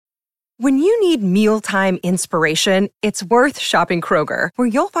When you need mealtime inspiration, it's worth shopping Kroger, where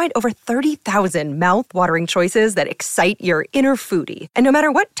you'll find over 30,000 mouth-watering choices that excite your inner foodie. And no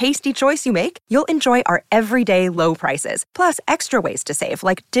matter what tasty choice you make, you'll enjoy our everyday low prices, plus extra ways to save,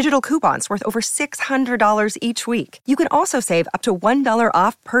 like digital coupons worth over $600 each week. You can also save up to $1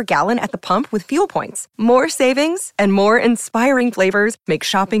 off per gallon at the pump with fuel points. More savings and more inspiring flavors make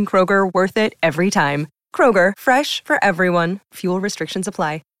shopping Kroger worth it every time. Kroger, fresh for everyone. Fuel restrictions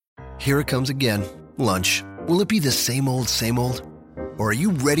apply. Here it comes again. Lunch. Will it be the same old, same old? Or are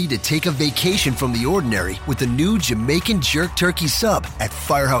you ready to take a vacation from the ordinary with the new Jamaican Jerk Turkey Sub at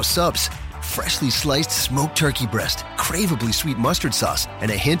Firehouse Subs? Freshly sliced smoked turkey breast, craveably sweet mustard sauce,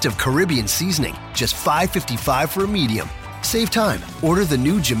 and a hint of Caribbean seasoning. Just $5.55 for a medium. Save time. Order the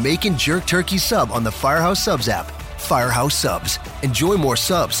new Jamaican Jerk Turkey Sub on the Firehouse Subs app. Firehouse Subs. Enjoy more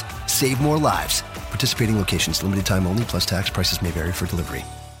subs. Save more lives. Participating locations. Limited time only, plus tax. Prices may vary for delivery.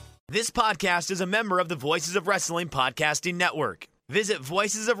 This podcast is a member of the Voices of Wrestling Podcasting Network. Visit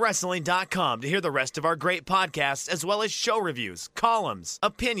voicesofwrestling.com to hear the rest of our great podcasts, as well as show reviews, columns,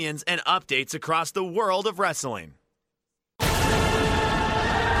 opinions, and updates across the world of wrestling.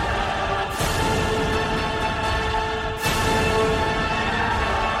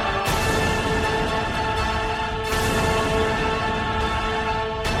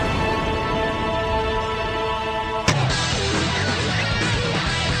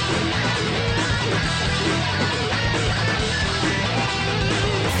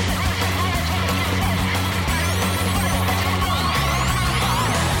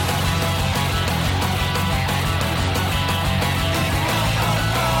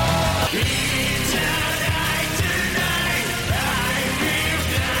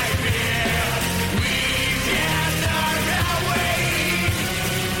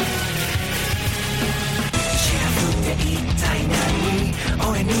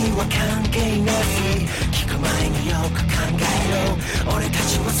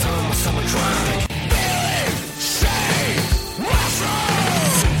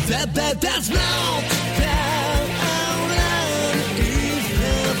 That's milk that our land is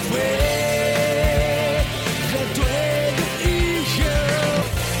halfway. That way is here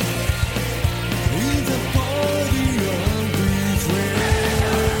in the body of this way.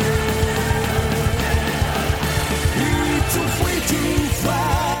 It's a way to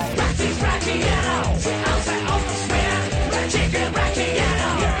fly. Ratchet, ratchet, outside of the sphere. Ratchet, ratchet, yeah,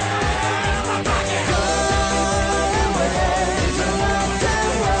 I'm rocking.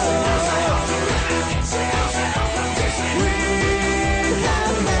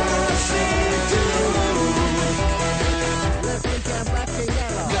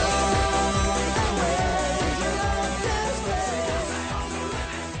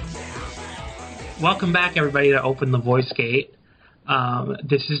 Welcome back, everybody, to Open the Voice Gate.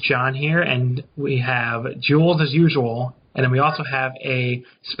 This is John here, and we have Jules as usual, and then we also have a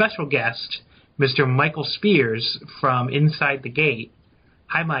special guest, Mr. Michael Spears from Inside the Gate.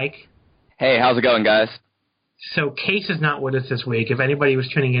 Hi, Mike. Hey, how's it going, guys? So Case is not with us this week. If anybody was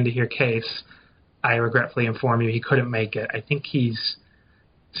tuning in to hear Case, I regretfully inform you he couldn't make it. I think he's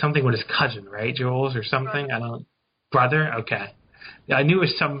something with his cousin, right, Jules, or something? Brother? Okay. I knew it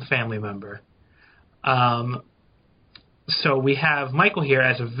was some family member. So we have Michael here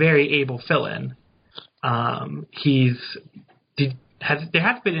as a very able fill-in. There hasn't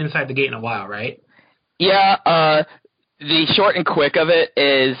been Inside the Gate in a while, right? Yeah, the short and quick of it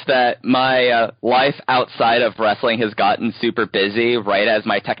is that my life outside of wrestling has gotten super busy right as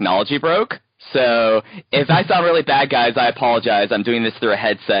my technology broke. So if I sound really bad, guys, I apologize. I'm doing this through a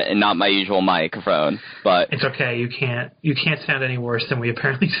headset and not my usual microphone. But it's okay. You can't sound any worse than we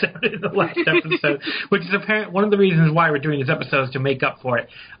apparently sounded in the last episode, which is one of the reasons why we're doing this episode is to make up for it.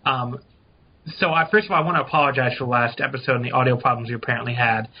 First of all, I want to apologize for the last episode and the audio problems we apparently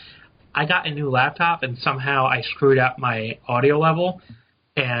had. I got a new laptop, and somehow I screwed up my audio level,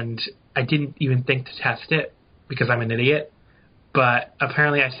 and I didn't even think to test it because I'm an idiot. But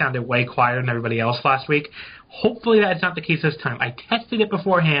apparently I sounded way quieter than everybody else last week. Hopefully that's not the case this time. I tested it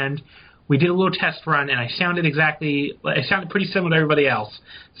beforehand. We did a little test run, and I sounded pretty similar to everybody else.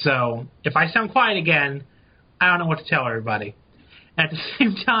 So if I sound quiet again, I don't know what to tell everybody. And at the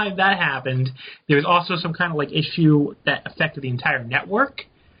same time that happened, there was also some kind of issue that affected the entire network,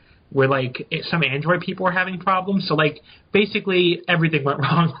 where some Android people were having problems. So basically everything went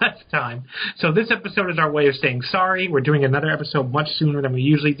wrong last time. So this episode is our way of saying sorry. We're doing another episode much sooner than we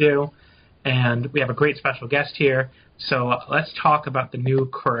usually do. And we have a great special guest here. So let's talk about the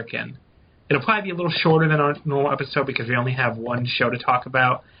new Korakuen. It'll probably be a little shorter than our normal episode because we only have one show to talk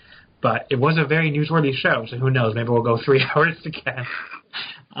about. But it was a very newsworthy show, so who knows? Maybe we'll go 3 hours again.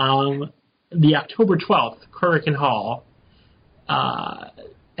 The October 12th, Hurricane Hall.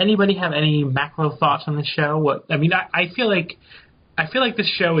 Anybody have any macro thoughts on the show? I feel like this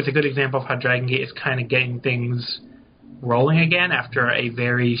show is a good example of how Dragon Gate is kind of getting things rolling again after a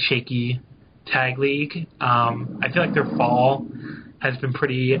very shaky tag league. I feel like their fall has been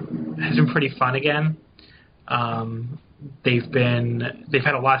pretty fun again. They've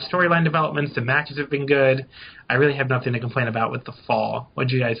had a lot of storyline developments. The matches have been good. I really have nothing to complain about with the fall. What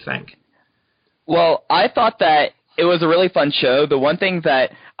do you guys think? Well, I thought that it was a really fun show. The one thing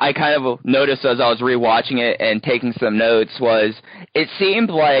that I kind of noticed as I was rewatching it and taking some notes was it seemed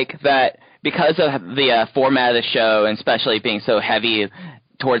like that because of the format of the show, and especially being so heavy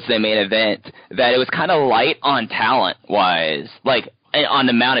towards the main event, that it was kind of light on talent-wise, like on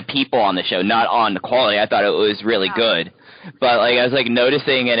the amount of people on the show, not on the quality. I thought it was really good. But I was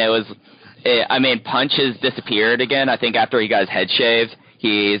noticing, and Punch has disappeared again. I think after he got his head shaved,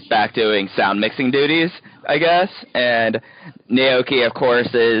 he's back doing sound mixing duties, I guess. And Naoki, of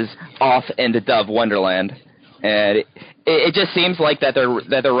course, is off into Dove Wonderland. And it just seems like that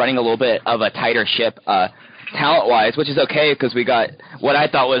they're running a little bit of a tighter ship talent-wise, which is okay because we got what I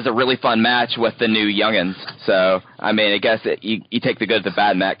thought was a really fun match with the new youngins. So, I guess you take the good with the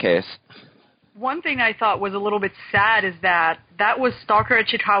bad in that case. One thing I thought was a little bit sad is that was Stalker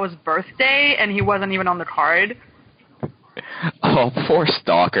Ichikawa's birthday, and he wasn't even on the card. Oh, poor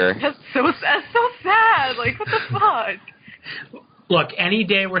Stalker. That's so sad. What the fuck? Look, any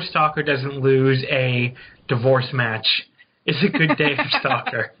day where Stalker doesn't lose a divorce match is a good day for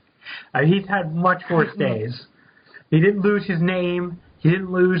Stalker. He's had much worse days. He didn't lose his name. He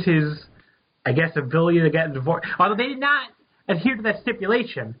didn't lose his, ability to get a divorce. Although they did not adhere to that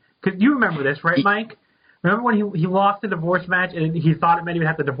stipulation. Because you remember this, right, Mike? Remember when he lost the divorce match and he thought it meant he would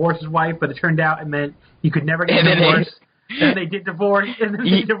have to divorce his wife, but it turned out it meant he could never get a divorce? And they did divorce, and then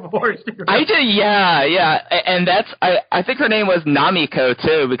they divorced. I did, yeah. And I think her name was Namiko,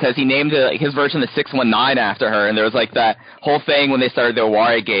 too, because he named his version the 619 after her, and there was that whole thing when they started the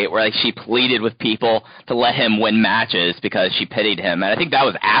Awari Gate where she pleaded with people to let him win matches because she pitied him, and I think that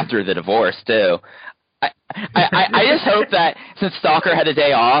was after the divorce, too. I just hope that since Stalker had a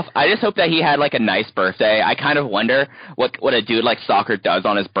day off, I just hope that he had a nice birthday. I kind of wonder what a dude like Stalker does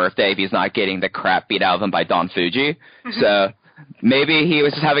on his birthday if he's not getting the crap beat out of him by Don Fuji. So maybe he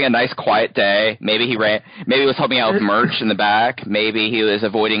was just having a nice quiet day. Maybe he was helping out with merch in the back. Maybe he was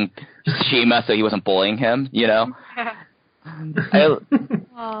avoiding Shima so he wasn't bullying him. I have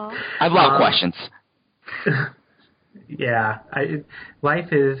a lot of questions. Yeah, life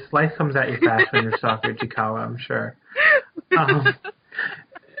comes at you fast when you're Stalker Ichikawa, I'm sure.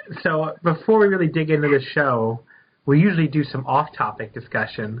 So before we really dig into the show, we usually do some off-topic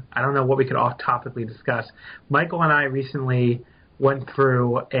discussion. I don't know what we could off-topically discuss. Michael and I recently went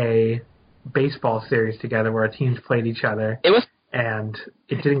through a baseball series together where our teams played each other. And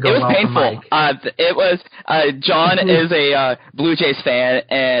it didn't go well for Mike. It was John is a Blue Jays fan,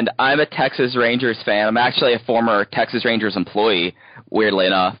 and I'm a Texas Rangers fan. I'm actually a former Texas Rangers employee, weirdly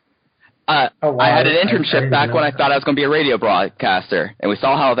enough. I had an internship back when I thought I was going to be a radio broadcaster, and we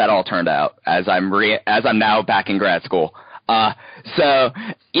saw how that all turned out as I'm now back in grad school. So,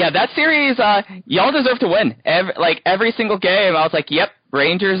 yeah, that series, y'all deserve to win. Every single game, I was like, yep,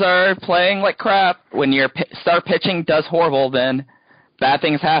 Rangers are playing like crap. When your star pitching does horrible, then bad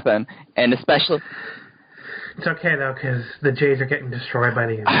things happen, and especially... It's okay, though, because the Jays are getting destroyed by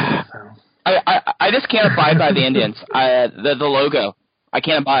the Indians. So. I just can't abide by the Indians. The logo. I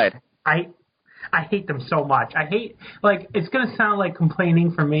can't abide. I hate them so much. I hate, it's going to sound like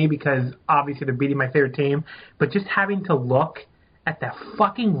complaining for me because obviously they're beating my favorite team, but just having to look at that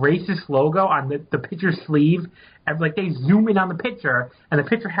fucking racist logo on the pitcher's sleeve, and they zoom in on the pitcher, and the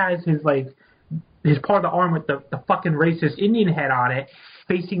pitcher has his part of the arm with the fucking racist Indian head on it,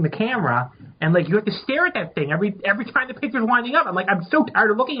 facing the camera, and you have to stare at that thing every time the pitcher's winding up. I'm so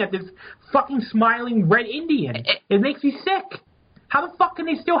tired of looking at this fucking smiling red Indian. It makes me sick. How the fuck can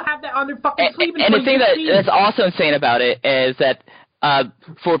they still have that on their fucking sleeve? And the thing that's also insane about it is that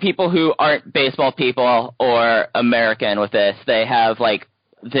for people who aren't baseball people or American with this, they have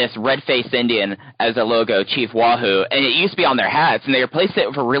this red-faced Indian as a logo, Chief Wahoo, and it used to be on their hats, and they replaced it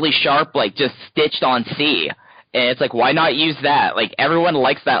with a really sharp, just stitched on C. And it's why not use that? Everyone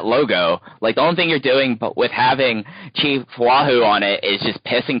likes that logo. The only thing you're doing with having Chief Wahoo on it is just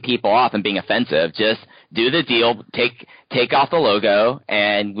pissing people off and being offensive. Just do the deal, take off the logo,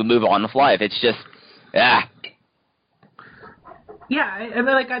 and we move on with life. It's just, Yeah, and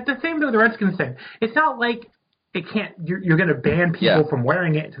the same thing with the Redskins thing. It's not like it can't. You're going to ban people from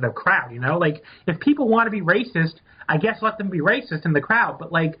wearing it to the crowd. You know, like if people want to be racist, I guess let them be racist in the crowd.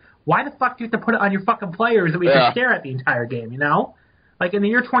 But like, why the fuck do you have to put it on your fucking players that we have to stare at the entire game? You know, like in the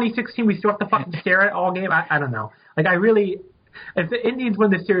year 2016, we still have to fucking stare at all game. I don't know. Like I really, if the Indians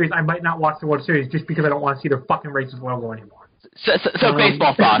win this series, I might not watch the World Series just because I don't want to see their fucking racist logo anymore. So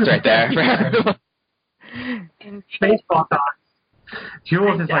baseball thoughts right there. Baseball thoughts.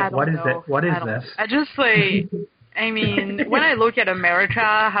 Jules is like, what is it? What is this? I just like, I mean, when I look at America,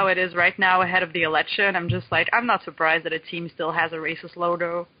 how it is right now ahead of the election, I'm just like, I'm not surprised that a team still has a racist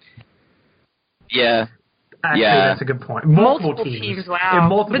logo. Yeah. Actually, that's a good point. Multiple teams. Wow.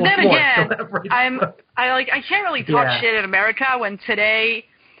 Multiple but then sports again, I can't really talk shit in America when today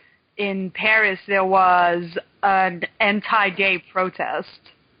in Paris there was an anti-gay protest.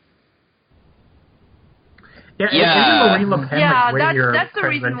 Isn't Marine Le Pen that's the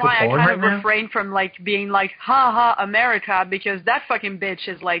reason why I kind of refrain from like being like, ha ha, America, because that fucking bitch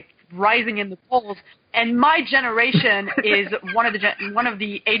is like rising in the polls, and my generation is one of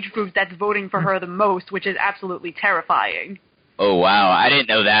the age groups that's voting for her the most, which is absolutely terrifying. Oh wow, I didn't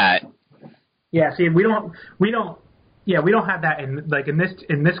know that. Yeah, see, we don't have that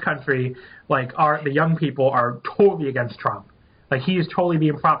in this country. Like the young people are totally against Trump. Like, he is totally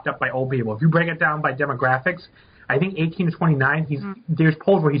being propped up by old people. If you break it down by demographics, I think 18 to 29, there's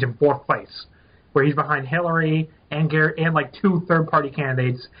polls where he's in fourth place, where he's behind Hillary and Garrett and, like, two third-party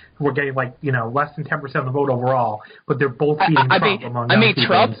candidates who are getting, like, you know, less than 10% of the vote overall, but they're both beating Trump among young people.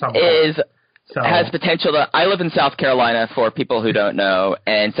 Trump has potential to... I live in South Carolina, for people who don't know,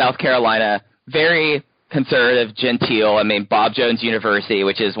 and South Carolina, very conservative, genteel. I mean, Bob Jones University,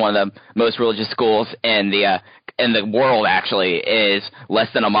 which is one of the most religious schools in the world, actually, is less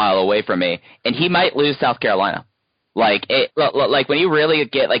than a mile away from me, and he might lose South Carolina. Like when you really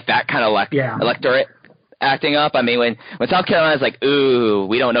get like that kind of electorate acting up. I mean, when South Carolina's like, ooh,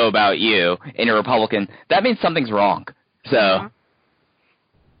 we don't know about you, and you're Republican, that means something's wrong. So.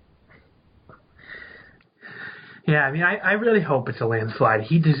 Yeah, I mean, I really hope it's a landslide.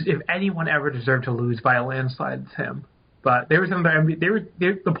 If anyone ever deserved to lose by a landslide, it's him. But there was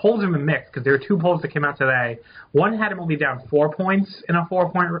the polls have been mixed because there were two polls that came out today. One had him only down 4 points in a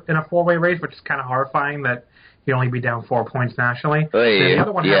four-way race, which is kind of horrifying that he'd only be down 4 points nationally. And the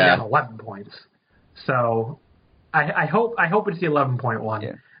other one had him down 11 points. So I hope it's the 11.1.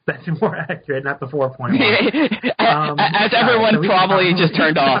 Yeah. That's more accurate, not the 4.1. As everyone probably just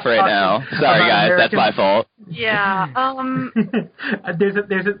turned off right now. Sorry, guys, that's my fault. Yeah.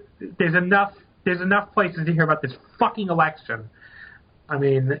 There's enough places to hear about this fucking election. I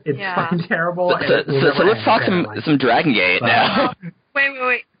mean, it's fucking terrible. So let's talk some Dragon Gate now.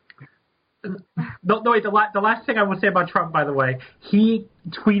 Wait. No, wait. The last thing I will say about Trump, by the way, he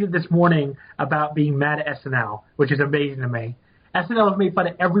tweeted this morning about being mad at SNL, which is amazing to me. SNL has made fun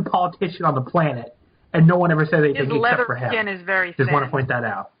of every politician on the planet, and no one ever says anything except for him. His leather skin is very thin. Just want to point that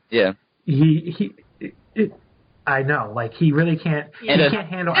out. Yeah. I know, like he really can't. He can't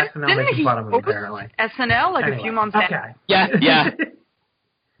handle SNL making fun of him. Apparently, SNL a few months ago. Okay. Yeah.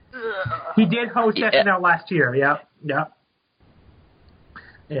 He did host SNL last year. Yep.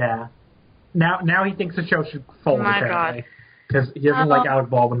 Yeah. Now he thinks the show should fold. Apparently, because he doesn't like Alec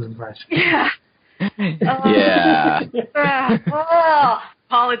Baldwin's impression. Yeah.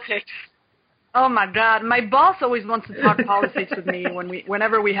 Politics. Oh my God, my boss always wants to talk politics with me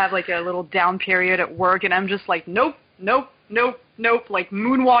whenever we have like a little down period at work, and I'm just like, nope, like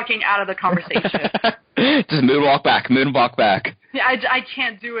moonwalking out of the conversation. Just moonwalk back. Yeah, I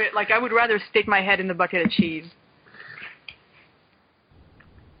can't do it. Like I would rather stick my head in the bucket of cheese.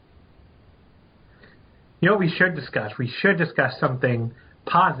 You know what we should discuss? We should discuss something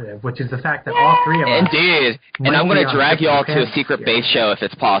positive, which is the fact that all three of us... Indeed. And I'm going to drag you all to a secret base show if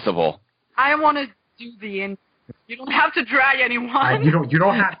it's possible. I want to do the... You don't have to drag anyone. You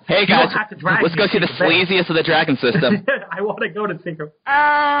don't have... Hey, guys, let's go see the sleaziest of the dragon system. I want to go to secret...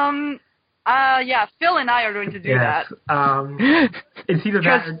 Yeah, Phil and I are going to do that. It's either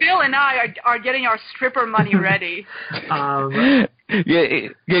that... Because Phil and I are getting our stripper money ready.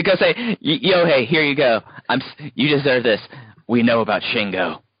 You go say, yo, hey, here you go. You deserve this. We know about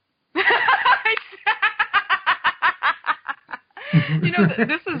Shingo. You know,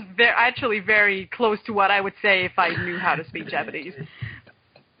 this is actually very close to what I would say if I knew how to speak Japanese.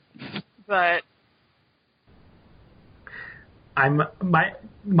 But my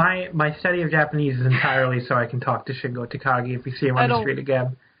study of Japanese is entirely so I can talk to Shingo Takagi if we see him on the street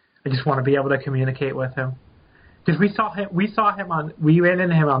again. I just want to be able to communicate with him. Because we ran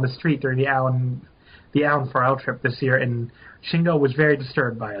into him on the street during the Alan Farrell trip this year, and Shingo was very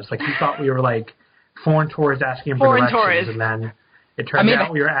disturbed by us. Like, he thought we were, like, foreign tourists asking him Foreign for directions, tourists. and then it turns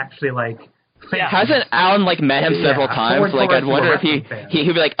out we were actually like. Yeah. Hasn't Alan met him several times? Like, I'd wonder if he'd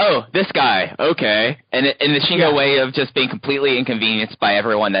be like, "Oh, this guy, okay," and in the Shingo way of just being completely inconvenienced by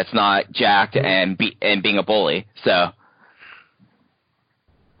everyone that's not jacked and being a bully. So.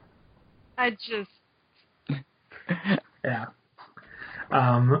 I just. Yeah.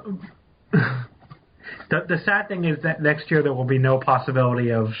 The sad thing is that next year there will be no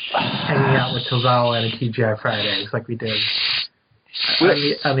possibility of hanging out with Tozawa at a TGI Fridays like we did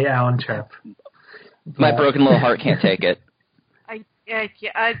on the Allen trip. My broken little heart can't take it.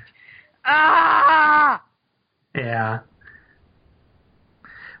 Yeah.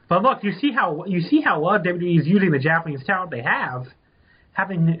 But look, you see how well WWE is using the Japanese talent they have,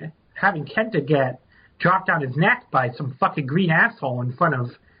 having Kenta get dropped on his neck by some fucking green asshole in front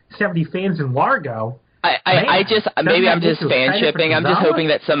of 70 fans in Largo. I'm just fan shipping. I'm just hoping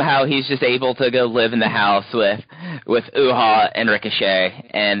that somehow he's just able to go live in the house with Uha and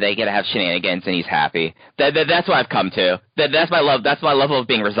Ricochet, and they get to have shenanigans, and he's happy. That's what I've come to. That's my love. That's my level of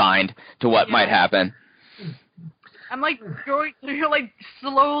being resigned to what might happen. I'm you're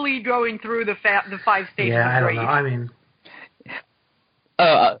slowly going through the 5 stages Yeah, of I don't grief. know. I mean,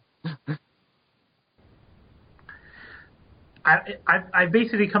 I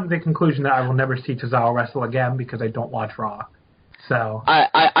basically come to the conclusion that I will never see Tozawa wrestle again because I don't watch Raw. So I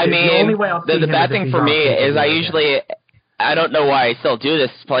mean, the bad thing for me is I don't know why I still do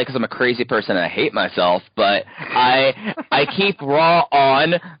this. It's probably because I'm a crazy person and I hate myself. But I keep Raw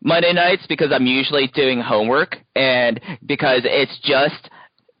on Monday nights because I'm usually doing homework and because it's just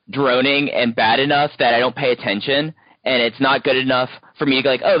droning and bad enough that I don't pay attention, and it's not good enough for me to go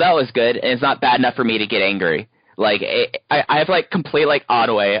like, oh, that was good, and it's not bad enough for me to get angry. Like I have complete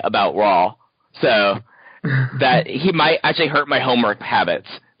Ottaway about Raw, so that he might actually hurt my homework habits.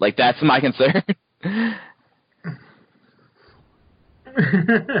 That's my concern.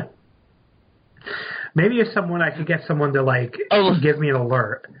 Maybe if I could get someone to give me an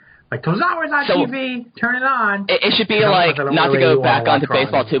alert. Tozawa's on TV, turn it on. It should be not to go back onto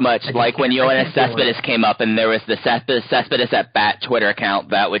baseball too much, when Yoenis Cespedes came up and there was the Cespedes at Bat Twitter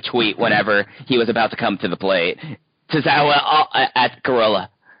account that would tweet whenever he was about to come to the plate. Tozawa at Gorilla,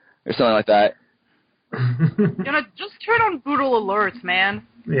 or something like that. Just turn on Boodle alerts, man.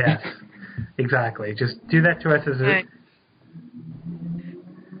 Yes, exactly. Just do that to us as a...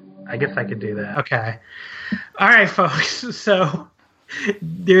 I guess I could do that. Okay. All right, folks. So...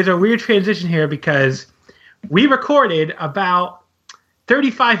 there's a weird transition here because we recorded about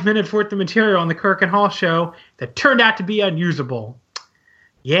 35 minutes worth of material on the Kirk and Hall show that turned out to be unusable.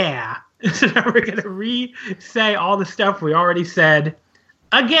 Yeah. So now we're going to re-say all the stuff we already said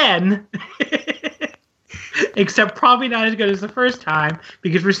again, except probably not as good as the first time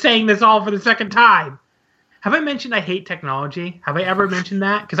because we're saying this all for the second time. Have I mentioned I hate technology? Have I ever mentioned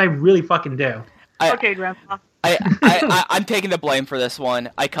that? Because I really fucking do. Okay, Grandpa. I'm taking the blame for this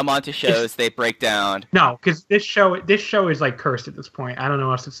one. I come on to shows, they break down. No, because this show is cursed at this point. I don't know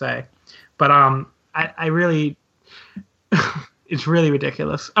what else to say, but I really, it's really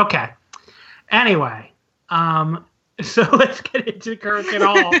ridiculous. Okay, anyway, so let's get into Kirk and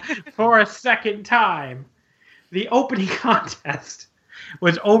Hall for a second time. The opening contest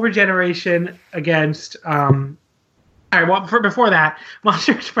was Overgeneration against. All right, well, before that,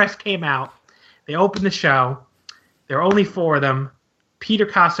 Monster Express came out. They opened the show. There were only 4 of them. Peter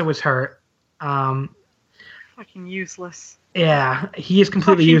Casa was hurt. Fucking useless. Yeah, he is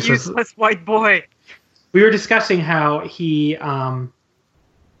completely useless. Useless white boy. We were discussing how he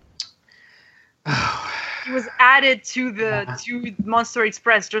he was added to Monster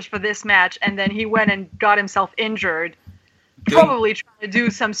Express just for this match, and then he went and got himself injured. Probably trying to do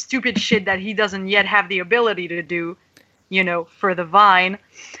some stupid shit that he doesn't yet have the ability to do, for the Vine.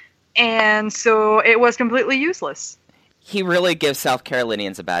 And so it was completely useless. He really gives South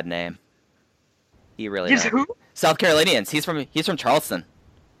Carolinians a bad name. He really Gives does. who? South Carolinians. He's from Charleston.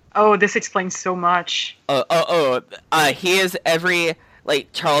 Oh, this explains so much. He is every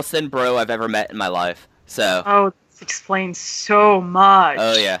Charleston bro I've ever met in my life. So. Oh, this explains so much.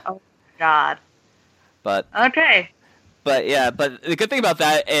 Oh yeah. Oh my God. But. Okay. But yeah, but the good thing about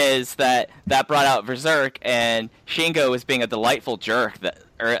that is that brought out Berserk, and Shingo was being a delightful jerk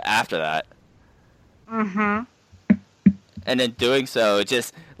after that. Mm-hmm. And in doing so,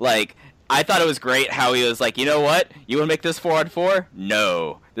 just I thought it was great how he was like, you know what? You want to make this 4-on-4?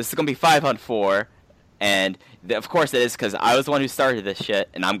 No, this is gonna be 5-on-4, and of course it is because I was the one who started this shit,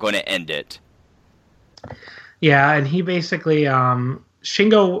 and I'm going to end it. Yeah, and he basically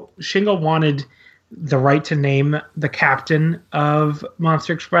Shingo wanted the right to name the captain of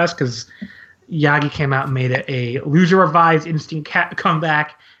Monster Express because Yagi came out and made it a loser revives instant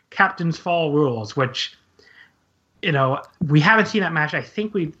comeback captain's fall rules, which, we haven't seen that match. I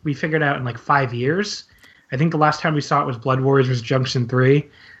think we figured out in like 5 years. I think the last time we saw it was Blood Warriors vs. Junction 3.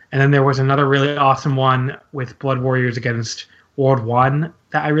 And then there was another really awesome one with Blood Warriors against World 1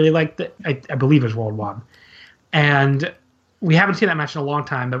 that I really liked. I believe it was World 1. And we haven't seen that match in a long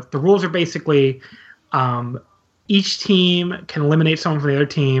time. The rules are basically each team can eliminate someone from the other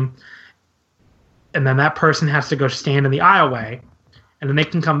team, and then that person has to go stand in the aisleway, and then they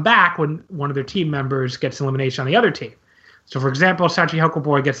can come back when one of their team members gets elimination on the other team. So, for example, Shachihoko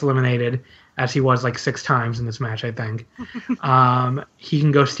Boy gets eliminated, as he was like 6 times in this match, I think. He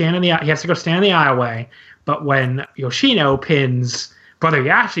can go stand in he has to go stand in the aisleway, but when Yoshino pins Brother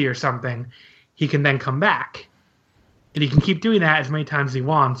Yashi or something, he can then come back. And he can keep doing that as many times as he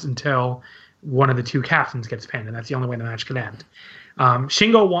wants until one of the 2 captains gets pinned, and that's the only way the match can end.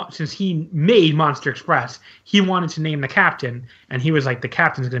 Shingo, since he made Monster Express, he wanted to name the captain, and he was like, the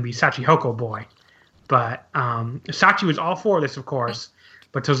captain's going to be Shachihoko Boy. But Sachi was all for this, of course,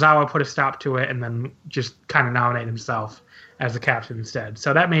 but Tozawa put a stop to it and then just kind of nominated himself as the captain instead.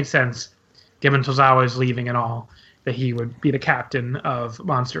 So that made sense, given Tozawa is leaving and all, that he would be the captain of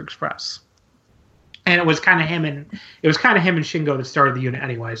Monster Express. And it was kind of him and Shingo that started the unit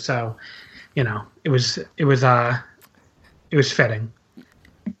anyway. So, it was fitting.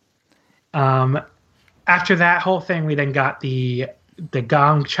 After that whole thing, we then got the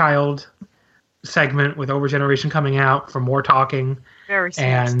Gong Child segment with Overgeneration coming out for more talking. Very small.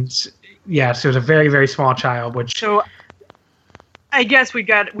 And yes, it was a very, very small child, which. So I guess we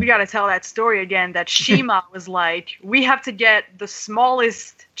got to tell that story again, that Shima was like, we have to get the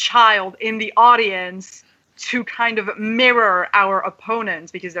smallest child in the audience to kind of mirror our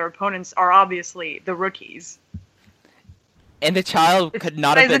opponents, because their opponents are obviously the rookies. And the child could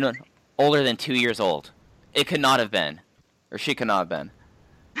not have been older than 2 years old. It could not have been. Or she could not have been.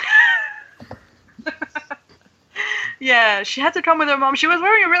 Yeah, she had to come with her mom. She was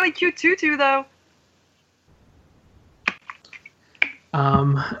wearing a really cute tutu, though.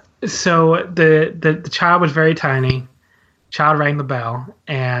 So the child was very tiny. Child rang the bell,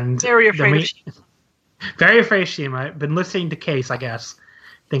 and very afraid of Shima. Very afraid of Shima. Been listening to Case, I guess,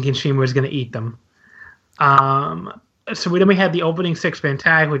 thinking Shima was going to eat them. So we had the opening 6-man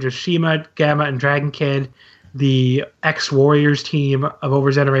tag, which was Shima, Gamma, and Dragon Kid, the ex-Warriors team of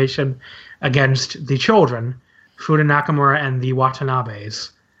Overgeneration, against the children, Fuda Nakamura and the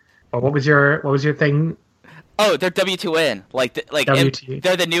Watanabes. Well, what was your thing? Oh, they're W2N.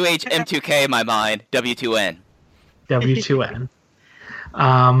 They're the new age M2K in my mind. W2N. W2N.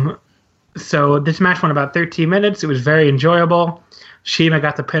 So this match went about 13 minutes. It was very enjoyable. Shima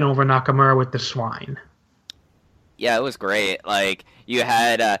got the pin over Nakamura with the swine. Yeah, it was great. Like, you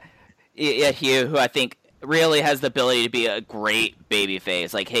had Hugh, who I think really has the ability to be a great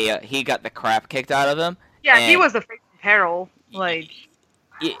babyface. Like, he got the crap kicked out of him. Yeah, he was the face of peril. I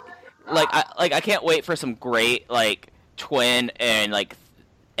can't wait for some great twin and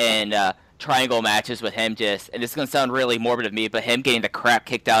triangle matches with him. And this is gonna sound really morbid of me, but him getting the crap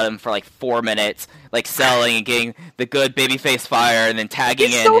kicked out of him for 4 minutes, selling and getting the good babyface fire, and then tagging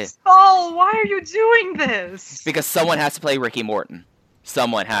He's in. So small. Why are you doing this? Because someone has to play Ricky Morton.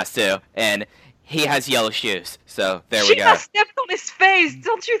 Someone has to, and he has yellow shoes. So there we go. Shima stepped on his face.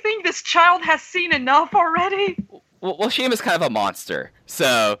 Don't you think this child has seen enough already? Well, Shima's kind of a monster,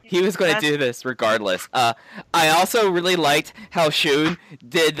 so he was going to do this regardless. I also really liked how Shun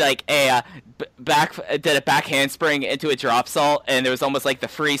did a back handspring into a drop salt, and there was almost the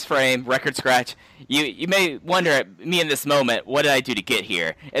freeze frame record scratch. You may wonder at me in this moment, what did I do to get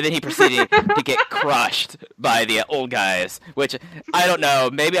here? And then he proceeded to get crushed by the old guys, which I don't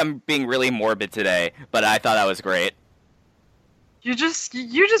know. Maybe I'm being really morbid today, but I thought that was great. You just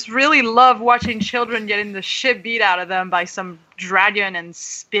really love watching children getting the shit beat out of them by some dragon and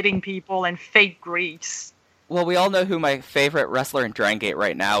spitting people and fake Greeks. Well, we all know who my favorite wrestler in Dragon Gate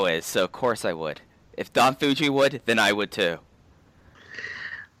right now is, so of course I would. If Don Fuji would, then I would too.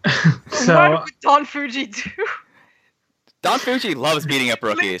 What would Don Fuji do? Don Fuji loves beating up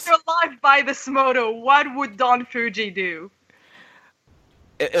rookies. Live your life by this motto. What would Don Fuji do?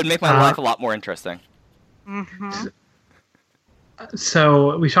 It would make my life a lot more interesting. Mm-hmm.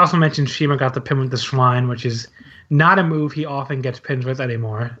 So we should also mention Shima got the pin with the swine, which is not a move he often gets pins with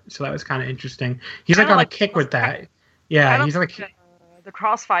anymore. So that was kind of interesting. He's on a kick with that. Yeah, he's on the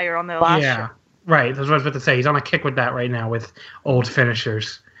crossfire on the last show. Right. That's what I was about to say. He's on a kick with that right now with old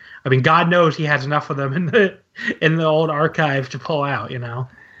finishers. I mean, God knows he has enough of them in the old archive to pull out.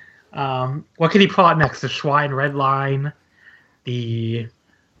 What can he pull out next? The swine red line, the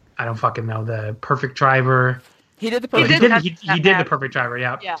I don't fucking know, the Perfect Driver. He did the He perfect. did the Perfect Driver.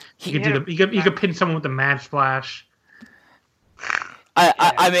 Yeah. Yeah. He could pin someone with the Mad Splash.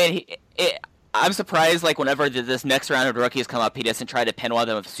 I mean, I'm surprised. Like whenever this next round of rookies come up, he doesn't try to pin one of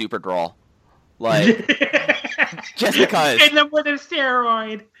them with Super Draw, like just because. Pin them with a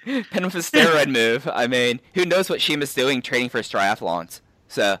steroid. Pin him with a steroid move. I mean, who knows what Sheamus doing training for his triathlons?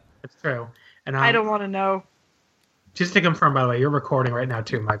 So that's true. And I don't want to know. Just to confirm, by the way, you're recording right now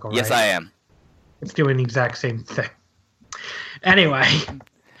too, Michael. Right? Yes, I am. It's doing the exact same thing. Anyway,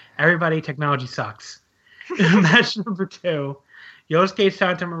 everybody, technology sucks. Match number 2, Yosuke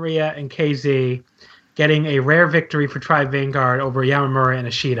Santa Maria and KZ getting a rare victory for Tribe Vanguard over Yamamura and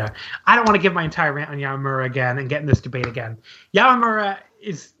Ishida. I don't want to give my entire rant on Yamamura again and get in this debate again. Yamamura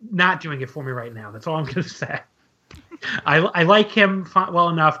is not doing it for me right now. That's all I'm going to say. I like him well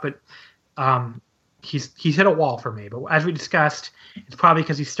enough, but he's hit a wall for me. But as we discussed, it's probably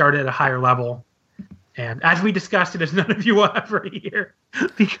because he started at a higher level. And as we discussed it, as none of you will ever hear,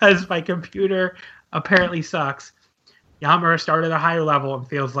 because my computer apparently sucks, Yamamura started at a higher level and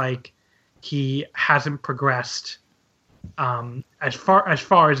feels like he hasn't progressed as far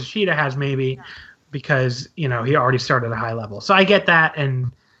as Ishida has, maybe, because he already started at a high level. So I get that,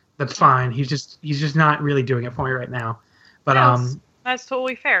 and that's fine. He's just not really doing it for me right now. But that's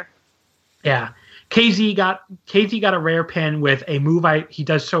totally fair. Yeah. KZ got a rare pin with a move he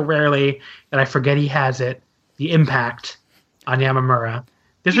does so rarely that I forget he has it. The impact on Yamamura.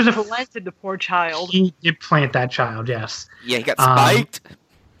 He planted the poor child. He did plant that child, yes. Yeah, he got spiked.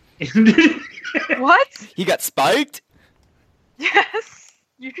 What? He got spiked? Yes,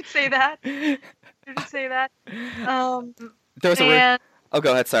 you could say that. You could say that. There was Oh,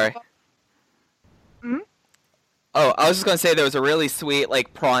 go ahead. Sorry. Hmm? Oh, I was just gonna say there was a really sweet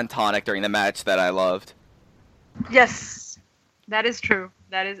prawn tonic during the match that I loved. Yes, that is true.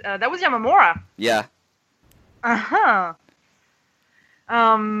 That was Yamamura. Yeah.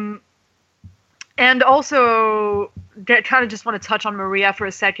 And also, kind of just want to touch on Maria for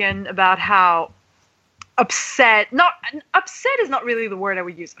a second about how upset is not really the word I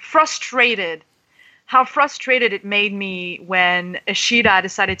would use. Frustrated. How frustrated it made me when Ishida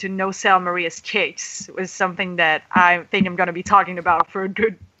decided to no-sell Maria's kicks. It was something that I think I'm going to be talking about for a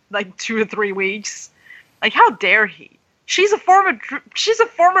good 2 to 3 weeks. How dare he? She's a former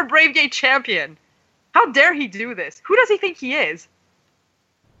Brave Gate champion. How dare he do this? Who does he think he is?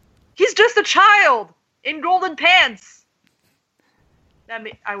 He's just a child in golden pants.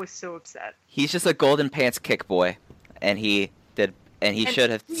 I was so upset. He's just a golden pants kick boy, and he should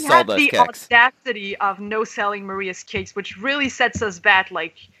have sold those kicks. He had the audacity of no selling Maria's kicks, which really sets us back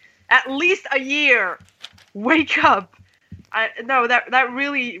at least a year. Wake up! That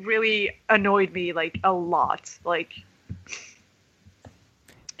really, really annoyed me a lot.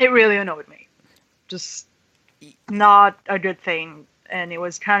 It really annoyed me. Just not a good thing. And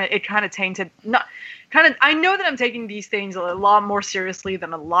it kind of tainted. I know that I'm taking these things a lot more seriously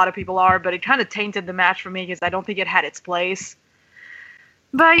than a lot of people are, but it kind of tainted the match for me because I don't think it had its place.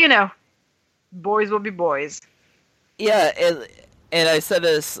 But boys will be boys. Yeah, and I said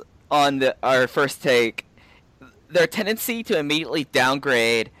this on our first take. Their tendency to immediately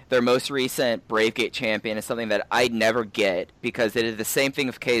downgrade their most recent Brave Gate champion is something that I never get, because they did the same thing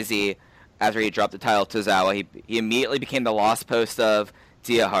with KZ. After he dropped the title to Tozawa, he immediately became the lost post of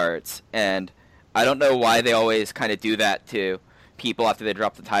Dia Hearts. And I don't know why they always kind of do that to people after they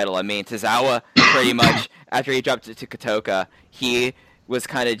drop the title. I mean, Tozawa, pretty much, after he dropped it to Kotoka, he was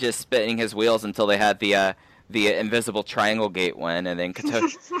kind of just spinning his wheels until they had the invisible triangle gate win, and then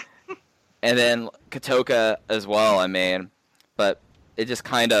Kotoka as well, I mean. But it just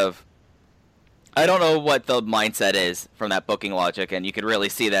kind of... I don't know what the mindset is from that booking logic, and you could really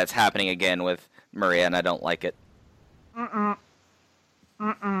see that it's happening again with Maria, and I don't like it. No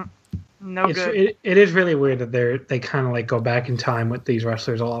good. It is really weird that they kind of go back in time with these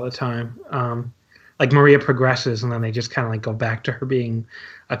wrestlers a lot of the time. Maria progresses, and then they just kind of go back to her being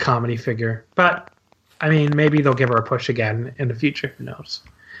a comedy figure. But I mean, maybe they'll give her a push again in the future. Who knows?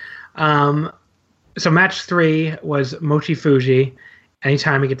 So match 3 was Mochi Fuji.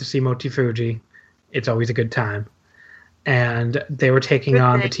 Anytime we get to see Mochi Fuji, it's always a good time. And they were taking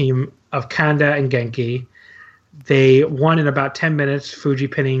on the team of Kanda and Genki. They won in about 10 minutes, Fuji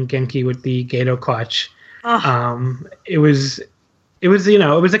pinning Genki with the Gato clutch. It was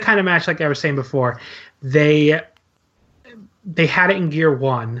the kind of match, like I was saying before. They had it in Gear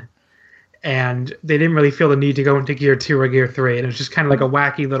 1, and they didn't really feel the need to go into Gear 2 or Gear 3. And it was just kind of a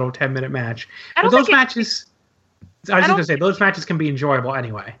wacky little 10-minute match. But those matches... I was just going to say, those matches can be enjoyable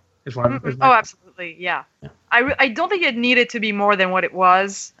anyway. Oh, absolutely, yeah. I don't think it needed to be more than what it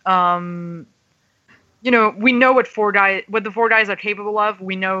was. We know what the four guys are capable of.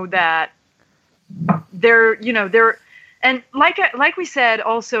 We know that they're, and like we said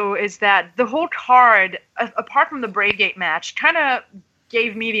also is that the whole card, apart from the Bravegate match, kind of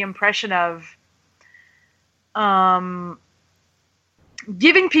gave me the impression of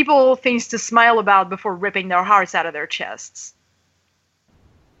giving people things to smile about before ripping their hearts out of their chests.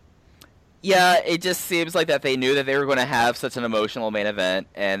 Yeah, it just seems like that they knew that they were going to have such an emotional main event,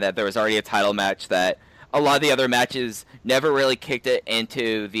 and that there was already a title match, that a lot of the other matches never really kicked it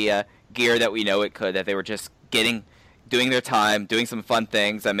into the gear that we know it could, that they were just doing their time, doing some fun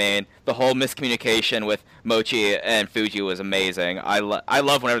things. I mean, the whole miscommunication with Mochi and Fuji was amazing. I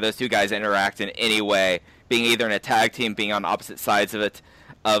love whenever those two guys interact in any way, being either in a tag team, being on opposite sides of it,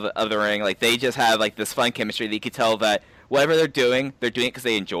 of the ring. Like, they just have like this fun chemistry that you could tell that whatever they're doing it because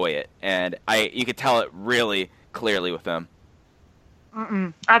they enjoy it, and you could tell it really clearly with them.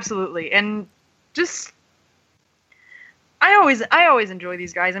 Absolutely, and just I always enjoy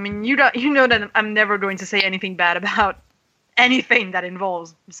these guys. I mean, you know that I'm never going to say anything bad about anything that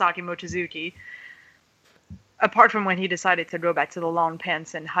involves Masaki Mochizuki, apart from when he decided to go back to the long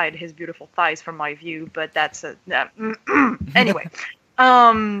pants and hide his beautiful thighs from my view. But that's anyway.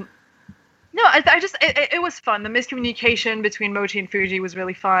 No, it was fun. The miscommunication between Mochi and Fuji was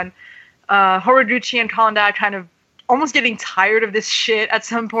really fun. Horiguchi and Kanda kind of almost getting tired of this shit at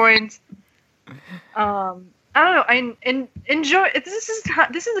some point. I don't know. I enjoy. This is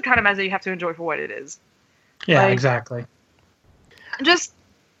the kind of match that you have to enjoy for what it is. Yeah, exactly. Just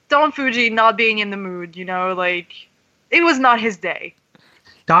Don Fuji not being in the mood, it was not his day.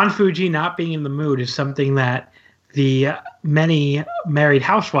 Don Fuji not being in the mood is something that the many married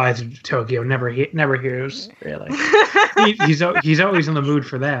housewives of Tokyo never hears, really. he's always in the mood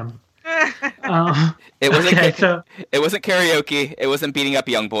for them. It wasn't karaoke, it wasn't beating up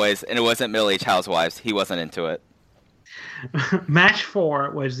young boys, and it wasn't middle-aged housewives. He wasn't into it. Match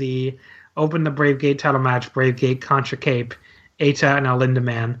 4 was the Bravegate title match, Bravegate contra Cape, Eita and El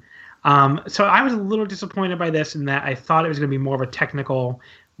Lindaman. So I was a little disappointed by this in that I thought it was going to be more of a technical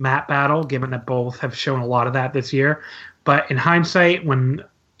mat battle, given that both have shown a lot of that this year. But in hindsight,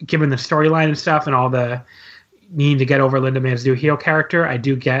 given the storyline and stuff and all the needing to get over Lindaman's new heel character, I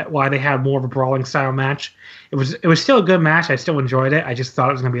do get why they had more of a brawling style match. It was still a good match. I still enjoyed it. I just thought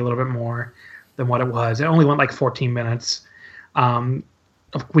it was going to be a little bit more than what it was. It only went like 14 minutes.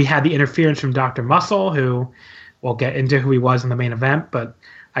 We had the interference from Dr. Muscle, who we'll get into who he was in the main event, but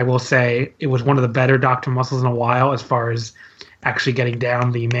I will say it was one of the better Dr. Muscles in a while as far as actually getting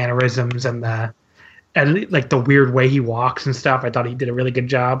down the mannerisms and like the weird way he walks and stuff. I thought he did a really good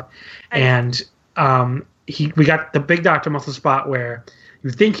job. And we got the big Dr. Muscle spot where you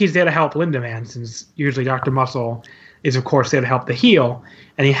think he's there to help Lindaman, since usually Dr. Muscle is, of course, there to help the heel.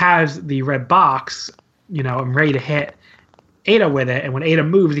 And he has the red box, and ready to hit Eita with it. And when Eita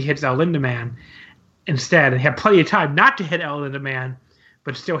moves, he hits El Lindaman instead. And he had plenty of time not to hit El Lindaman,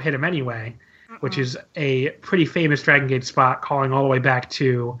 but still hit him anyway, which is a pretty famous Dragon Gate spot, calling all the way back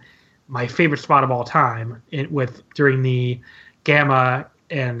to my favorite spot of all time during the Gamma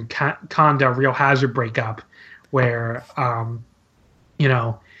and Kanda Real Hazard breakup, where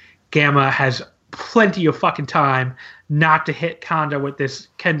Gamma has plenty of fucking time not to hit Kanda with this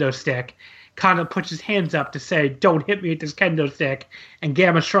kendo stick. Kanda puts his hands up to say, "Don't hit me with this kendo stick," and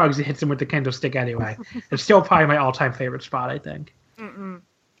Gamma shrugs and hits him with the kendo stick anyway. It's still probably my all-time favorite spot, I think. And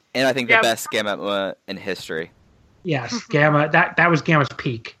I think the best Gamma in history. Yes, Gamma. That was Gamma's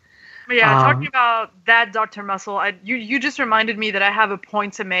peak. Yeah, talking about that Dr. Muscle, you just reminded me that I have a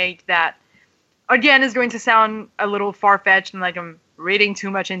point to make that, again, is going to sound a little far-fetched and like I'm reading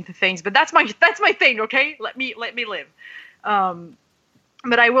too much into things, but that's my thing, okay? Let me live.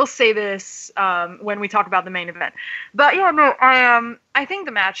 But I will say this when we talk about the main event. But yeah, no, I think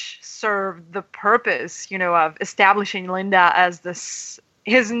the match served the purpose, of establishing Linda as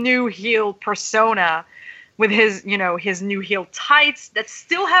his new heel persona, with his new heel tights that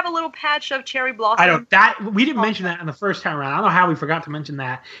still have a little patch of cherry blossom. We didn't mention that in the first time around. I don't know how we forgot to mention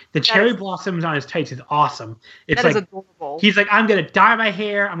that. The cherry blossoms on his tights is awesome. It's like, adorable. He's like, I'm gonna dye my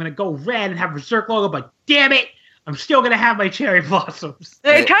hair, I'm gonna go red and have a Berserk logo, but damn it, I'm still gonna have my cherry blossoms.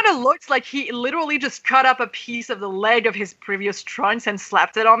 It kind of looks like he literally just cut up a piece of the leg of his previous trunks and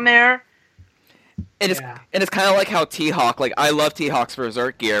slapped it on there. And it's kind of like how T-Hawk, like, I love T-Hawk's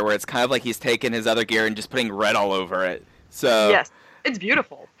Berserk gear, where it's kind of like he's taking his other gear and just putting red all over it. So yes, it's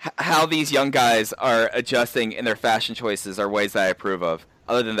beautiful. How these young guys are adjusting in their fashion choices are ways that I approve of,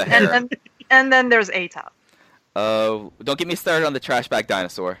 other than the hair. And then there's Eita. Don't get me started on the trash bag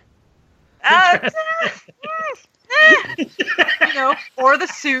dinosaur. or the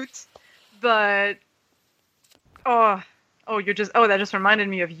suit, but that just reminded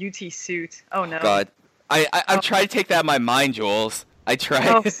me of UT suit. Oh no. God, I'm trying to take that in my mind, Jules. I tried.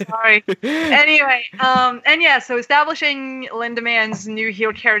 Oh, sorry. Anyway, so establishing Linda Man's new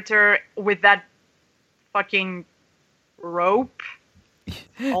heel character with that fucking rope.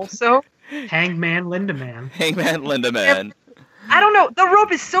 Also, Hangman Linda Man. Hangman Linda Man. I don't know. The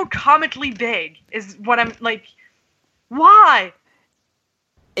rope is so comically big. Is what I'm like. Why?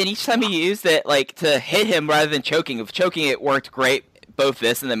 And each time he used it, like, to hit him rather than choking. If choking, it worked great, both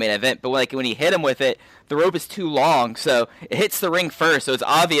this and the main event. But like when he hit him with it, the rope is too long, so it hits the ring first. So it's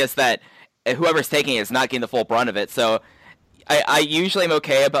obvious that whoever's taking it is not getting the full brunt of it. So I usually am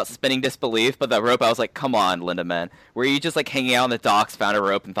okay about suspending disbelief, but the rope, I was like, come on, Linda Man. Were you just like hanging out on the docks, found a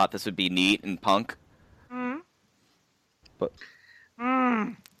rope, and thought this would be neat and punk? But.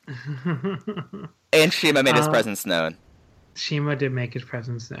 And Shima made his presence known. Shima did make his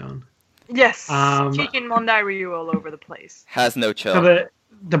presence known. Yes, kicking Mondai Ryu all over the place. Has no chill. So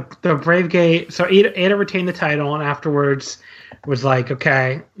the Brave Gate. So Ada retained the title, and afterwards was like,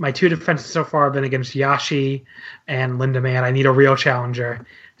 okay, my two defenses so far have been against Yashi and Linda Man. I need a real challenger.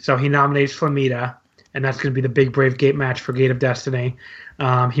 So he nominates Flamita, and that's going to be the big Brave Gate match for Gate of Destiny.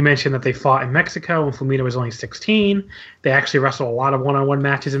 He mentioned that they fought in Mexico when Flamita was only 16. They actually wrestled a lot of one-on-one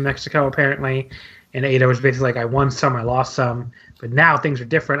matches in Mexico, apparently. And Ada was basically like, I won some, I lost some, but now things are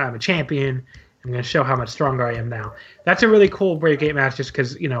different. I'm a champion. I'm going to show how much stronger I am now. That's a really cool Brave Gate match just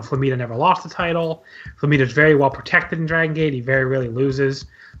because, Flamita never lost the title. Flamita's very well protected in Dragon Gate. He very rarely loses.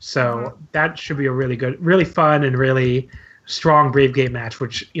 So that should be a really good, really fun, and really strong Brave Gate match,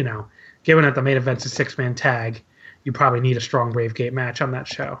 which, given that the main event's a six-man tag, you probably need a strong Brave Gate match on that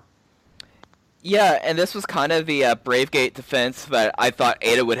show. Yeah, and this was kind of the Brave Gate defense that I thought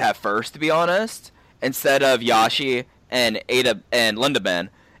Ada would have first, to be honest, instead of Yashi and Ada and Linda Man.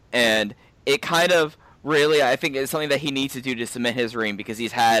 And it kind of really, I think, is something that he needs to do to cement his reign, because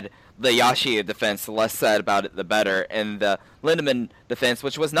he's had the Yashi defense, the less said about it, the better, and the Lindemann defense,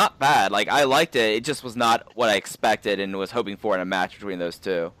 which was not bad. Like, I liked it. It just was not what I expected and was hoping for in a match between those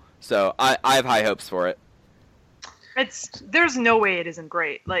two. So I have high hopes for it. There's no way it isn't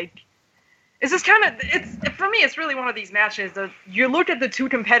great. Like, it's just kind of, for me, it's really one of these matches that you look at the two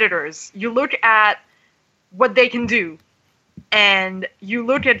competitors, you look at what they can do, and you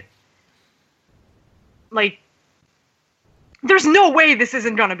look at, like, there's no way this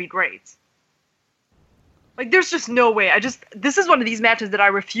isn't gonna be great. Like, there's just no way. This is one of these matches that I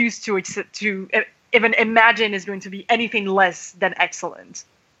refuse to even imagine is going to be anything less than excellent.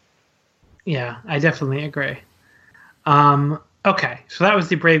 Yeah, I definitely agree. Okay, so that was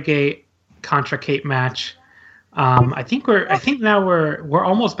the Brave Gate Contra Cape match. I think now we're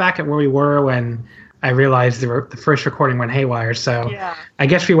almost back at where we were when I realized the first recording went haywire. So yeah. I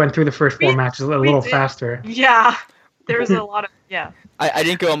guess we went through the first four matches a little faster. Yeah, there's a lot of I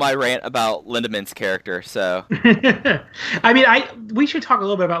didn't go on my rant about Lindemann's character, so. I mean, we should talk a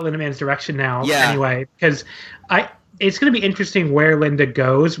little bit about Lindemann's direction now. Yeah. Anyway, because it's going to be interesting where Linda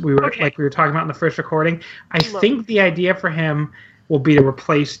goes. Like we were talking about in the first recording. I think the idea for him will be to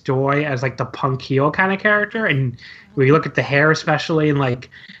replace Doi as like the punk heel kind of character, and when you look at the hair especially and like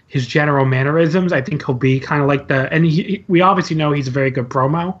his general mannerisms, I think he'll be kind of like we obviously know he's a very good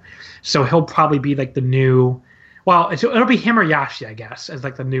promo, so he'll probably be like the new. Well, it'll be him or Yashi, I guess, as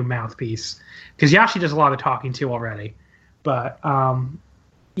like the new mouthpiece, because Yashi does a lot of talking too already. But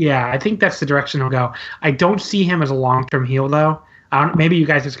yeah, I think that's the direction he'll go. I don't see him as a long-term heel though. Maybe you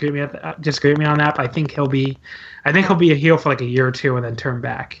guys disagree with me on that, but I think he'll be a heel for like a year or two and then turn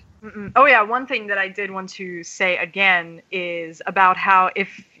back. Oh yeah, one thing that I did want to say again is about how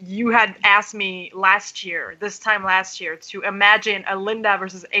if you had asked me this time last year, to imagine a Linda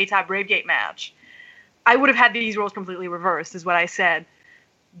versus Eita Bravegate match, I would have had these roles completely reversed, is what I said.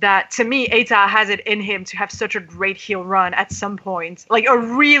 That to me, Eita has it in him to have such a great heel run at some point, like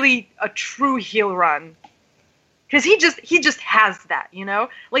a true heel run, because he just has that,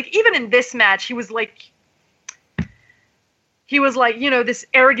 Like even in this match, he was like, this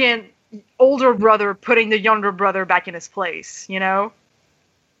arrogant older brother putting the younger brother back in his place, Yeah.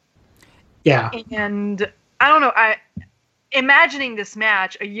 And I don't know, imagining this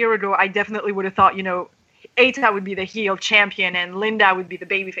match a year ago, I definitely would have thought, Eita would be the heel champion and Linda would be the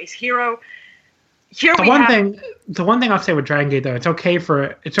babyface hero. The one thing I'll say with Dragon Gate though, it's okay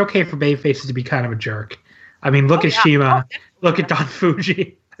for babyfaces to be kind of a jerk. I mean, look at Shima, look at Don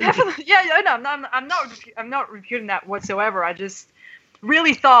Fuji. Definitely, no, I'm not refuting that whatsoever. I just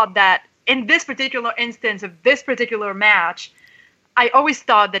really thought that in this particular instance of this particular match, I always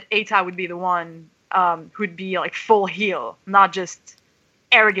thought that Eita would be the one who'd be like full heel, not just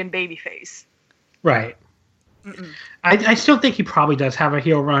arrogant babyface. Right. I still think he probably does have a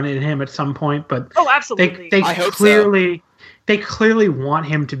heel run in him at some point, but absolutely. They I hope clearly they clearly want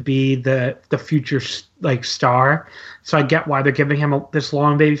him to be the future like star. So I get why they're giving him this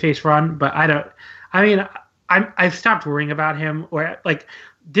long babyface run, but I don't. I mean, I've stopped worrying about him. Or like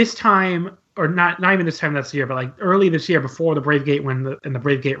this time, or not even this time this year, but like early this year before the Bravegate win and the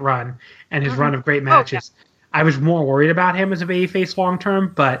Bravegate run and his run of great matches, I was more worried about him as a babyface long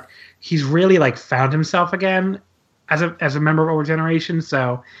term. But he's really like found himself again as a member of Over Generation.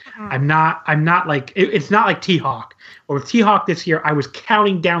 So I'm not like it's not like T-Hawk. Or with T-Hawk this year, I was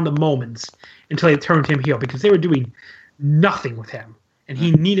counting down the moments until they turned him heel because they were doing nothing with him, and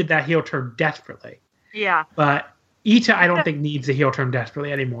he needed that heel turn desperately. Yeah. But Ita, I don't think needs a heel turn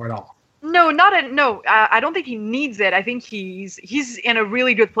desperately anymore at all. No, I don't think he needs it. I think he's in a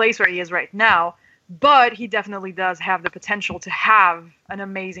really good place where he is right now, but he definitely does have the potential to have an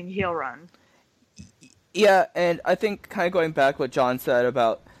amazing heel run. Yeah, and I think kind of going back what John said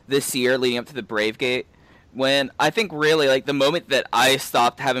about this year leading up to the Bravegate, when I think really like the moment that I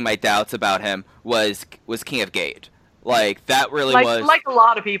stopped having my doubts about him was King of Gate. Like that really was like a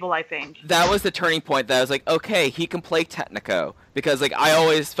lot of people, I think. That was the turning point that I was like, okay, he can play Technico, because like I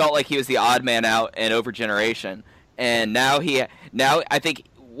always felt like he was the odd man out in Over Generation, and now I think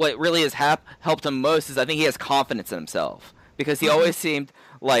what really has helped him most is I think he has confidence in himself, because he always seemed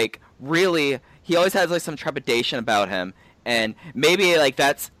like he always has like some trepidation about him. And maybe like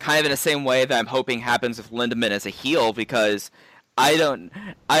that's kind of in the same way that I'm hoping happens with Lindaman as a heel, because I don't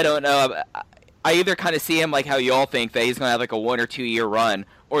know. I either kind of see him like how you all think that he's going to have like a 1 or 2 year run,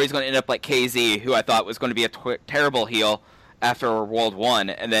 or he's going to end up like KZ, who I thought was going to be a terrible heel after World 1,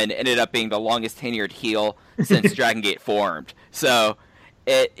 and then ended up being the longest tenured heel since Dragon Gate formed. So,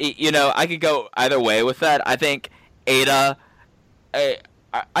 I could go either way with that. I think Ada,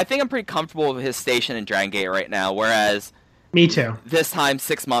 I think I'm pretty comfortable with his station in Dragon Gate right now, whereas me too. This time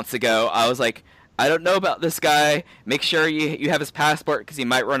 6 months ago, I was like, I don't know about this guy. Make sure you have his passport, because he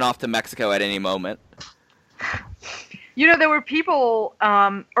might run off to Mexico at any moment. There were people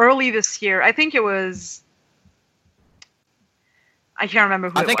early this year. I think it was. I can't remember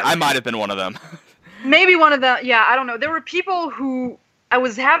who. I think I might have been one of them. Maybe one of them. Yeah, I don't know. There were people who I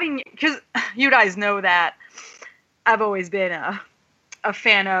was having, because you guys know that I've always been a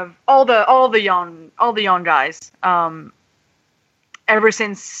fan of all the young guys. Ever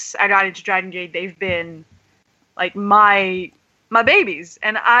since I got into Dragon Gate, they've been like my babies,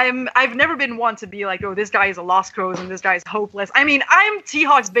 and I've never been one to be like, oh, this guy is a lost cause and this guy is hopeless. I mean, I'm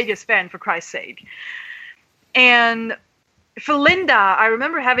T-Hawk's biggest fan, for Christ's sake. And for Linda, I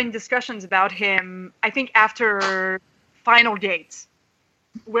remember having discussions about him, I think after Final Gate,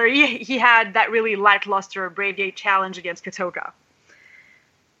 where he had that really lackluster Brave Gate challenge against Kotoka.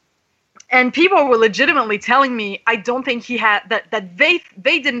 And people were legitimately telling me, I don't think he had, that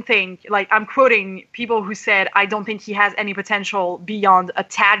they didn't think, like, I'm quoting people who said, I don't think he has any potential beyond a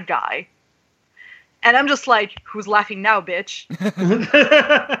tag guy. And I'm just like, who's laughing now, bitch?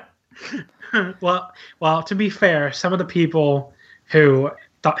 Well, to be fair, some of the people who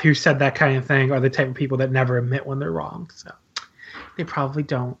said that kind of thing are the type of people that never admit when they're wrong. So they probably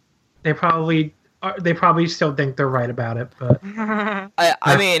don't. They probably still think they're right about it, but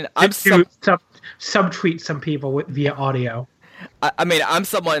I mean, I'm subtweet some people via audio. I mean, I'm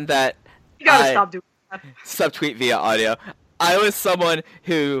someone that you gotta stop doing that. Subtweet via audio. I was someone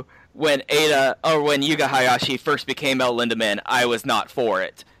who, when Yuga Hayashi first became El Lindaman, I was not for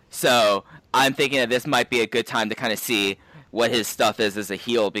it. So I'm thinking that this might be a good time to kind of see what his stuff is as a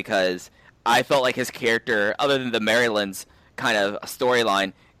heel, because I felt like his character, other than the Maryland's kind of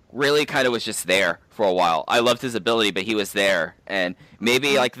storyline, really kind of was just there for a while. I loved his ability, but he was there. And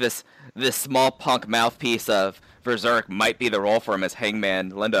maybe like this small punk mouthpiece of Berserk might be the role for him as Hangman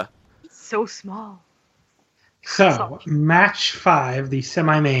Linda. So small. So, match 5, the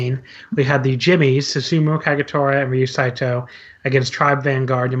semi-main, we had the Jimmies, Susumu Kagetora and Ryu Saito, against Tribe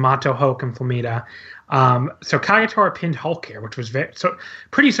Vanguard, Yamato, Hulk, and Flamita. So Kagetora pinned Hulk here, which was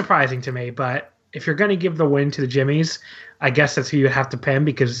pretty surprising to me, but if you're going to give the win to the Jimmies, I guess that's who you have to pin,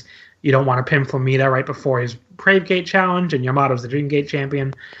 because you don't want to pin Flamita right before his Brave Gate challenge, and Yamato's the Dream Gate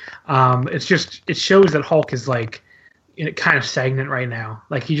champion. It shows that Hulk is like kind of stagnant right now.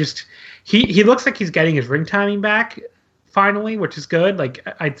 Like he looks like he's getting his ring timing back finally, which is good. Like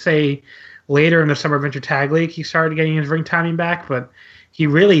I'd say later in the Summer Adventure Tag League, he started getting his ring timing back, but he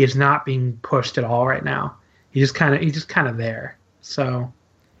really is not being pushed at all right now. He's just kind of there. So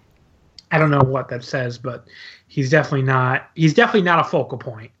I don't know what that says, but he's definitely not a focal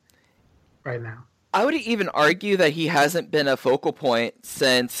point right now. I would even argue that he hasn't been a focal point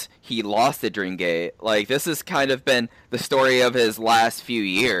since he lost the Dreamgate. Like, this has kind of been the story of his last few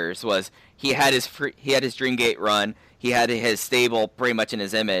years. Was he had his Dreamgate run, he had his stable pretty much in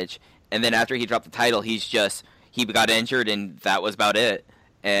his image, and then after he dropped the title, he got injured, and that was about it.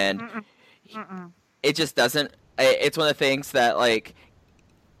 And it just doesn't. It's one of the things that, like,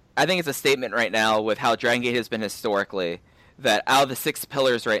 I think it's a statement right now with how Dragon Gate has been historically, that out of the 6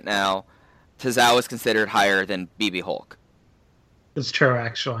 pillars right now, Tozawa is considered higher than BB Hulk. It's true,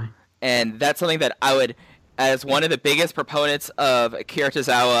 actually. And that's something that I would, as one of the biggest proponents of Akira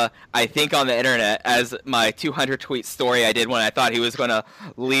Tozawa, I think on the internet, as my 200 tweet story I did when I thought he was going to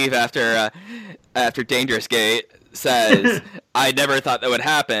leave after Dangerous Gate says, I never thought that would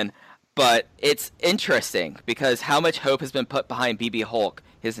happen. But it's interesting because how much hope has been put behind BB Hulk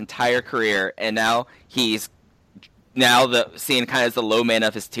his entire career, and now he's seen kind of as the low man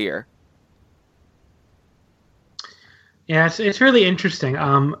of his tier. Yeah, it's really interesting.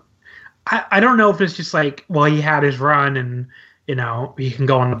 I don't know if it's just like, well, he had his run and, you know, he can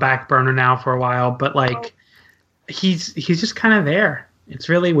go on the back burner now for a while, but like he's just kind of there. It's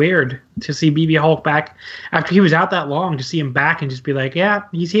really weird to see BB Hulk back after he was out that long, to see him back and just be like, yeah,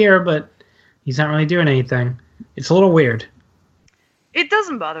 he's here, but he's not really doing anything. It's a little weird. It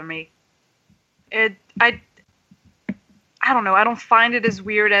doesn't bother me. I don't know. I don't find it as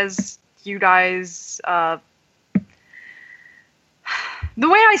weird as you guys. The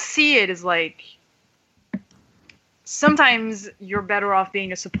way I see it is like, sometimes you're better off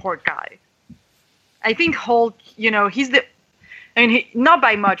being a support guy. I think Hulk, you know, not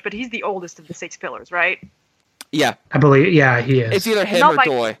by much, but he's the oldest of the 6 pillars, right? Yeah. I believe, yeah, he is. It's either him or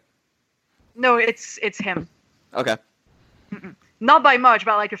Doi. No, it's him. Okay. Not by much,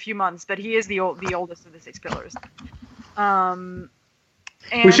 by like a few months, but he is the oldest of the 6 pillars. And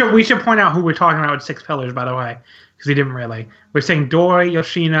we should point out who we're talking about with 6 pillars, by the way, because we didn't really. We're saying Doi,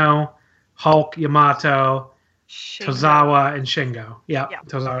 Yoshino, Hulk, Yamato, Tozawa, and Shingo. Yeah.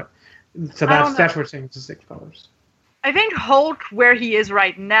 Tozawa. So that's what we're saying. It's the 6 pillars. I think Hulk, where he is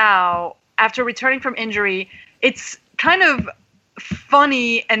right now, after returning from injury, it's kind of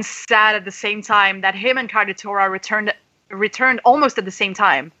funny and sad at the same time that him and Kagetora returned almost at the same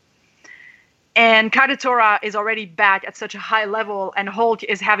time. And Kagetora is already back at such a high level, and Hulk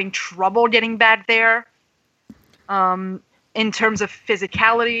is having trouble getting back there in terms of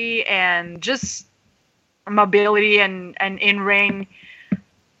physicality and just mobility and in-ring.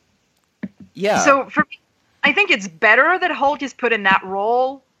 Yeah. So for me, I think it's better that Hulk is put in that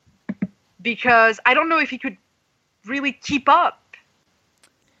role, because I don't know if he could really keep up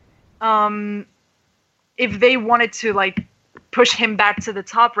if they wanted to like push him back to the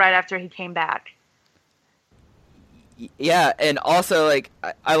top right after he came back. Yeah, and also like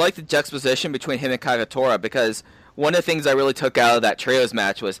I like the juxtaposition between him and Kagetora, because one of the things I really took out of that trios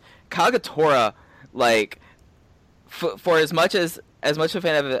match was Kagetora, like for as much a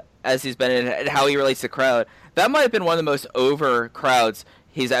fan of it as he's been and how he relates to the crowd, that might have been one of the most over crowds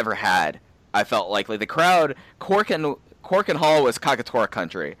he's ever had. I felt like the crowd, Cork and Hall was Kagetora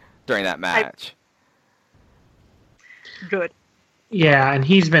country during that match. Good. Yeah, and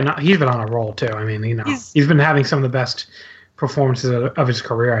he's been on a roll too. I mean, you know, he's been having some of the best performances of his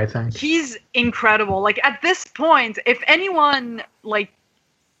career, I think. He's incredible. Like at this point, if anyone like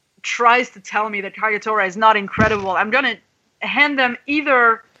tries to tell me that Kagetora is not incredible, I'm gonna hand them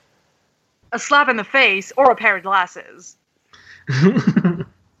either a slap in the face or a pair of glasses.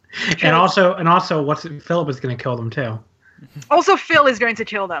 and also, Philip is going to kill them too. Also, Phil is going to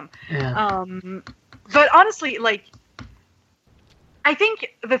kill them. Yeah. But honestly, like, I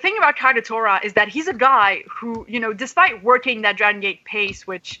think the thing about Kagetora is that he's a guy who, you know, despite working that Dragon Gate pace,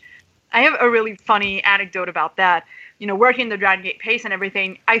 which I have a really funny anecdote about that, you know, working the Dragon Gate pace and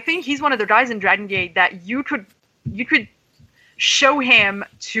everything, I think he's one of the guys in Dragon Gate that you could show him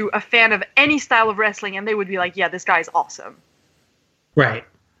to a fan of any style of wrestling and they would be like, yeah, this guy is awesome. Right.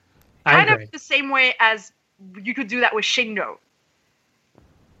 I agree. The same way as you could do that with Shingo.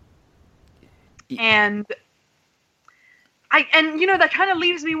 And you know, that kind of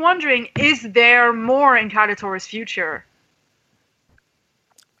leaves me wondering, is there more in Kagetora's future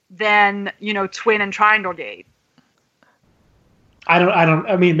than, you know, Twin and Triangle Gate?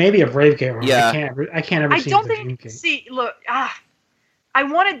 I mean, maybe a Brave Gate run. Yeah. I can't ever see the Dream Gate. See, look, I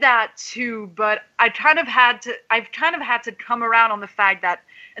wanted that too, but I've kind of had to come around on the fact that,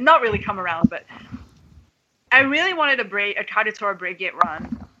 and not really come around, but I really wanted a Kagetora Brave Gate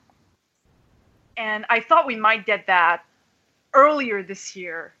run. And I thought we might get that earlier this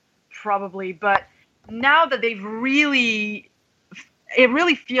year, probably, but now that they've really it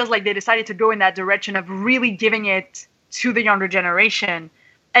really feels like they decided to go in that direction of really giving it to the younger generation,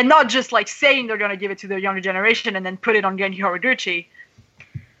 and not just like saying they're going to give it to the younger generation and then put it on Genki Horiguchi.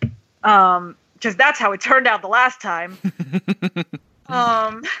 Because that's how it turned out the last time.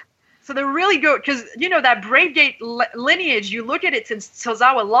 So they're really good, because, you know, that Brave Gate lineage, you look at it since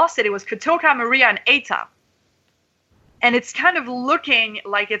Tozawa lost it, it was Kotoka, Maria, and Eita. And it's kind of looking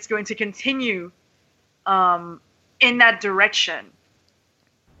like it's going to continue in that direction.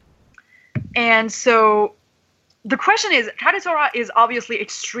 And so the question is, Kagetora is obviously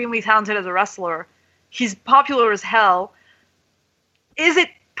extremely talented as a wrestler. He's popular as hell. Is it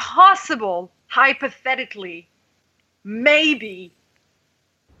possible, hypothetically, maybe,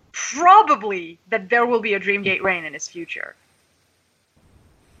 probably, that there will be a Dreamgate reign in his future?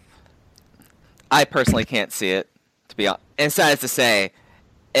 I personally can't see it, to be honest. And sad to say,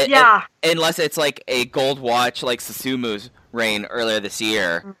 unless it's like a gold watch like Susumu's reign earlier this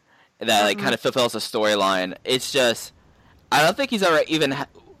year, that like kind of fulfills a storyline. It's just, I don't think he's ever even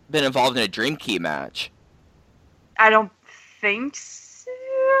been involved in a Dream Key match. I don't think so.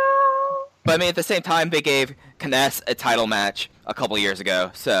 But I mean, at the same time, they gave Kness a title match a couple years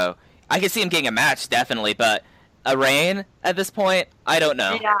ago, so I could see him getting a match, definitely, but a reign at this point, I don't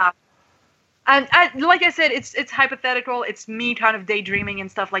know. Yeah. And like I said, it's hypothetical. It's me kind of daydreaming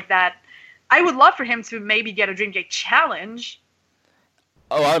and stuff like that. I would love for him to maybe get a Dreamgate challenge.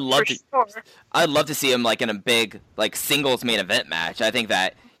 Oh, I'd love to see him like in a big like singles main event match. I think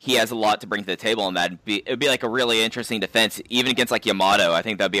that he has a lot to bring to the table, and it'd be like a really interesting defense, even against like Yamato. I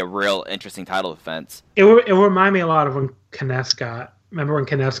think that'd be a real interesting title defense. It remind me a lot of when Kness got. Remember when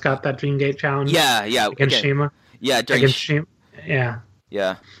Kness got that Dreamgate challenge? Yeah, against Shima. Yeah, against Shima. Yeah.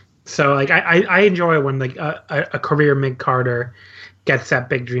 Yeah. So like I enjoy when like a career mid Carter gets that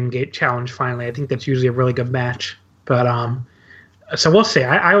big Dreamgate challenge finally. I think that's usually a really good match. But so we'll see.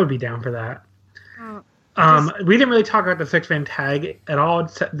 I would be down for that. We didn't really talk about the 6-man tag at all,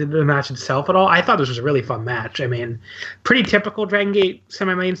 the match itself at all. I thought this was a really fun match. I mean, pretty typical Dragon Gate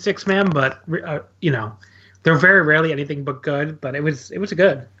semi-main 6-man, but you know, they're very rarely anything but good. But it was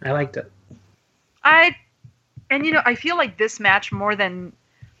good. I liked it. I feel like this match, more than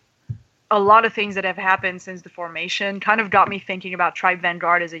a lot of things that have happened since the formation, kind of got me thinking about Tribe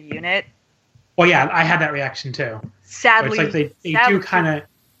Vanguard as a unit. Well, yeah, I had that reaction too. Sadly, it's like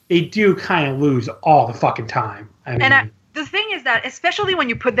they do kind of lose all the fucking time. I mean, the thing is that, especially when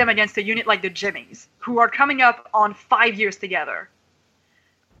you put them against a unit like the Jimmies, who are coming up on 5 years together,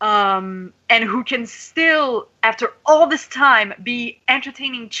 and who can still, after all this time, be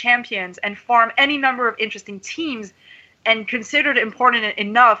entertaining champions and farm any number of interesting teams, and considered important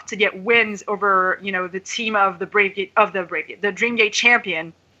enough to get wins over, you know, the team of the Dreamgate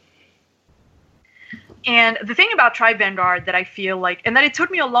champion. And the thing about Tribe Vanguard that I feel like, and that it took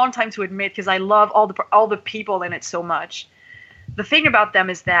me a long time to admit, because I love all the people in it so much. The thing about them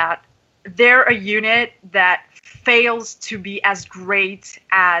is that they're a unit that fails to be as great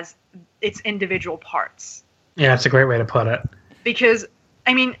as its individual parts. Yeah, that's a great way to put it. Because,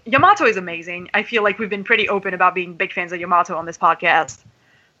 I mean, Yamato is amazing. I feel like we've been pretty open about being big fans of Yamato on this podcast.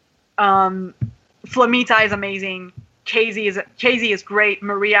 Flamita is amazing. KZ is great.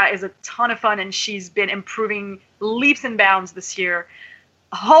 Maria is a ton of fun, and she's been improving leaps and bounds this year.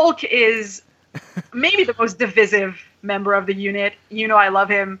 Hulk is maybe the most divisive member of the unit. You know I love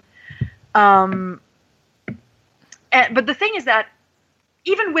him. But the thing is that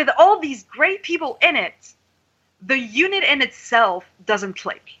even with all these great people in it, the unit in itself doesn't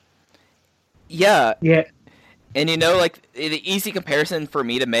click. Yeah. Yeah. And you know, like, the easy comparison for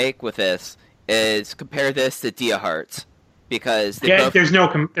me to make with this is compare this to Dia Hearts, because there's no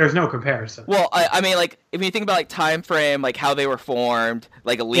comparison. Well, I mean, like, if you think about like time frame, like how they were formed,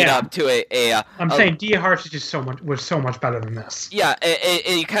 like a lead up to I'm saying Dia Hearts is just was so much better than this. Yeah,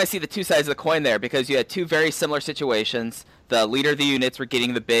 and you kind of see the two sides of the coin there, because you had two very similar situations. The leader of the units were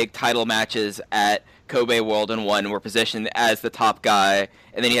getting the big title matches at Kobe World and One, were positioned as the top guy,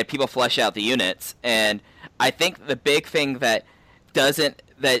 and then you had people flesh out the units. And I think the big thing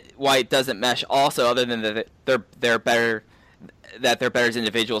why it doesn't mesh also, other than that they're better as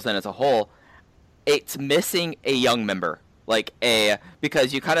individuals than as a whole, it's missing a young member,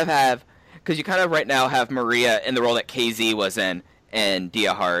 because you kind of right now have Maria in the role that KZ was in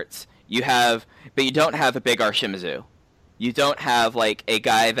Dia Hearts. But you don't have a big Shimizu. You don't have like a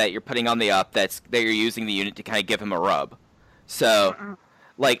guy that you're putting on the up that you're using the unit to kind of give him a rub. So,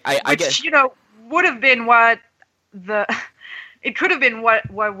 I guess, would have been what it could have been what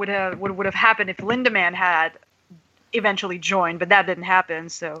would have happened if Lindemann had eventually joined, but that didn't happen.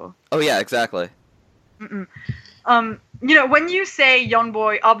 So. Oh yeah, exactly. when you say young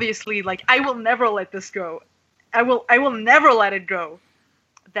boy, obviously, like, I will never let this go. I will never let it go.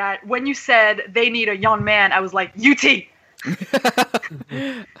 That when you said they need a young man, I was like, UT.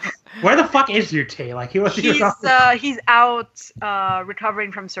 Where the fuck is UT? Like, he's out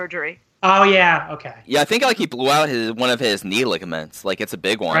recovering from surgery. Oh yeah, okay. Yeah, I think like he blew out one of his knee ligaments. Like it's a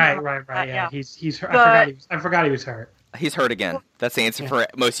big one. Right. Yeah, he's hurt. I forgot he was hurt. He's hurt again. That's the answer for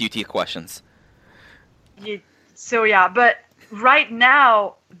most UT questions. So yeah, but right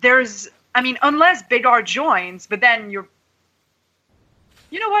now unless Big R joins, but then you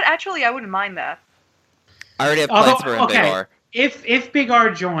know what? Actually, I wouldn't mind that. I already have plans for him, Big R. If Big R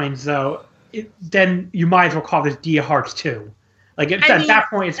joins, though, then you might as well call this Dia Hearts 2. Like, at that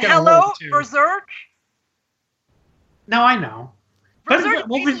point, it's going to roll to... Berserk? No, I know. Berserk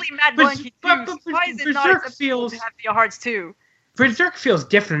is easily Mad Blanky 2. Why is it not acceptable to have Dia Hearts 2? Berserk feels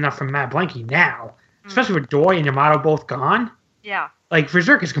different enough from Mad Blanky now. Especially with Doi and Yamato both gone. Yeah. Like,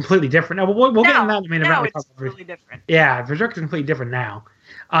 Berserk is completely different. Now, we'll get into that in a minute. Now it's really different. Yeah, Berserk is completely different now.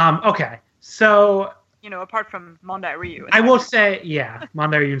 Okay, so... apart from Mondai Ryu. I will say, yeah,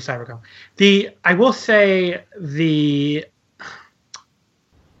 Mondai Ryu and Cybercom. I will say the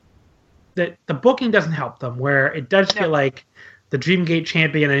booking doesn't help them, where it does feel like the Dreamgate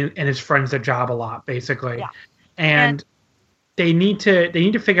champion and his friends their job a lot, basically. Yeah. And they need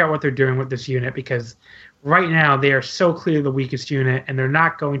to figure out what they're doing with this unit, because right now they are so clearly the weakest unit, and they're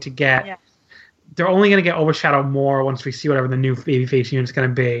not going to get... Yeah. They're only going to get overshadowed more once we see whatever the new babyface unit's going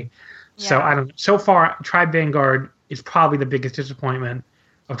to be. Yeah. So I don't know. So far, Tribe Vanguard is probably the biggest disappointment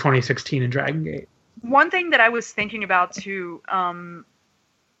of 2016 in Dragon Gate. One thing that I was thinking about too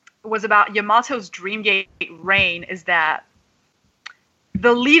was about Yamato's Dreamgate reign, is that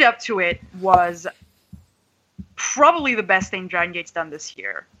the lead up to it was probably the best thing Dragon Gate's done this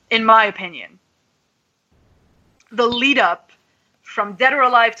year, in my opinion. The lead up from Dead or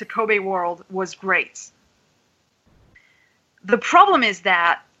Alive to Kobe World was great. The problem is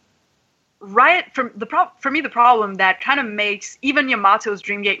that for me, the problem that kind of makes even Yamato's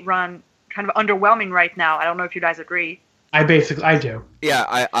Dreamgate run kind of underwhelming right now, I don't know if you guys agree. I do.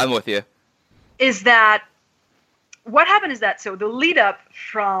 Yeah, I'm with you. Is that what happened is that, so the lead up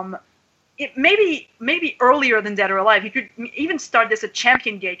from it maybe earlier than Dead or Alive, you could even start this at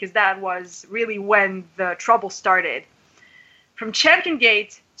Champion Gate, because that was really when the trouble started. From Champion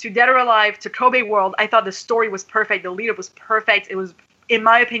Gate to Dead or Alive to Kobe World, I thought the story was perfect, the lead up was perfect, it was, in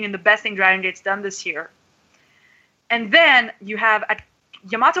my opinion, the best thing Dragon Gate's done this year. And then you have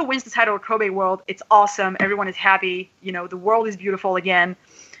Yamato wins the title of Kobe World. It's awesome. Everyone is happy. The world is beautiful again.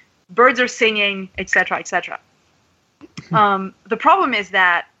 Birds are singing, etc., etc. The problem is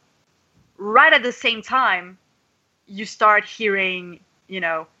that right at the same time, you start hearing,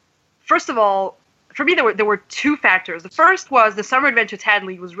 first of all, for me, there were two factors. The first was the Summer Adventure Tag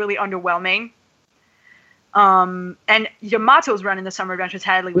League was really underwhelming. And Yamato's run in the Summer Adventure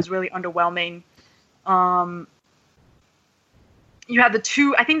Tag League was really underwhelming. You had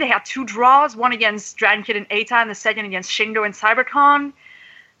I think they had two draws, one against Dragon Kid and Eita, and the second against Shingo and Cybercon.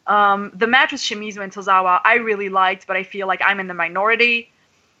 The match with Shimizu and Tozawa I really liked, but I feel like I'm in the minority.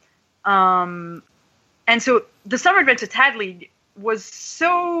 And so the Summer Adventure Tag League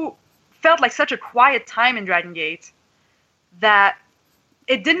felt like such a quiet time in Dragon Gate that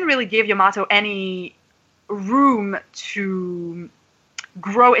it didn't really give Yamato any room to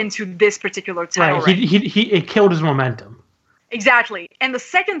grow into this particular title. Right, it killed his momentum. Exactly. And the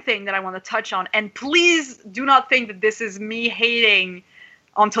second thing that I want to touch on, and please do not think that this is me hating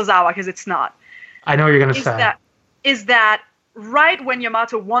on Tozawa, because it's not. I know what you're going to say. Is that right when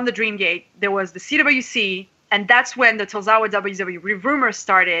Yamato won the Dreamgate, there was the CWC, and that's when the Tozawa WWE rumors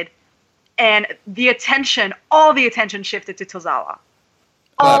started, and all the attention shifted to Tozawa.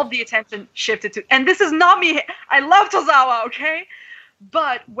 All the attention shifted to... And this is not me. I love Tozawa, okay?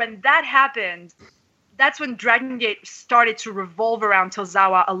 But when that happened, that's when Dragon Gate started to revolve around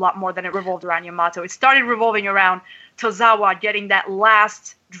Tozawa a lot more than it revolved around Yamato. It started revolving around Tozawa getting that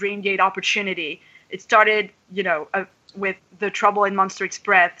last Dreamgate opportunity. It started, with the trouble in Monster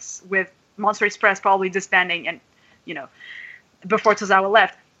Express, with Monster Express probably disbanding and, before Tozawa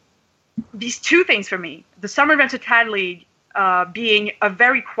left. These two things for me, the Summer Adventure Tag League being a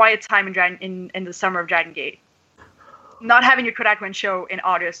very quiet time in the summer of Dragon Gate. Not having a Korakuen show in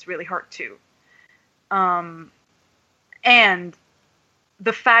August really hurt too. And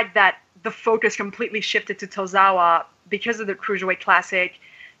the fact that the focus completely shifted to Tozawa because of the Cruiserweight Classic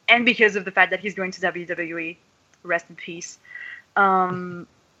and because of the fact that he's going to WWE, rest in peace. I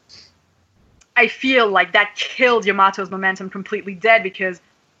feel like that killed Yamato's momentum completely dead, because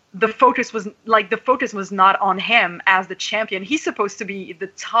the focus was not on him as the champion. He's supposed to be the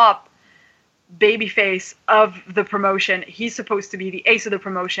top babyface of the promotion. He's supposed to be the ace of the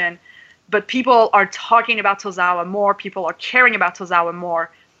promotion. But people are talking about Tozawa more. People are caring about Tozawa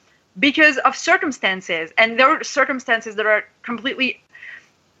more because of circumstances. And there are circumstances that are completely,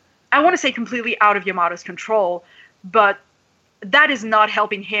 I want to say completely out of Yamato's control, but that is not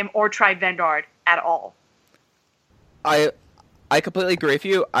helping him or Tribe Vanguard at all. I completely agree with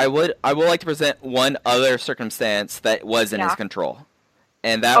you. I would like to present one other circumstance that was in his control,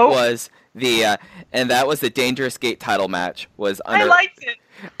 and that was the Dangerous Gate title match. I liked it.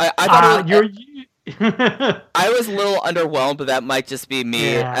 I thought I was a little underwhelmed, but that might just be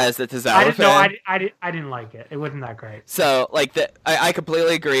me as the Tozawa fan. I didn't like it. It wasn't that great. So, I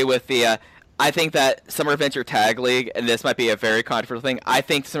completely agree with the. I think that Summer Adventure Tag League, and this might be a very controversial thing. I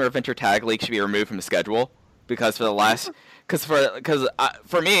think Summer Adventure Tag League should be removed from the schedule because for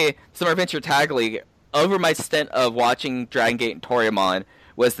me, Summer Adventure Tag League, over my stint of watching Dragon Gate and Toryumon,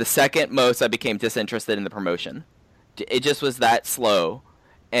 was the second most I became disinterested in the promotion. It just was that slow,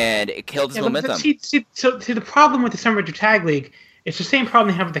 and it killed its momentum. So the problem with the Summer Adventure Tag League, it's the same problem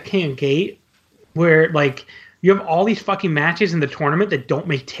they have with the King of Gate, where you have all these fucking matches in the tournament that don't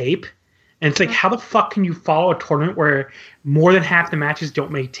make tape. And it's how the fuck can you follow a tournament where more than half the matches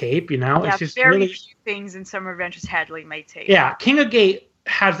don't make tape, Yeah, it's just very few things in Summer Adventures Tag League make tape. Yeah, King of Gate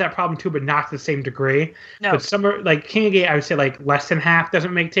has that problem too, but not to the same degree. No. But King of Gate, I would say less than half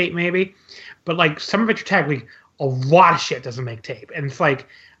doesn't make tape maybe. But Summer Adventure Tag League, a lot of shit doesn't make tape. And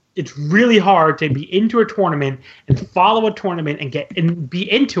it's really hard to be into a tournament and follow a tournament and be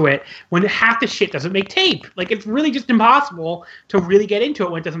into it when half the shit doesn't make tape. It's really just impossible to really get into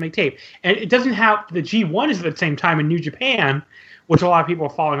it when it doesn't make tape. And it doesn't have the G1 is at the same time in New Japan, which a lot of people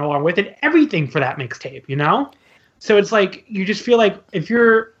are following along with, and everything for that makes tape, So it's you just feel if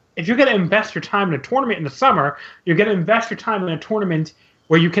you're going to invest your time in a tournament in the summer, you're going to invest your time in a tournament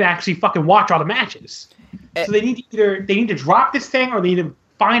where you can actually fucking watch all the matches. So they need to drop this thing, or they need to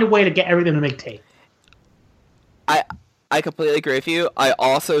find a way to get everything to make tape. I completely agree with you. I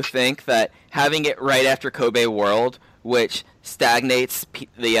also think that having it right after Kobe World, which stagnates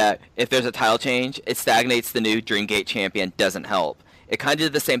if there's a title change, it stagnates the new Dreamgate champion, doesn't help. It kind of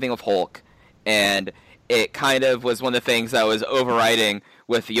did the same thing with Hulk, and it kind of was one of the things that was overriding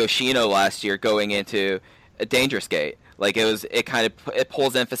with Yoshino last year going into a Dangerous Gate. It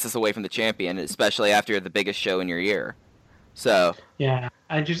pulls emphasis away from the champion, especially after the biggest show in your year. So yeah,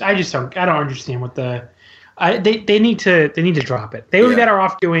 I don't understand what they need to drop it. They would be better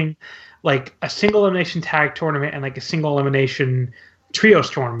off doing a single elimination tag tournament and a single elimination trios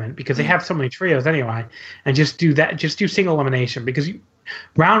tournament, because they have so many trios anyway, and just do single elimination, because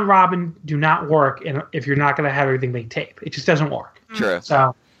round robin do not work if you're not going to have everything make tape. It just doesn't work. True.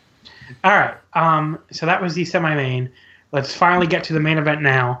 So all right, so that was the semi-main. Let's finally get to the main event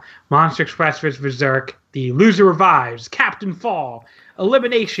now. Monster Express vs. Berserk. The loser revives. Captain Fall.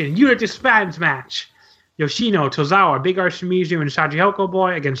 Elimination. Unit disbands match. Yoshino, Tozawa, Big R Shimizu, and Shachihoko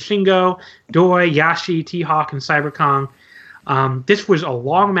Boy against Shingo, Doi, Yashi, T-Hawk, and Cyber Kong. This was a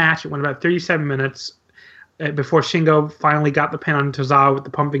long match. It went about 37 minutes before Shingo finally got the pin on Tozawa with the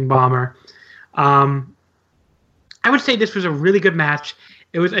pumping bomber. I would say this was a really good match.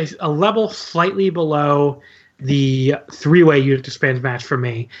 It was a level slightly below the three-way unit disbands match for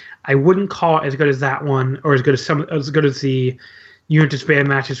me. I wouldn't call it as good as that one, or as good as the unit disband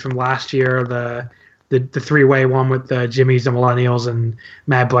matches from last year, the three-way one with the Jimmys, the Millennials, and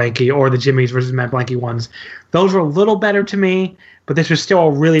Mad Blanky, or the Jimmys versus Mad Blanky ones. Those were a little better to me, but this was still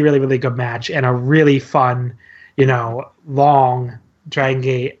a really, really, really good match and a really fun, long Dragon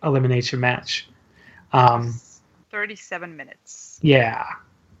Gate elimination match. 37 minutes. Yeah.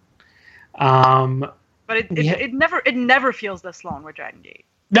 But it never feels this long with Dragon Gate.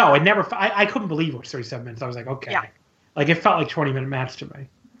 No, it never. I couldn't believe it was 37 minutes. I was like, okay. Yeah. It felt like 20-minute match to me.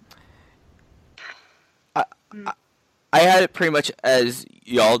 I had it pretty much as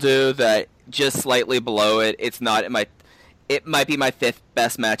y'all do, that just slightly below it. It's not it might be my fifth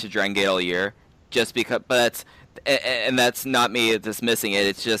best match of Dragon Gate all year, just because. But that's not me dismissing it.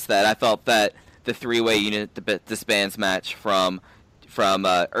 It's just that I felt that the three-way unit disbands match from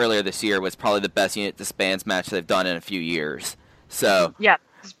earlier this year was probably the best unit disbands match they've done in a few years. So yeah,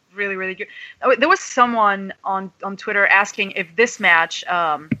 it's really, really good. There was someone on Twitter asking if this match,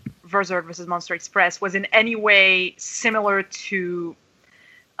 Berserk versus Monster Express, was in any way similar to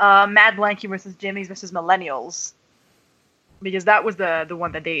Mad Blanky versus Jimmys versus Millennials, because that was the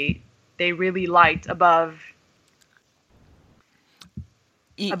one that they really liked above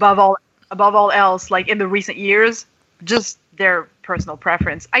all else, in the recent years. Just their personal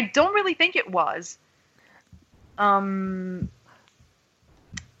preference. I don't really think it was. But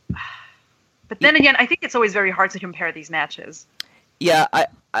then again, I think it's always very hard to compare these matches. Yeah,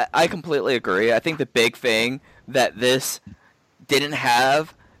 I completely agree. I think the big thing that this didn't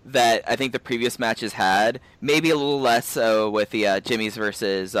have that I think the previous matches had, maybe a little less so with the Jimmy's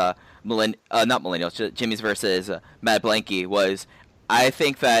versus not Millennials, Jimmy's versus Mad Blankey, was I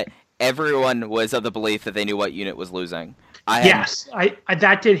think that everyone was of the belief that they knew what unit was losing.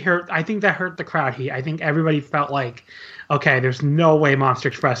 That did hurt. I think that hurt the crowd heat. I think everybody felt like, okay, there's no way Monster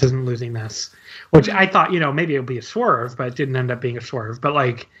Express isn't losing this. Which I thought, maybe it would be a swerve, but it didn't end up being a swerve. But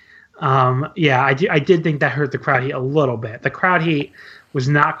I did think that hurt the crowd heat a little bit. The crowd heat was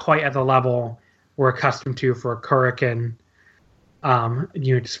not quite at the level we're accustomed to for a Kurikan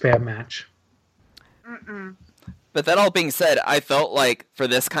unit spam match. Mm-mm. But that all being said, I felt like for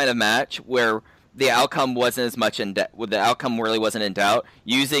this kind of match where the outcome wasn't as much the outcome really wasn't in doubt,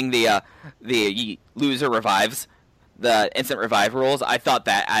 using the loser revives, the instant revive rules, I thought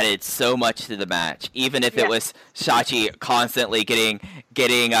that added so much to the match. Even if it was Shachi constantly getting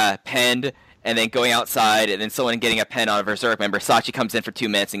pinned and then going outside and then someone getting a pin on a Berserk member, Sachi comes in for 2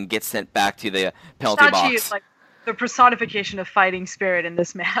 minutes and gets sent back to the penalty box. Sachi is like the personification of fighting spirit in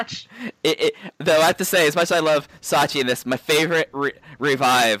this match. Though I have to say, as much as I love Sachi in this, my favorite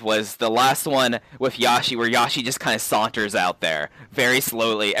revive was the last one with Yashi, where Yashi just kind of saunters out there very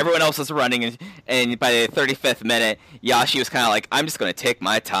slowly. Everyone else was running, and by the 35th minute, Yashi was kind of like, I'm just going to take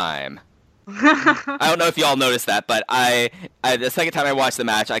my time. I don't know if y'all noticed that, but I the second time I watched the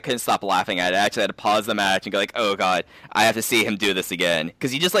match, I couldn't stop laughing at it. I actually had to pause the match and go like, oh god, I have to see him do this again.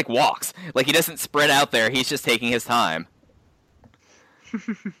 Because he just walks. He doesn't sprint out there, he's just taking his time.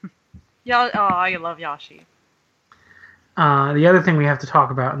 I love Yashi. The other thing we have to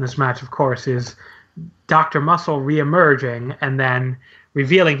talk about in this match, of course, is Dr. Muscle re-emerging and then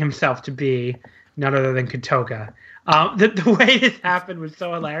revealing himself to be none other than Kotoka. The way this happened was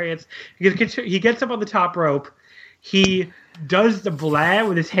so hilarious because he gets up on the top rope, he does the blah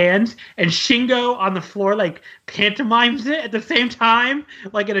with his hands, and Shingo on the floor pantomimes it at the same time,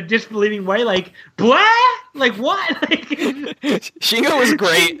 in a disbelieving way, blah, what? Shingo was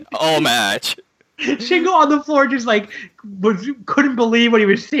great all match. Shingo on the floor just couldn't believe what he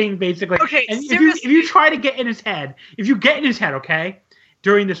was seeing, basically. Okay, and if you try to get in his head, okay,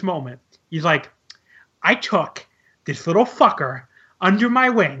 during this moment, he's like, I took this little fucker under my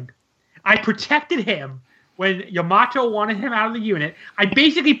wing. I protected him when Yamato wanted him out of the unit. I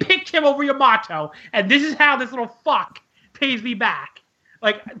basically picked him over Yamato, and this is how this little fuck pays me back.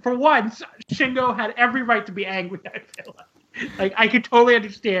 For once, Shingo had every right to be angry, I feel like. I could totally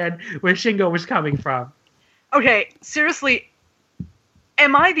understand where Shingo was coming from. Okay, seriously,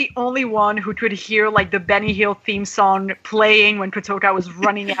 am I the only one who could hear the Benny Hill theme song playing when Kotoka was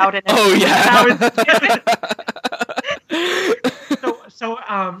running out? And oh yeah. So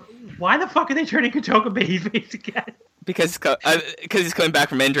why the fuck are they turning Kotoka babyface again? Because he's coming back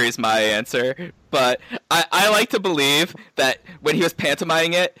from injury is my answer. But I like to believe that when he was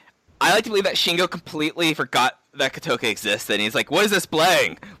pantomiming it, I like to believe that Shingo completely forgot that Kotoka existed. And he's like, what is this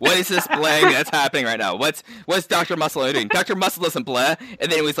blaying? What is this blaying that's happening right now? What's Dr. Muscle doing? Dr. Muscle doesn't bleh.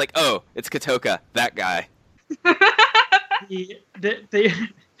 And then he was like, oh, it's Kotoka, that guy.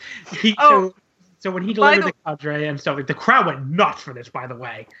 So when he delivered the cadre and stuff, the crowd went nuts for this, by the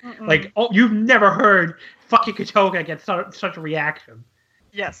way. You've never heard fucking Kotoka get such a reaction.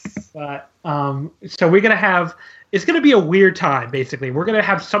 Yes. But, so we're going to have... It's going to be a weird time, basically. We're going to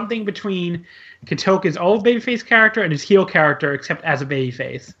have something between Kotoka's old babyface character and his heel character, except as a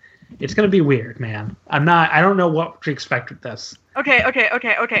babyface. It's going to be weird, man. I don't know what to expect with this. Okay. I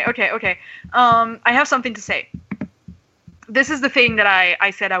have something to say. This is the thing that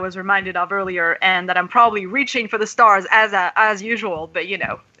I said I was reminded of earlier, and that I'm probably reaching for the stars as usual, but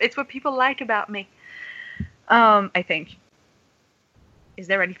it's what people like about me. I think. Is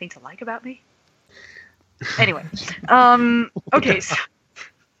there anything to like about me? Anyway, okay, so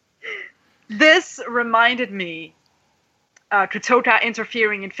this reminded me, Kotoka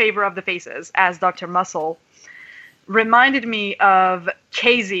interfering in favor of the faces as Dr. Muscle, reminded me of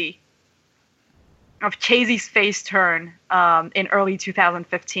Casey's face turn in early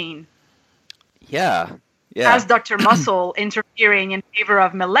 2015. Yeah. As Dr. Muscle interfering in favor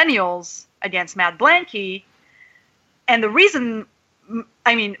of Millennials against Mad Blankey, and the reason...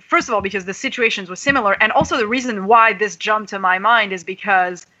 first of all, because the situations were similar, and also the reason why this jumped to my mind is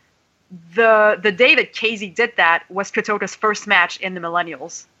because the day that Casey did that was Kotoka's first match in the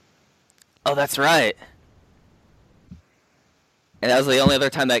Millennials. Oh, that's right. And that was the only other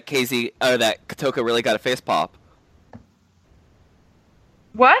time that Kotoka really got a face pop.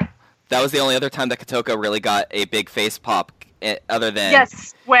 What? That was the only other time that Kotoka really got a big face pop, other than...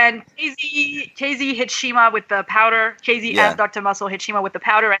 Yes, when KZ hit Shima with the powder. KZ as Dr. Muscle hit Shima with the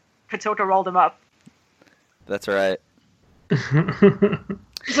powder, and Kotoka rolled him up. That's right.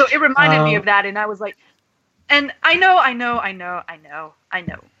 So it reminded me of that, and I was like, and I know.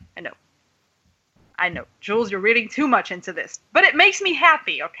 Jules, you're reading too much into this, but it makes me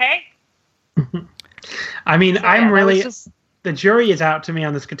happy, okay? I mean, so, I'm really... The jury is out to me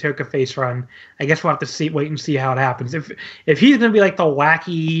on this Kotoka face run. I guess we'll have to wait and see how it happens. If he's going to be like the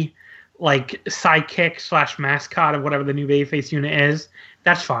wacky, like, sidekick / mascot of whatever the new babyface unit is,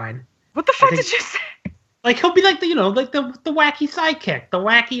 that's fine. What the fuck did you say? Like, he'll be like the wacky sidekick. The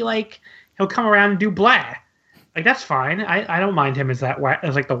wacky, like, he'll come around and do blah. Like, that's fine. I don't mind him as like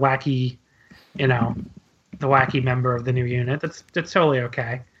the wacky, the wacky member of the new unit. That's totally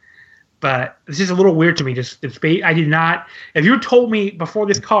okay. But it's just a little weird to me. I did not. If you told me before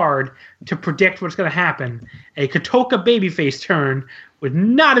this card to predict what's going to happen, a Kotoka babyface turn would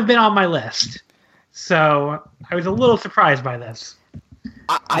not have been on my list. So I was a little surprised by this.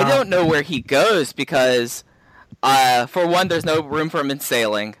 I don't know where he goes because, for one, there's no room for him in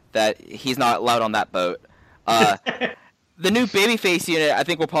sailing. That he's not allowed on that boat. The new babyface unit, I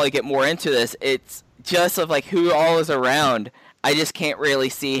think we'll probably get more into this. It's just of like who all is around. I just can't really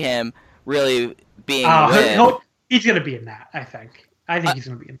see him really being he's going to be in that, I think. He's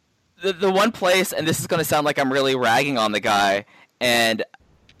going to be in the one place, and this is going to sound like I'm really ragging on the guy, and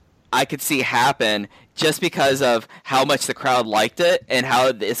I could see happen just because of how much the crowd liked it and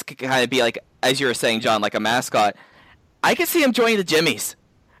how this could kind of be like, as you were saying, John, like a mascot. I could see him joining the Jimmies.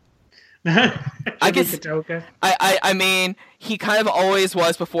 I mean, he kind of always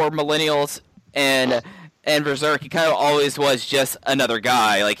was before Millennials and Berserk. He kind of always was just another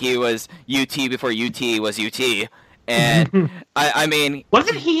guy. Like, he was UT before UT was UT. And, I mean...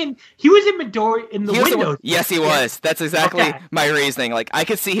 Wasn't he he was in Midori in the window. Yes, he was. That's exactly my reasoning. Like, I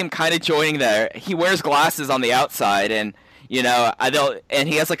could see him kind of joining there. He wears glasses on the outside, and, and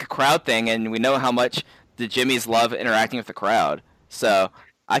he has, like, a crowd thing, and we know how much the Jimmies love interacting with the crowd. So,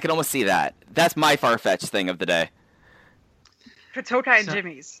 I can almost see that. That's my far-fetched thing of the day. Kotoka and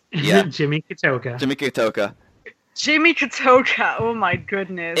Jimmy's. Yeah. Jimmy Kotoka. Jimmy Kotoka. Jimmy Kotoka. Oh, my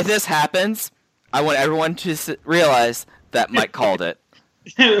goodness. If this happens... I want everyone to realize that Mike called it.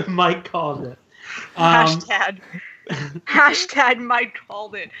 Mike called it. Hashtag Mike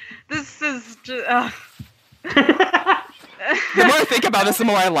called it. This is just... The more I think about this, the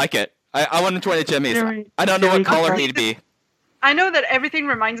more I like it. I want to join the Jimmys. I don't know what color he'd be. I know that everything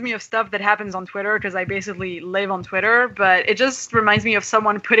reminds me of stuff that happens on Twitter because I basically live on Twitter, but it just reminds me of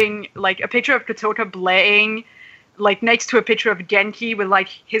someone putting like a picture of Kotoka blaying like next to a picture of Genki with like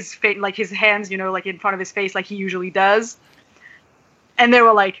his face, like his hands, like in front of his face, like he usually does. And they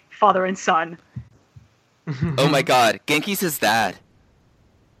were like father and son. Oh my God, Genki's his dad.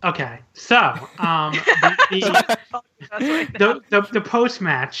 Okay, so the post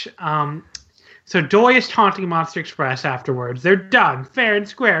match. So Doi is taunting Monster Express afterwards. They're done, fair and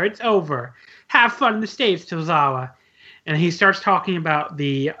square. It's over. Have fun in the States, Tozawa. And he starts talking about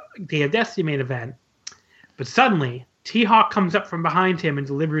the Day of Destiny main event. But suddenly, T-Hawk comes up from behind him and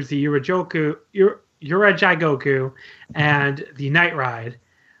delivers the Urajagoku and the Night Ride,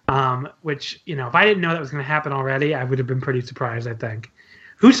 which, if I didn't know that was going to happen already, I would have been pretty surprised, I think.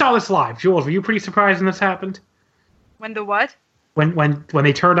 Who saw this live? Jules, were you pretty surprised when this happened? When the what? When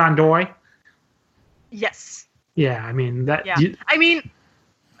they turned on Doi? Yes. Yeah, I mean... I mean,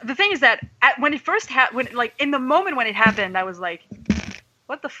 the thing is that when it first happened, in the moment when it happened, I was like,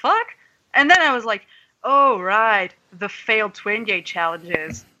 what the fuck? And then I was like... Oh, right. The failed Twin Gate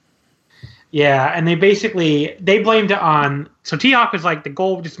challenges. Yeah, and they blamed it on... So T-Hawk was like, the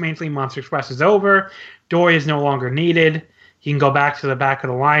goal of dismantling Monster Express is over. Doi is no longer needed. He can go back to the back of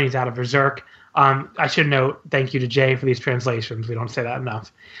the line. He's out of Berserk. I should note, thank you to Jay for these translations. We don't say that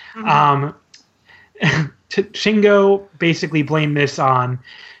enough. Mm-hmm. Shingo basically blamed this on,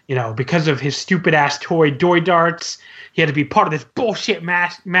 because of his stupid-ass toy Doi darts. He had to be part of this bullshit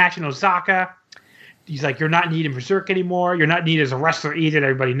match in Osaka. He's like, you're not needed in Berserk anymore. You're not needed as a wrestler either.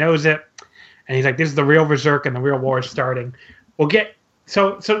 Everybody knows it. And he's like, this is the real Berserk and the real war is starting.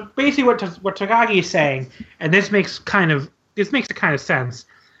 So basically what Takagi is saying, and this makes a kind of sense,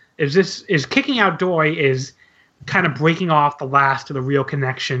 is kicking out Doi is kind of breaking off the last of the real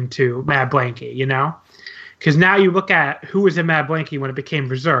connection to Mad Blankey, Because now you look at who was in Mad Blankey when it became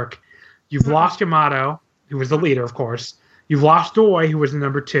Berserk. You've lost Yamato, who was the leader, of course. You've lost Doi, who was the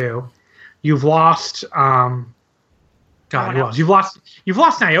number 2. You've lost God, who else? You've lost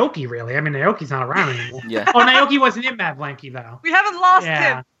Naoki, really. I mean, Naoki's not around anymore. Yeah. Oh, Naoki wasn't in Mad Blanky, though. We haven't lost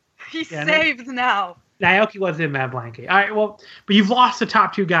Yeah. him. He's saved now. Naoki wasn't in Mad Blanky. All right, well, but you've lost the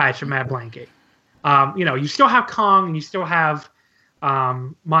top 2 guys from Mad Blanky. You still have Kong and you still have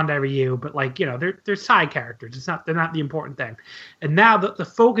Mondai Ryu, but they're side characters. They're not the important thing. And now the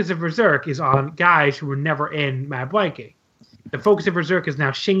focus of Berserk is on guys who were never in Mad Blanky. The focus of Berserk is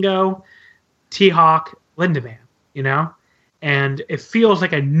now Shingo, T-Hawk, Lindaman, and it feels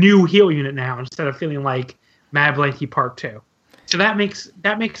like a new heel unit now instead of feeling like Mad Blanky Part 2. So that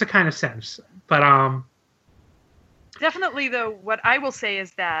makes a kind of sense. But definitely, though, what I will say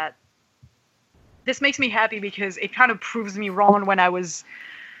is that this makes me happy because it kind of proves me wrong when I was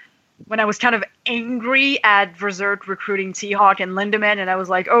kind of angry at Berserk recruiting T-Hawk and Lindaman, and I was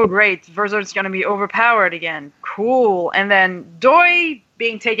like, oh great, Berserk's gonna be overpowered again. Cool. And then Doi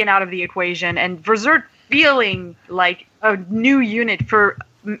being taken out of the equation and Berserk feeling like a new unit for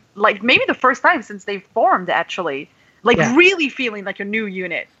like maybe the first time since they formed, actually. Really feeling like a new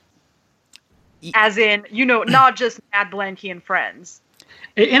unit. As in, not just Mad Blanky and friends.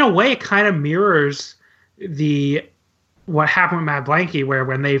 In a way, it kind of mirrors what happened with Mad Blanky, where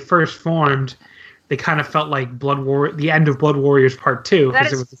when they first formed, they kind of felt like the end of Blood Warriors Part 2.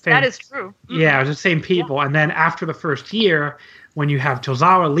 That is true. Yeah, it was the same people. Yeah. And then after the first year, when you have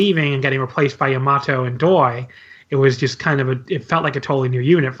Tozawa leaving and getting replaced by Yamato and Doi, it was just kind of it felt like a totally new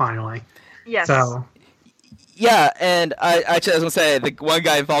unit finally. Yes. So. Yeah, and I actually was going to say, the one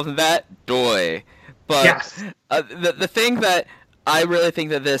guy involved in that, Doi. But yes. The thing that I really think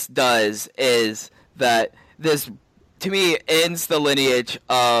that this does is that this, to me, ends the lineage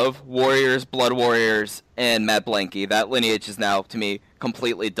of Warriors, Blood Warriors, and Mad Blanky. That lineage is now, to me,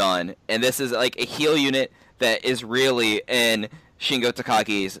 completely done. And this is like a heel unit that is really in Shingo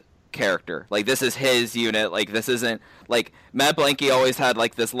Takagi's character. Like, this is his unit. Like, this isn't like Mad Blanky always had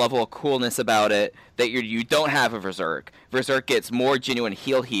like this level of coolness about it that you don't have of Berserk. Berserk gets more genuine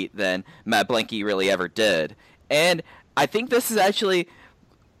heel heat than Mad Blanky really ever did. And I think this is actually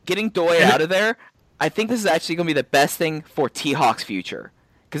getting Doi out of there. I think this is actually going to be the best thing for T-Hawk's future,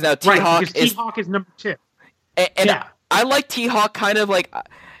 because now T-Hawk is number 2. And yeah. I like T-Hawk kind of on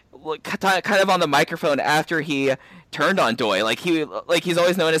the microphone after he turned on Doi. He's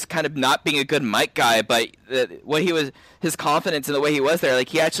always known as kind of not being a good mic guy, but his confidence in the way he was there,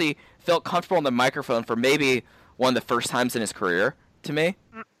 he actually felt comfortable on the microphone for maybe one of the first times in his career to me.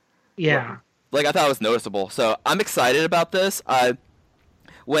 Yeah. I thought it was noticeable. So I'm excited about this.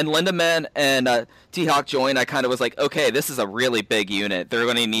 When Lindaman and T-Hawk joined, I kind of was like, okay, this is a really big unit. They're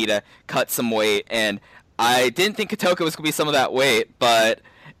going to need to cut some weight, and I didn't think Kotoka was going to be some of that weight, but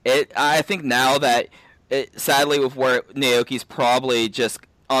I think now that, sadly, with where Naoki's probably just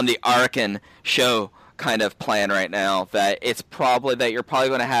on the Arkin show kind of plan right now, that it's probably that you're probably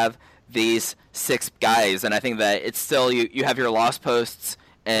going to have these 6 guys, and I think that it's still, you have your Lost Posts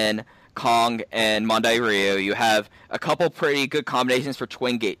and Kong and Mondai Ryu. You have a couple pretty good combinations for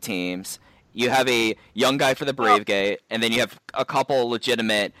Twin Gate teams. You have a young guy for the Brave Gate, and then you have a couple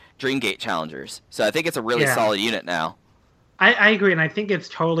legitimate Dream Gate challengers. So I think it's a really solid unit now. I agree, and I think it's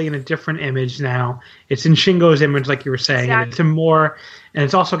totally in a different image now. It's in Shingo's image, like you were saying, and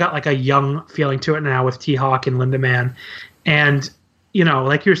it's also got a young feeling to it now with T-Hawk and Lindaman. And,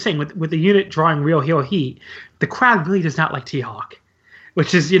 like you were saying, with the unit drawing real heel heat, the crowd really does not like T-Hawk.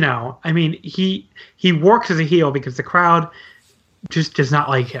 Which is, he works as a heel because the crowd just does not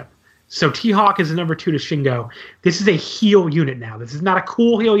like him. So T-Hawk is the number 2 to Shingo. This is a heel unit now. This is not a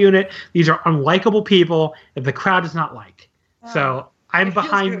cool heel unit. These are unlikable people that the crowd does not like. So I'm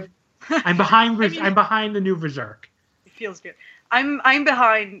behind. I'm behind the new Berserk. It feels good. I'm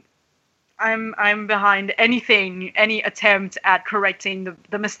behind any attempt at correcting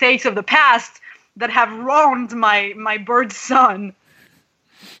the mistakes of the past that have wronged my bird son.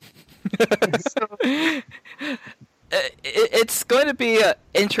 It's going to be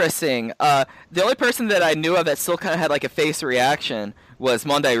interesting. The only person that I knew of that still kind of had a face reaction was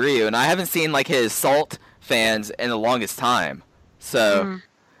Mondai Ryu, and I haven't seen his Salt fans in the longest time. So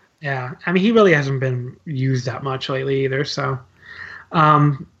yeah, he really hasn't been used that much lately either. So,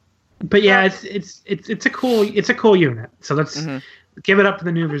 but yeah, it's a cool unit. So let's give it up to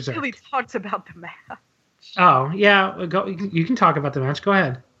the new Berserk. Really talked about the match. Oh yeah, you can talk about the match. Go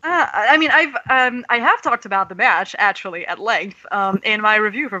ahead. I have talked about the match actually at length in my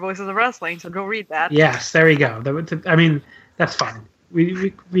review for Voices of Wrestling, so go read that. Yes, there you go. That's fine.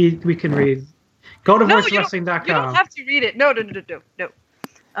 We can read. Go to voicewrestling.com. You don't have to read it. No.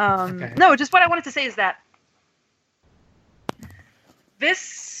 Okay. No, just what I wanted to say is that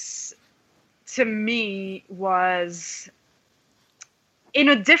this, to me, was in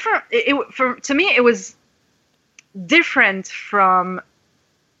a different. To me, it was different from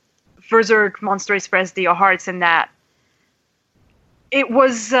Berserk, Monster Express, Dia Hearts, in that it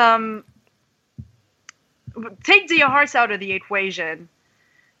was take Dia Hearts out of the equation,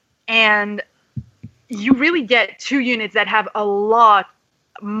 and you really get two units that have a lot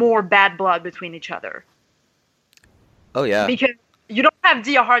more bad blood between each other. Oh yeah. Because you don't have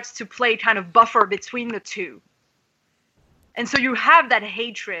Dia Hearts to play kind of buffer between the two. And so you have that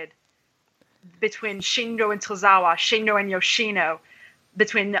hatred between Shindo and Tozawa, Shindo and Yoshino,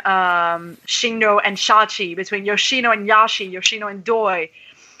 between Shindo and Shachi, between Yoshino and Yashi, Yoshino and Doi,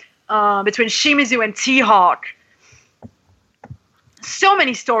 between Shimizu and T-Hawk. So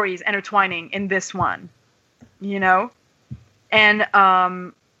many stories intertwining in this one, you know? And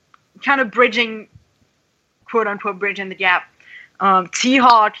kind of bridging, quote-unquote, bridging the gap.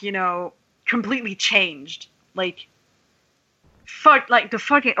 T-Hawk, you know, completely changed. Like, the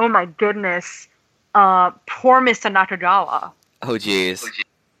fucking, oh my goodness. Poor Mr. Nakagawa. Oh, jeez.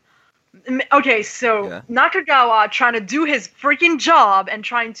 Okay, so Nakagawa trying to do his freaking job and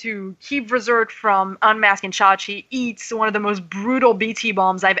trying to keep Berserk from unmasking Shachi eats one of the most brutal BT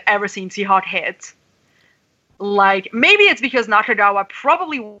bombs I've ever seen T-Hawk hit. Like, maybe it's because Nakagawa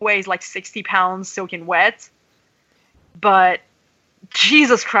probably weighs like 60 pounds soaking wet, but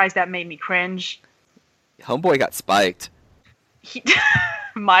Jesus Christ, that made me cringe. Homeboy got spiked.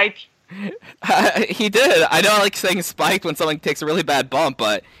 Mike. He did. I don't like saying spiked when someone takes a really bad bump,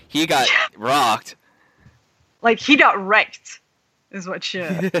 but he got rocked. Like, he got wrecked, is what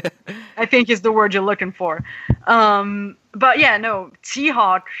I think is the word you're looking for. But yeah, no,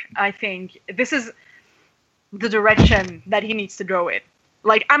 T-Hawk, I think this is the direction that he needs to go in.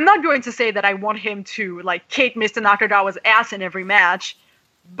 Like, I'm not going to say that I want him to, like, kick Mr. Nakagawa's ass in every match,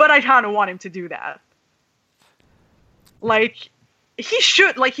 but I kind of want him to do that. Like, he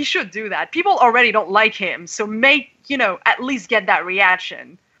should do that. People already don't like him, so at least get that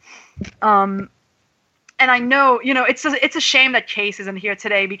reaction. And I know, it's a shame that Case isn't here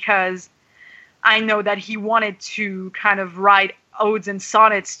today, because I know that he wanted to kind of write odes and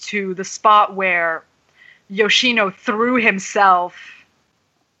sonnets to the spot where Yoshino threw himself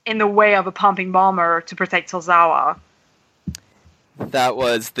in the way of a pumping bomber to protect Tozawa. That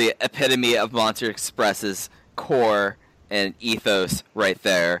was the epitome of Monster Express's core and ethos right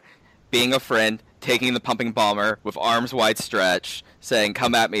there. Being a friend, taking the pumping bomber with arms wide stretched, saying,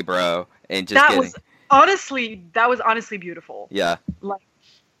 "Come at me, bro," and just that was honestly beautiful. Yeah. Like,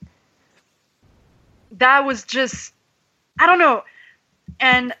 that was just, I don't know.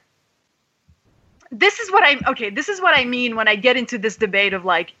 And this is what I mean when I get into this debate of,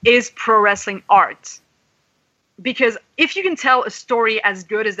 like, is pro wrestling art? Because if you can tell a story as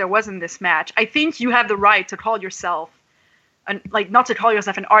good as there was in this match, I think you have the right to call yourself, not to call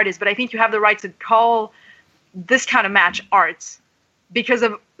yourself an artist, but I think you have the right to call this kind of match art because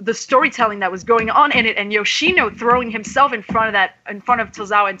of the storytelling that was going on in it, and Yoshino throwing himself in front of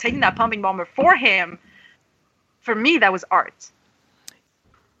Tozawa and taking that pumping bomber for him. For me, that was art.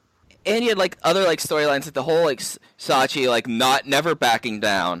 And he had, like, other, like, storylines, like the whole, like, Shachi, like, never backing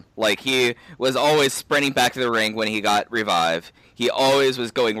down. Like, he was always sprinting back to the ring when he got revived. He always was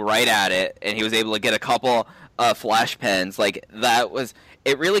going right at it, and he was able to get a couple flash pens. Like,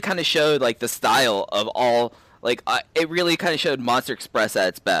 it really kind of showed, like, the style of all, like, it really kind of showed Monster Express at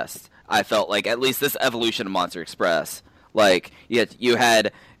its best. I felt like, at least this evolution of Monster Express. Like, you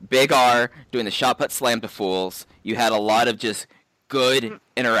had Big R doing the shot put slam to fools. You had a lot of just good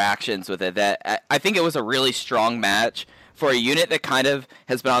interactions with it. That I think it was a really strong match for a unit that kind of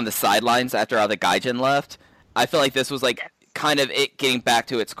has been on the sidelines after all the Gaijin left. I feel like this was, like, kind of it getting back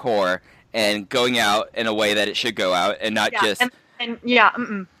to its core and going out in a way that it should go out, and not just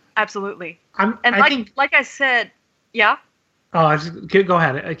absolutely. Like I said, yeah. Oh, go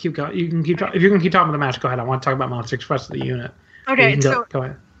ahead. Keep going. You can keep talking. If you can keep talking about the match, go ahead. I want to talk about Monster Express, the unit. Okay, go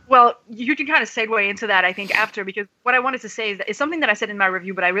ahead. Well, you can kind of segue into that, I think, after, because what I wanted to say is that it's something that I said in my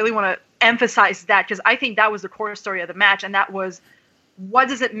review, but I really want to emphasize that, because I think that was the core story of the match, and that was, what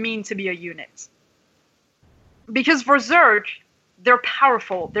does it mean to be a unit? Because Berserk, they're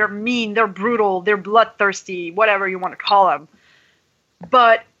powerful, they're mean, they're brutal, they're bloodthirsty, whatever you want to call them.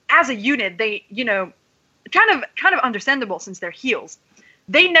 But as a unit, they, kind of understandable since they're heels.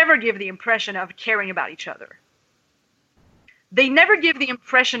 They never give the impression of caring about each other. They never give the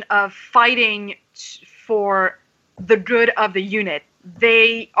impression of fighting for the good of the unit.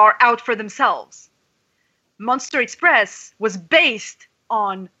 They are out for themselves. Monster Express was based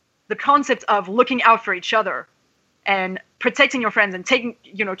on the concept of looking out for each other and protecting your friends and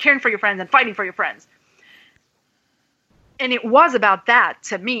caring for your friends and fighting for your friends. and it was about that.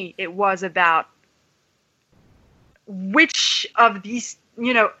 To me, it was about which of these,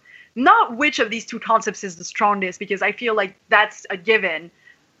 not which of these two concepts is the strongest, because I feel like that's a given,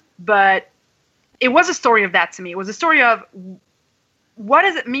 but it was a story of that to me. It was a story of what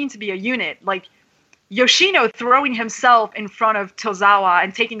does it mean to be a unit? Like, Yoshino throwing himself in front of Tozawa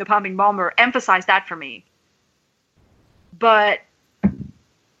and taking the pumping bomber emphasized that for me.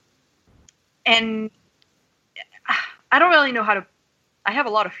 And I don't really know how to, I have a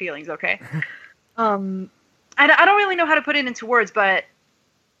lot of feelings, okay? I don't really know how to put it into words, but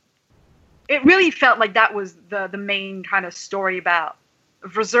it really felt like that was the main kind of story about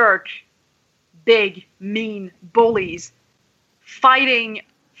Berserk, big, mean bullies fighting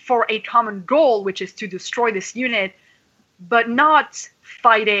for a common goal, which is to destroy this unit, but not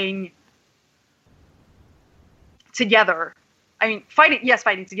fighting together. I mean,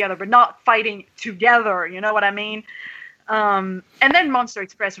 fighting together, but not fighting together, you know what I mean? And then Monster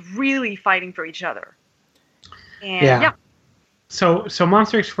Express really fighting for each other. And yeah. So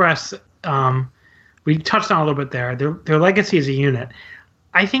Monster Express, we touched on a little bit there. Their legacy as a unit.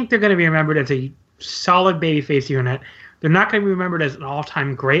 I think they're going to be remembered as a solid babyface unit. They're not going to be remembered as an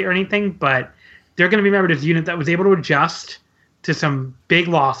all-time great or anything, but they're going to be remembered as a unit that was able to adjust to some big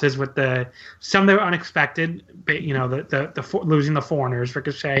losses with some that were unexpected. Losing the foreigners,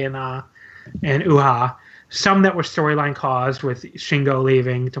 Ricochet and Uha. Some that were storyline caused with Shingo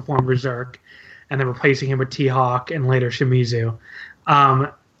leaving to form Berserk, and then replacing him with T-Hawk and later Shimizu.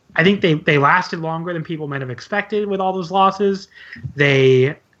 I think they lasted longer than people might have expected with all those losses.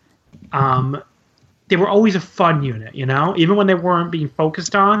 They were always a fun unit, even when they weren't being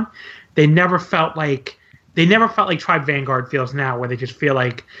focused on. They never felt like Tribe Vanguard feels now, where they just feel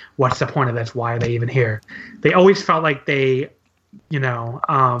like, what's the point of this? Why are they even here? They always felt like they,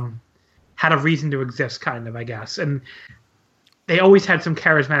 had a reason to exist, kind of, I guess. And they always had some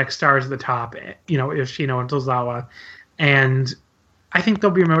charismatic stars at the top, Yoshino and Tozawa. And I think they'll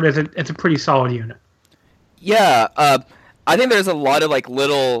be remembered as a pretty solid unit. Yeah, I think there's a lot of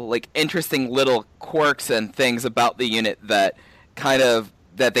little interesting little quirks and things about the unit that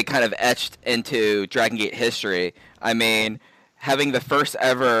they kind of etched into Dragon Gate history. I mean, having the first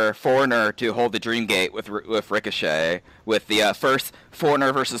ever foreigner to hold the Dream Gate with Ricochet, with the first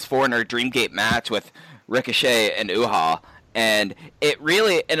foreigner versus foreigner Dream Gate match with Ricochet and Uha, and it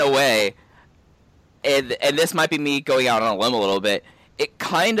really, in a way, and this might be me going out on a limb a little bit, it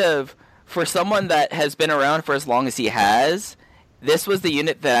kind of, for someone that has been around for as long as he has, this was the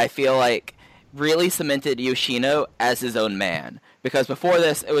unit that I feel like really cemented Yoshino as his own man. Because before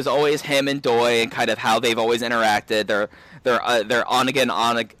this, it was always him and Doi and kind of how they've always interacted, their on-again,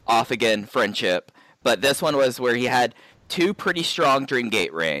 off-again friendship. But this one was where he had two pretty strong Dream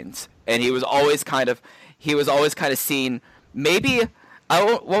Gate reigns. And he was always kind of seen, maybe,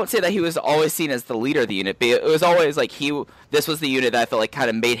 I won't say that he was always seen as the leader of the unit, but it was always like this was the unit that I felt like kind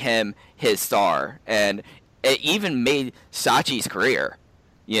of made him his star. And it even made Sachi's career.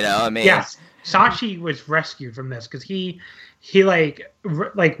 Yes, Sachi was rescued from this because he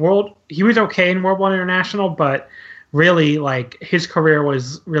was okay in World One International, but really his career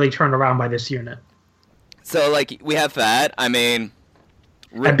was really turned around by this unit. So we have that. I mean,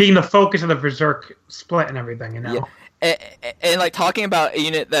 and being the focus of the Berserk split and everything, Yeah. And talking about a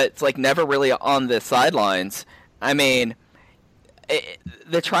unit that's never really on the sidelines. I mean,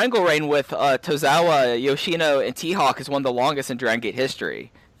 the triangle reign with Tozawa, Yoshino, and T-Hawk is one of the longest in Dragon Gate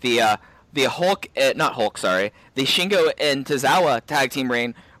history. The Shingo and Tozawa tag team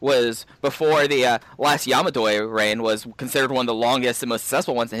reign was before the last Yamadoi reign was considered one of the longest and most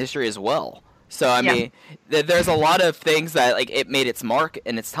successful ones in history as well. So, I mean, there's a lot of things that, it made its mark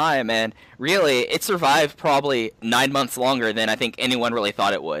in its time, and really, it survived probably 9 months longer than I think anyone really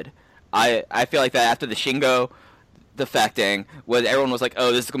thought it would. I feel like that after the Shingo defecting, when everyone was like,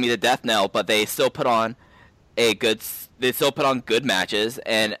 oh, this is going to be the death knell, but they still put on good matches,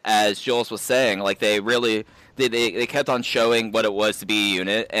 and as Jules was saying, they kept on showing what it was to be a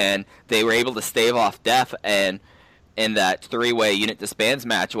unit, and they were able to stave off death, and in that three-way unit disbands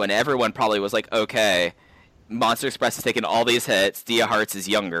match when everyone probably was like, okay, Monster Express is taking all these hits, Dia Hearts is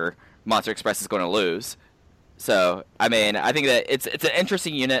younger, Monster Express is going to lose. So, I mean, I think that it's an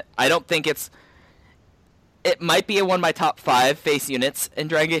interesting unit. I don't think it might be one of my top 5 face units in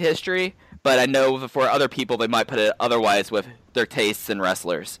Dragon Gate history, but I know for other people they might put it otherwise with their tastes in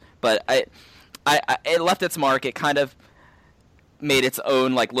wrestlers. But it left its mark. It kind of made its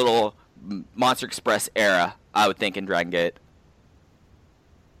own little Monster Express era, I would think, in Dragon Gate.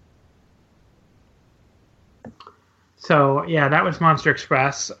 So yeah, that was Monster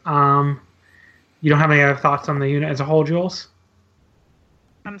Express. You don't have any other thoughts on the unit as a whole, Jules?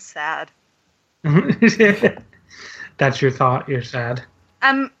 I'm sad. That's your thought. You're sad.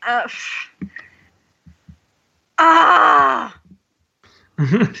 I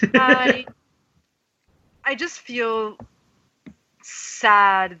just feel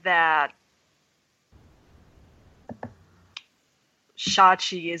sad that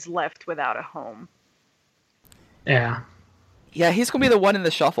Shachi is left without a home. Yeah. Yeah, he's going to be the one in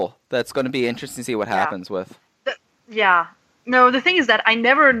the shuffle. That's going to be interesting to see what happens with. Yeah. No, the thing is that I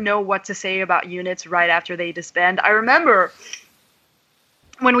never know what to say about units right after they disband. I remember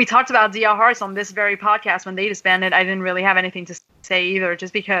when we talked about DR Hearts on this very podcast, when they disbanded, I didn't really have anything to say either,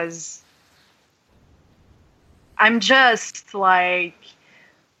 just because I'm just, like,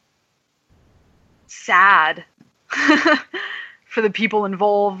 sad for the people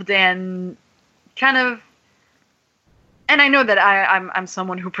involved and kind of... And I know that I'm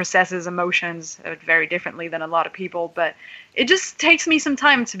someone who processes emotions very differently than a lot of people, but it just takes me some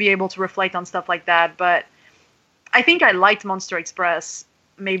time to be able to reflect on stuff like that. But I think I liked Monster Express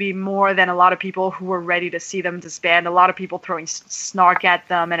maybe more than a lot of people who were ready to see them disband. A lot of people throwing snark at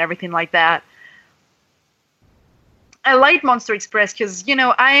them and everything like that. I liked Monster Express because, you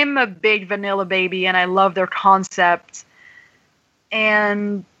know, I'm a big Vanilla baby and I love their concept.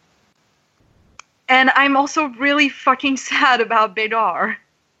 And I'm also really fucking sad about Bedar.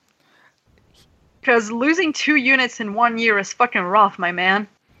 Because losing 2 units in 1 year is fucking rough, my man.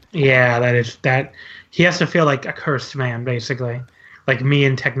 Yeah, that. He has to feel like a cursed man, basically, like me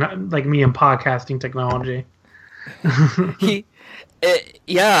in podcasting technology.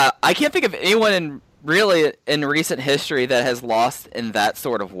 Yeah, I can't think of anyone in recent history that has lost in that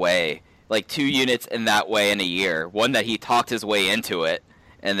sort of way, like 2 units in that way in a year. One that he talked his way into it,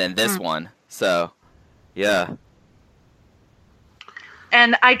 and then this one. So. Yeah.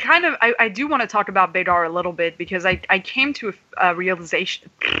 And I do want to talk about Bedar a little bit because I came to a realization.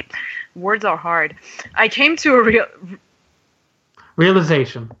 Words are hard. I came to a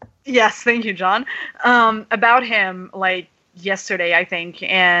realization. Yes, thank you, John. About him, like, yesterday, I think.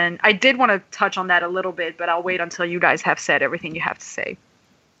 And I did want to touch on that a little bit, but I'll wait until you guys have said everything you have to say.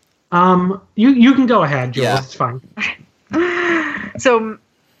 You can go ahead, Jules. Yeah. It's fine. So...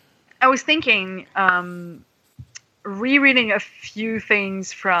 I was thinking, rereading a few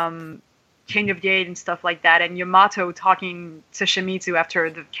things from King of Gate and stuff like that, and Yamato talking to Shimizu after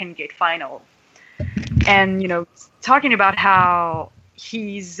the King Gate final. And, you know, talking about how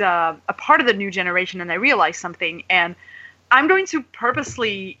he's a part of the new generation, and I realized something, and I'm going to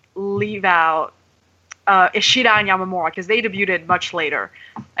purposely leave out Ishida and Yamamura, because they debuted much later.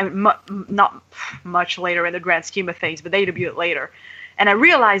 I mean, not much later in the grand scheme of things, but they debuted later. And I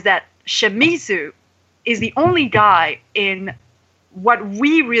realized that Shimizu is the only guy in what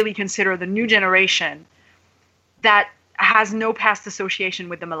we really consider the new generation that has no past association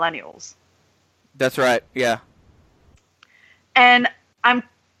with the millennials. That's right, yeah. And I'm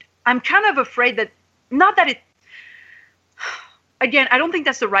kind of afraid that, not that it, again, I don't think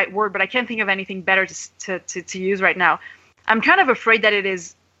that's the right word, but I can't think of anything better to use right now. I'm kind of afraid that it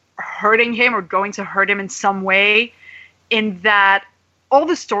is hurting him or going to hurt him in some way, in that all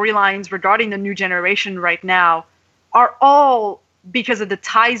the storylines regarding the new generation right now are all because of the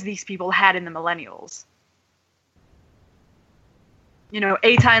ties these people had in the millennials. You know,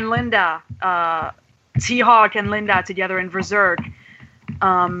 Eita and Linda, T-Hawk and Linda together in Berserk,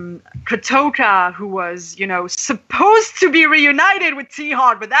 Kotoka, who was, you know, supposed to be reunited with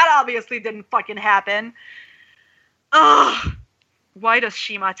T-Hawk, but that obviously didn't fucking happen. Ugh! Why does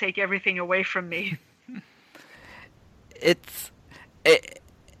Shima take everything away from me? And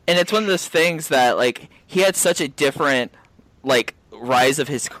it's one of those things that, like, he had such a different, like, rise of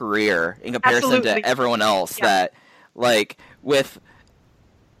his career in comparison to everyone else that, like,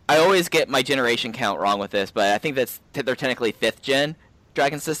 I always get my generation count wrong with this, but I think they're technically 5th gen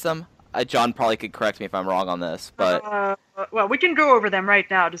Dragon System. John probably could correct me if I'm wrong on this, but... well, we can go over them right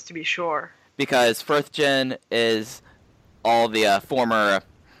now just to be sure. Because 1st gen is all the former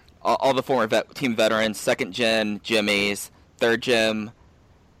team veterans, 2nd gen Jimmys, 3rd gen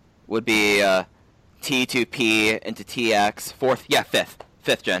would be T2P into TX,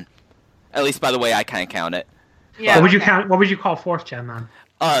 5th gen. At least by the way I kind of count it. Yeah. What would you call 4th gen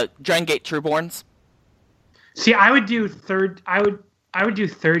then? Dragon Gate Trueborns. See, I would do 3rd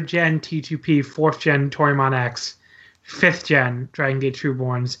gen T2P, 4th gen Torimon X, 5th gen Dragon Gate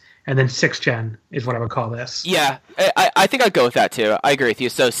Trueborns, and then 6th gen is what I would call this. Yeah, I think I'd go with that too. I agree with you.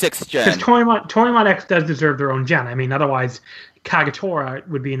 So 6th gen. Because Torimon X does deserve their own gen. I mean, otherwise Kagetora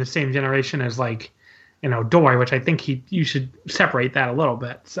would be in the same generation as, like, Doi, which I think you should separate that a little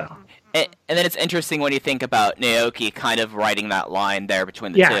bit. So. And then it's interesting when you think about Naoki kind of writing that line there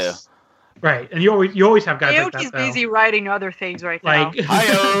between the two. Right, and you always have guys like that. Naoki's busy writing other things right now.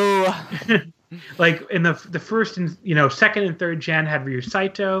 Like in the first and second and third gen had Ryu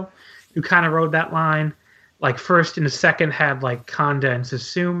Saito, who kind of rode that line. Like first and the second had like Kanda and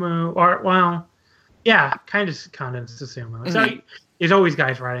Susumu, kind of Kanda and Susumu. Mm-hmm. So there's always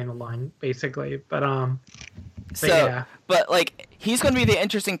guys riding the line basically, but like he's going to be the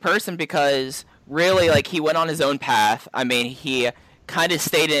interesting person because really like he went on his own path. I mean, he kind of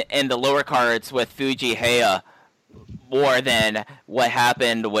stayed in the lower cards with Fuji Heiya more than what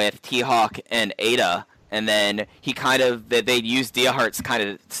happened with T-Hawk and Ada. And then he they used Diaheart to kind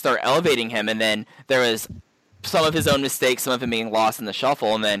of start elevating him. And then there was some of his own mistakes, some of him being lost in the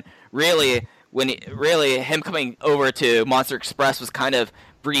shuffle. And then really, him coming over to Monster Express was kind of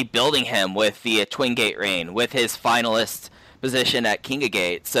rebuilding him with the Twin Gate reign, with his finalist position at King of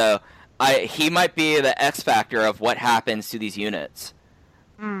Gate. So he might be the X factor of what happens to these units.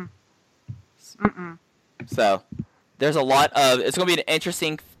 So there's a lot of... It's going to be an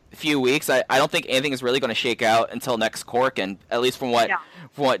interesting few weeks. I don't think anything is really going to shake out until next Cork, and at least from what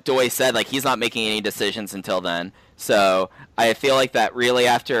Doi said, like he's not making any decisions until then. So I feel like that really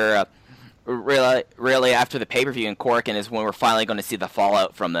after the pay-per-view in Corkin is when we're finally going to see the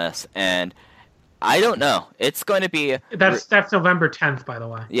fallout from this. And I don't know. It's going to be... That's November 10th, by the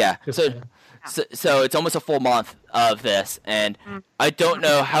way. Yeah. So it's almost a full month of this, and I don't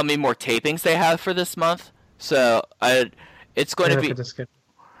know how many more tapings they have for this month. So it's going to be interesting.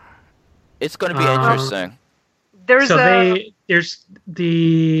 Are there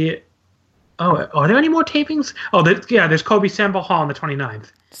any more tapings? There's Kobe Sambo Hall on the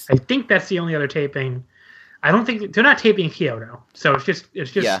 29th. I think that's the only other taping. I don't think they're not taping Kyoto, so it's just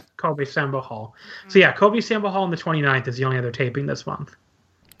Kobe Sambo Hall. So Kobe Sambo Hall on the 29th is the only other taping this month,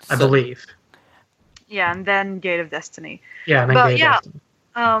 I believe. Yeah, and then Gate of Destiny. Yeah, and then Gate of Destiny.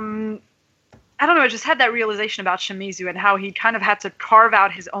 I don't know, I just had that realization about Shimizu and how he kind of had to carve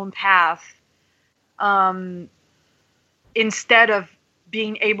out his own path instead of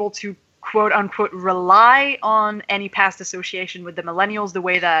being able to, quote-unquote, rely on any past association with the millennials the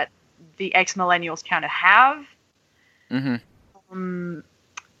way that the ex-millennials kind of have. And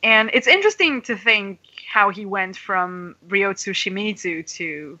it's interesting to think how he went from Ryotsu Shimizu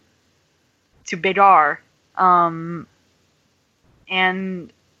to Bedar.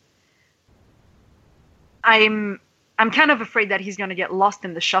 And I'm kind of afraid that he's going to get lost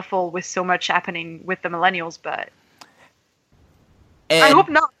in the shuffle with so much happening with the millennials, but I hope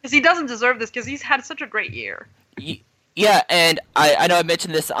not, because he doesn't deserve this, because he's had such a great year. Yeah, and I know I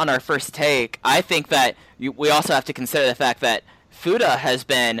mentioned this on our first take. I think that we also have to consider the fact that Fuda has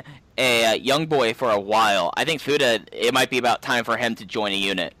been a young boy for a while. I think Fuda, it might be about time for him to join a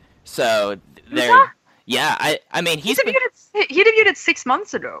unit. So there, I mean he debuted 6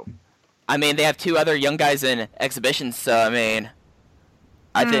 months ago. I mean, they have two other young guys in exhibitions, so I mean,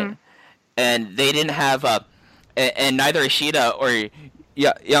 I think, and they didn't have and neither Ishida or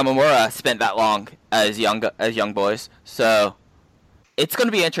Yamamura spent that long as young boys, so it's going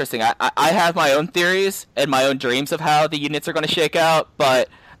to be interesting. I have my own theories and my own dreams of how the units are going to shake out, but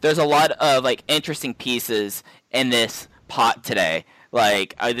there's a lot of like interesting pieces in this pot today.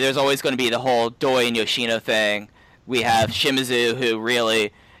 Like there's always going to be the whole Doi and Yoshino thing. We have Shimizu, who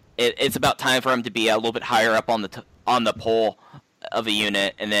really it's about time for him to be a little bit higher up on the pole of a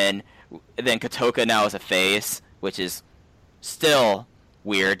unit, and then Kotoka now is a face, which is still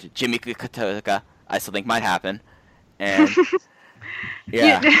weird. Jimmy Kotoka, I still think might happen, and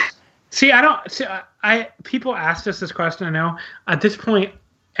yeah. People asked us this question. I know at this point,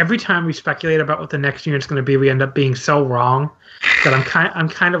 every time we speculate about what the next unit's going to be, we end up being so wrong that I'm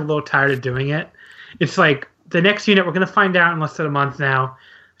kind of a little tired of doing it. It's like the next unit we're going to find out in less than a month now.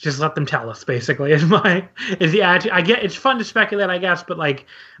 Just let them tell us, basically, is the attitude. I get it's fun to speculate, I guess, but like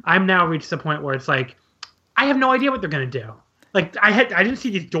I'm now reached the point where it's like I have no idea what they're gonna do. Like I didn't see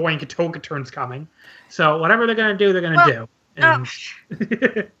these Doi and Kotoka turns coming, so whatever they're gonna do, they're gonna do. And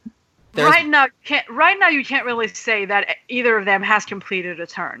right now you can't really say that either of them has completed a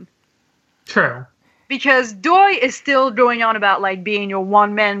turn. True. Because Doi is still going on about like being your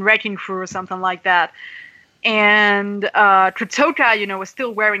one-man wrecking crew or something like that. And Kotoka, was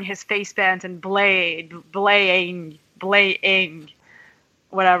still wearing his face band and blaying,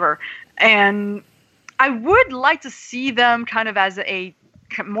 whatever. And I would like to see them kind of as a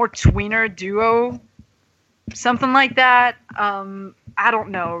more tweener duo, something like that. I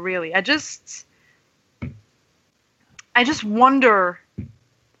don't know, really. I just wonder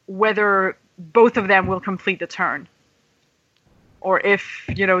whether both of them will complete the turn. Or if,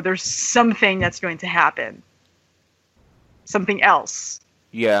 there's something that's going to happen. Something else.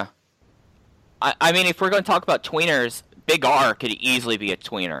 Yeah. I mean, if we're going to talk about tweeners, Big R could easily be a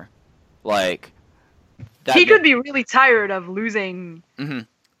tweener. Like, he could be really tired of losing... Mm-hmm.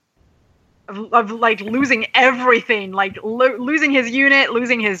 Of losing everything, losing his unit,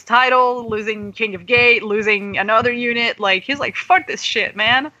 losing his title, losing King of Gate, losing another unit. He's like, fuck this shit,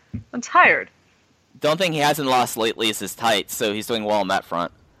 man. I'm tired. The only thing he hasn't lost lately is his tights, so he's doing well on that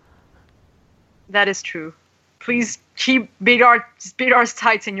front. That is true. Please keep Big R's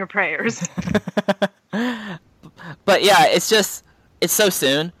tights in your prayers. But yeah, it's so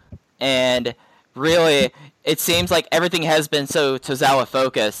soon, and really, it seems like everything has been so Tozawa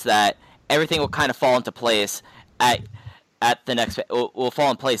focused that everything will kind of fall into place at the next. Will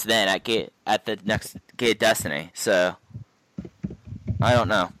fall in place then at the next Gate Destiny. So I don't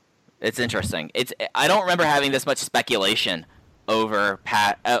know. It's interesting. I don't remember having this much speculation over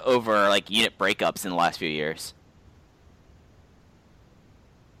unit breakups in the last few years.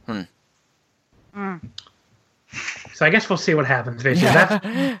 So I guess we'll see what happens.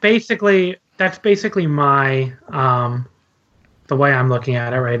 That's basically my the way I'm looking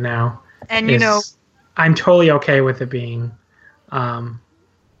at it right now. And I'm totally okay with it being, I'm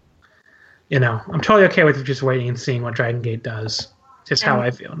totally okay with just waiting and seeing what Dragon Gate does. Just how I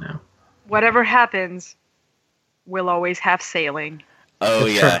feel now. Whatever happens, we'll always have sailing. Oh,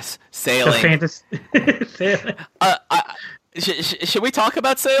 yes. Sailing. Sailing. Should we talk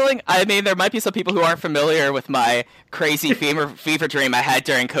about sailing? I mean, there might be some people who aren't familiar with my crazy fever dream I had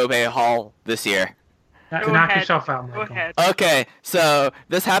during Kobe Hall this year. Knock yourself out, Michael. Go ahead. Okay, so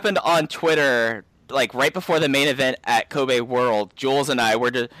this happened on Twitter, right before the main event at Kobe World. Jules and I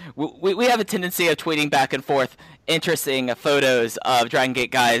we have a tendency of tweeting back and forth interesting photos of Dragon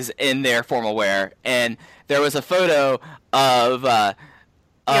Gate guys in their formal wear, and there was a photo of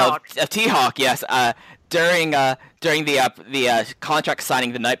T-Hawk, yes, during the contract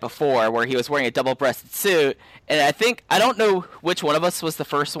signing the night before, where he was wearing a double-breasted suit, and I don't know which one of us was the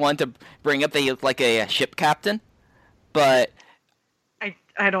first one to bring up that he looked like a ship captain, but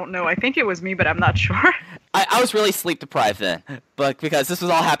I don't know. I think it was me, but I'm not sure. I was really sleep deprived then, but because this was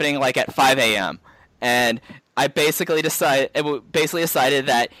all happening at 5 a.m. and I basically decided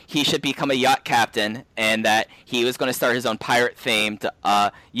that he should become a yacht captain, and that he was going to start his own pirate-themed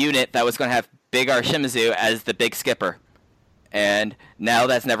unit that was going to have Big R Shimizu as the big skipper. And now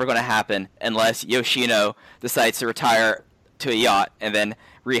that's never going to happen unless Yoshino decides to retire to a yacht and then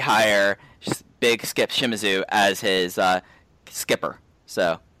rehire Big Skip Shimizu as his skipper.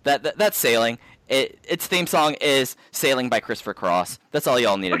 So that's sailing. Its theme song is Sailing by Christopher Cross. That's all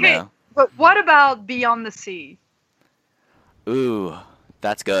y'all need to know. But what about Beyond the Sea? Ooh,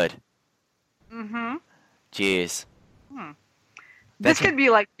 that's good. Mm-hmm. Jeez. This could be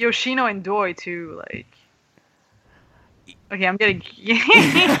like Yoshino and Doi too, Okay, I'm getting...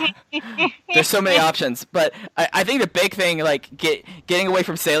 There's so many options, but I think the big thing, getting away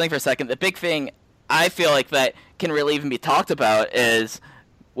from sailing for a second, the big thing I feel like that can really even be talked about is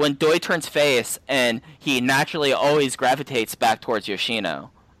when Doi turns face and he naturally always gravitates back towards Yoshino.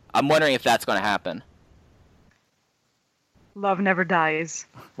 I'm wondering if that's going to happen. Love never dies.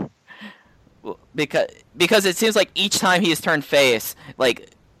 Because it seems like each time he has turned face,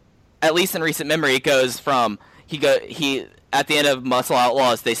 at least in recent memory, it goes from he at the end of Muscle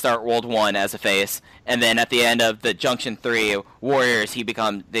Outlaws they start World 1 as a face, and then at the end of the Junction 3 Warriors they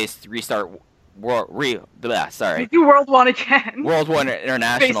restart We do World 1 again. World 1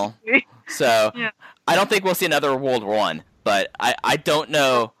 International. Basically. So yeah. I don't think we'll see another World 1, but I don't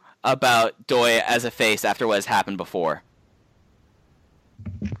know about Doi as a face after what has happened before.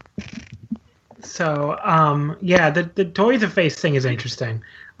 So, the Doi as a face thing is interesting.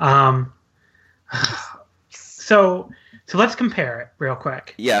 So let's compare it real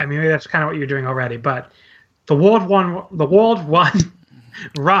quick. Yeah. I mean, maybe that's kind of what you're doing already, but the World 1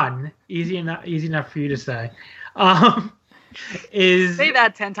 run, easy enough for you to say, is... Say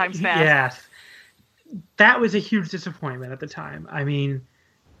that 10 times fast. Yes. That was a huge disappointment at the time. I mean,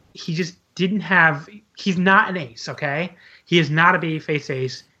 he just didn't have... He's not an ace, okay? He is not a babyface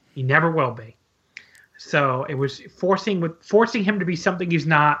ace. He never will be. So it was forcing him to be something he's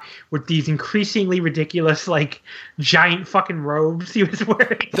not, with these increasingly ridiculous, giant fucking robes he was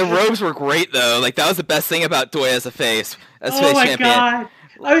wearing. The robes were great, though. That was the best thing about Doi as a face. As face champion. God.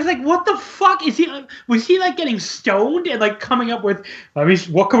 I was like, what the fuck? Was he getting stoned and coming up with,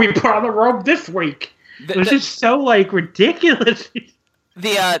 what can we put on the robe this week? It was just so ridiculous.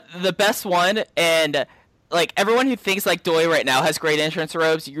 The best one, and like everyone who thinks like Doi right now has great entrance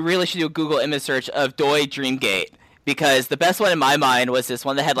robes, you really should do a Google image search of Doi Dreamgate. Because the best one in my mind was this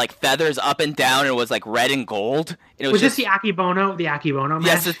one that had like feathers up and down and was like red and gold. And it was this the Akibono match?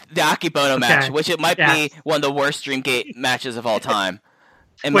 Yes, the Akibono match, which it might be one of the worst Dreamgate matches of all time.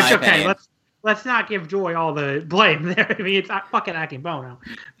 In my opinion. Let's not give Doi all the blame there. I mean, it's fucking Akibono.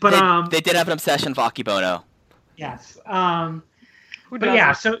 But they did have an obsession with Akibono. Yes. But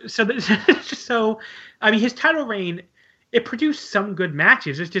yeah, so I mean, his title reign, it produced some good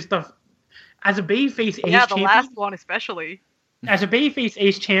matches. It's just as a babyface ace champion. The last one especially. As a babyface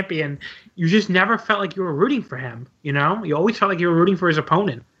ace champion, you just never felt like you were rooting for him. You know, you always felt like you were rooting for his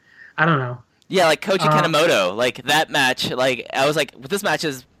opponent. I don't know. Yeah, like Koji Kanemoto, like that match. Like I was like, this match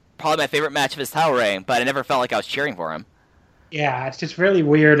is probably my favorite match of his title reign, but I never felt like I was cheering for him. Yeah, it's just really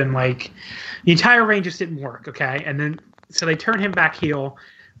weird, and like the entire reign just didn't work. Okay, and then so they turned him back heel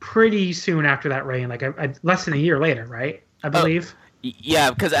pretty soon after that reign, like less than a year later, right? I believe. Yeah,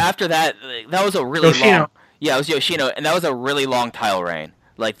 because after that was a really long. Yeah, it was Yoshino, and that was a really long title reign.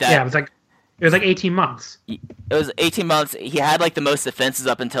 Like that. Yeah, it was like 18 months. It was 18 months. He had like the most defenses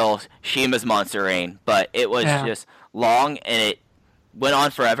up until Shima's monster reign, but it was just long and it went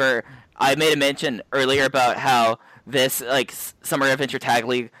on forever. I made a mention earlier about how this like Summer Adventure Tag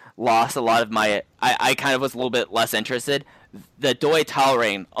League lost a lot of my. I kind of was a little bit less interested. The Doi title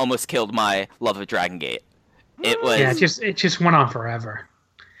reign almost killed my love of Dragon Gate. It was it just went on forever.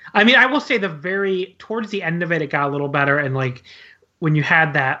 I mean, I will say towards the end of it, it got a little better, and like when you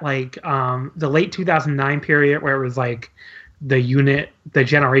had that like the late 2009 period where it was like the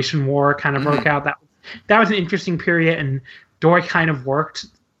Generation War kind of broke out. That was an interesting period, and Doi kind of worked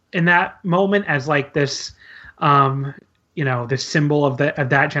in that moment as like this this symbol of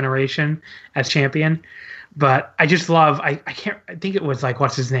that generation as champion. But I just love I think it was like,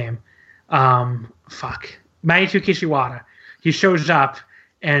 what's his name? Manitou Kishiwada. He shows up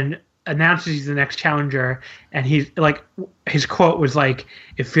and announces he's the next challenger, and he's like, his quote was like,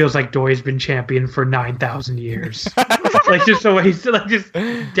 "It feels like Doi's been champion for 9,000 years." Like just so he's like just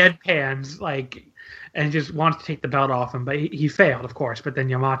deadpans like, and just wants to take the belt off him, but he failed, of course. But then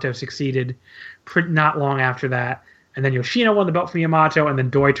Yamato succeeded not long after that, and then Yoshino won the belt from Yamato, and then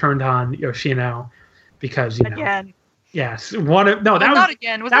Doi turned on Yoshino because again. Yes, that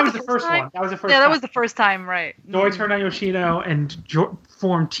was the first one. That was the first. Yeah, that was the first time, right? Doi turned on Yoshino and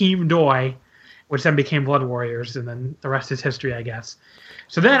formed Team Doi, which then became Blood Warriors, and then the rest is history, I guess.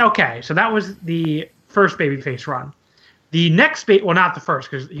 So that was the first babyface run. The next not the first,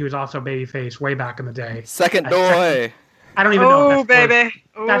 because he was also babyface way back in the day. Second Doi. I don't even know. Oh, baby.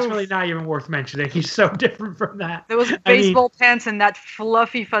 That's really not even worth mentioning. He's so different from that. There was baseball pants and that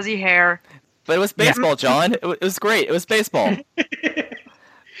fluffy, fuzzy hair. But it was baseball, John. It was great. It was baseball.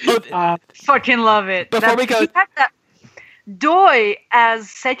 Fucking love it. Before we go, Doi as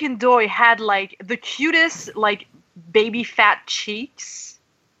second Doi had like the cutest like baby fat cheeks.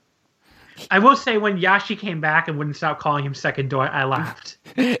 I will say when Yashi came back and wouldn't stop calling him second Doi, I laughed.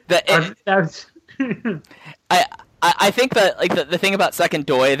 I think that like the thing about second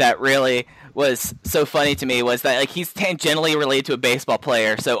Doi that really was so funny to me was that like he's tangentially related to a baseball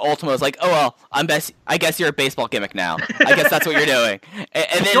player, so Ultimo was like, "Oh well, I guess you're a baseball gimmick now. I guess that's what you're doing."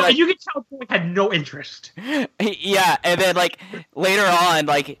 And then like, you could tell Doi had no interest. Yeah, and then like later on,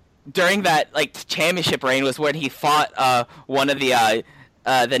 like during that like championship reign was when he fought one of the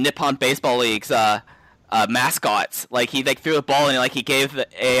Nippon Baseball League's mascots. Like he like threw a ball and like he gave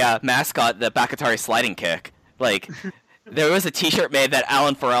a mascot the Bakatari sliding kick. Like. There was a T-shirt made that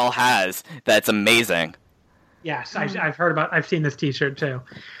Alan Farrell has that's amazing. Yes, I've seen this T-shirt too.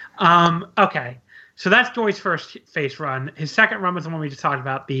 Okay, so that's Doi's first face run. His second run was the one we just talked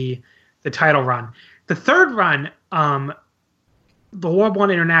about, the title run. The third run, the World One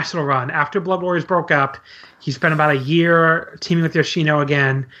International run. After Blood Warriors broke up, he spent about a year teaming with Yoshino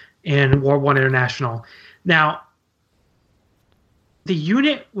again in World One International. Now, the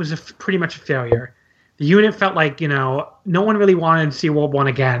unit was pretty much a failure. The unit felt like, no one really wanted to see World 1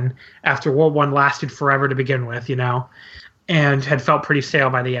 again after World 1 lasted forever to begin with, and had felt pretty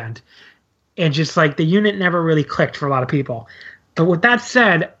stale by the end. And just like the unit never really clicked for a lot of people. But with that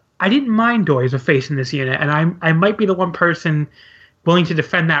said, I didn't mind Doi as a face in this unit, and I might be the one person willing to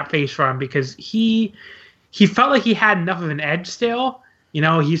defend that face run because he felt like he had enough of an edge still. He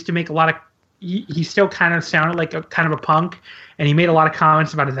used to make a lot of he still kind of sounded like a kind of a punk, and he made a lot of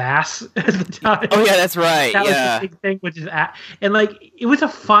comments about his ass at the time. Oh yeah, that's right. That was the big thing with his ass, and like it was a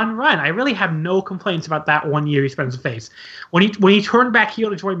fun run. I really have no complaints about that 1 year he spent as a face. When he turned back heel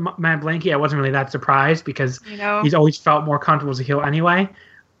to join Mad Blankey, I wasn't really that surprised because he's always felt more comfortable as a heel anyway.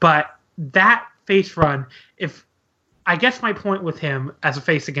 But that face run, if I guess my point with him as a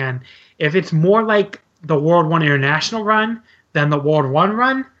face again, if it's more like the World 1 International run than the World 1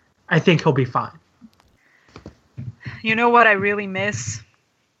 run, I think he'll be fine. You know what I really miss?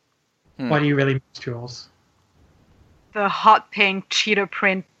 What do you really miss, Jules? The hot pink cheetah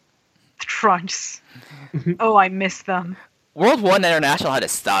print trunks. Oh, I miss them. World 1 International had a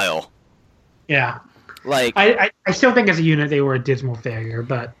style. Yeah. Like I still think as a unit they were a dismal failure,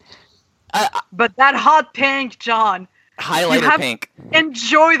 but But that hot pink, John. highlighter pink.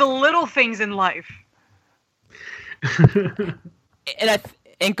 Enjoy the little things in life.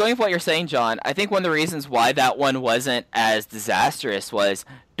 And going for what you're saying, John, I think one of the reasons why that one wasn't as disastrous was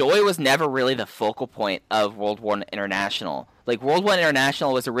Doi was never really the focal point of World 1 International. Like, World 1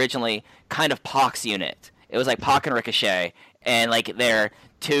 International was originally kind of Pac's unit. It was like Pac and Ricochet, and, like, their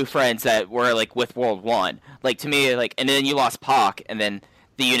two friends that were, like, with World 1. Like, to me, like, and then you lost Pac, and then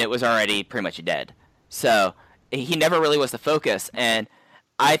the unit was already pretty much dead. So, he never really was the focus, and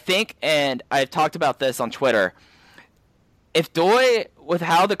I think, and I've talked about this on Twitter, if Doi, with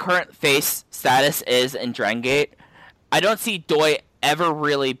how the current face status is in Dragon Gate, I don't see Doi ever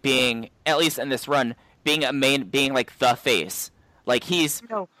really being, at least in this run, being like the face. Like he's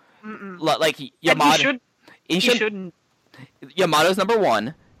No. like Yamato. And he shouldn't. Yamato's number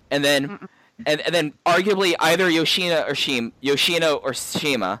 1, and then and then arguably either Yoshino or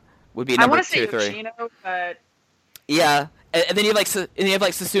Shima would be I number want to 2, say 3. Yoshino, but Yeah, and then you have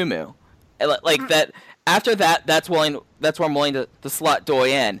like Susumu, and like that. After that, that's where I'm willing to slot Doi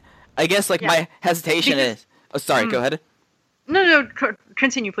in. I guess like my hesitation is. Oh, sorry. Go ahead. No,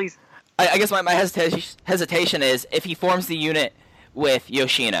 continue, please. I guess my hesitation is if he forms the unit with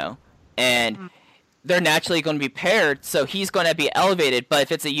Yoshino, and they're naturally going to be paired, so he's going to be elevated. But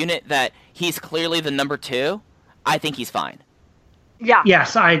if it's a unit that he's clearly the number 2, I think he's fine. Yeah.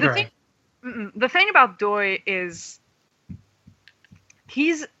 yes, I agree. The thing about Doi is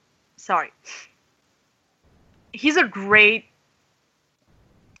he's a great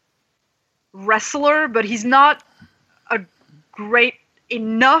wrestler, but he's not a great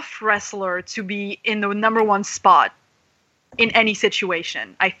enough wrestler to be in the number 1 spot in any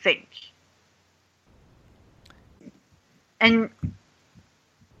situation, I think. And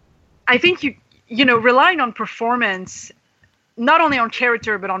I think you know, relying on performance, not only on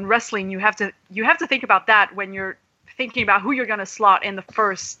character but on wrestling, you have to think about that when you're thinking about who you're going to slot in the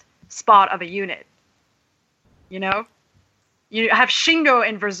first spot of a unit. You know, you have Shingo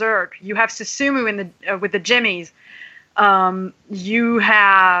in Berserk. You have Susumu in the with the Jimmies. You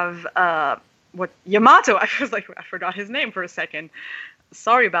have Yamato. I was like, I forgot his name for a second.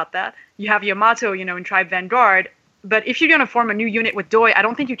 Sorry about that. You have Yamato, you know, in Tribe Vanguard. But if you're gonna form a new unit with Doi, I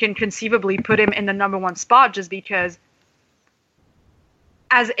don't think you can conceivably put him in the number 1 spot just because,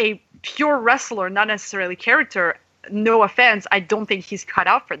 as a pure wrestler, not necessarily character. No offense, I don't think he's cut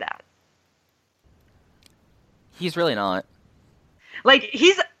out for that. He's really not. Like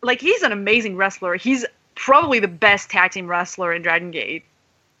he's an amazing wrestler. He's probably the best tag team wrestler in Dragon Gate.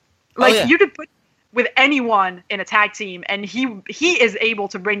 Like you could put with anyone in a tag team, and he is able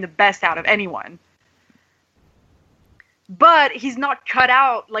to bring the best out of anyone. But he's not cut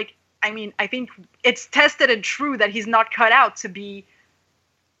out. Like, I mean, I think it's tested and true that he's not cut out to be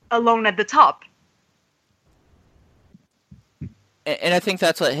alone at the top. And I think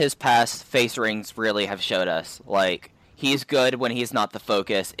that's what his past face rings really have showed us. Like, he's good when he's not the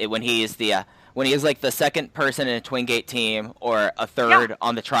focus. When he is like the second person in a Twin Gate team or a third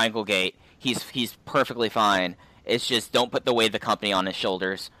on the Triangle Gate, he's perfectly fine. It's just don't put the weight of the company on his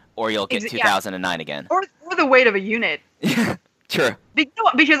shoulders, or you'll get 2009 again. Or the weight of a unit. True.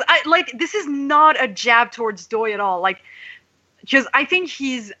 Because this is not a jab towards Doi at all. Like, because I think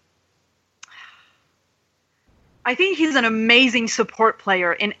he's an amazing support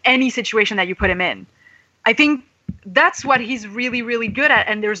player in any situation that you put him in. I think that's what he's really, really good at,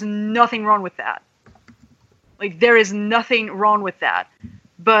 and there's nothing wrong with that. Like, there is nothing wrong with that.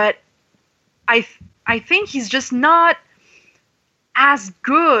 But I think he's just not as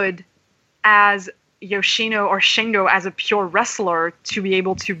good as Yoshino or Shingo as a pure wrestler to be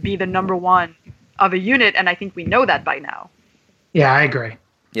able to be the number 1 of a unit, and I think we know that by now. Yeah, I agree.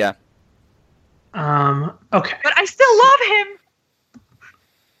 Yeah. Okay. But I still love him.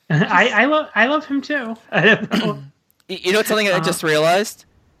 I love him too. You know something I just realized?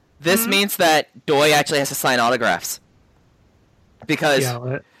 This means that Doi actually has to sign autographs. Because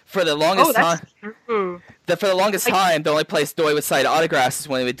for the longest time, true. For the longest time, the only place Doi would sign autographs is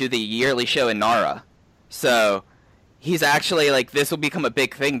when they would do the yearly show in Nara. So he's actually like, this will become a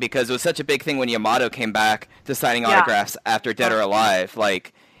big thing because it was such a big thing when Yamato came back to signing autographs after Dead or Alive.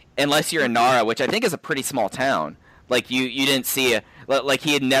 Like, unless you're in Nara, which I think is a pretty small town. Like you didn't see like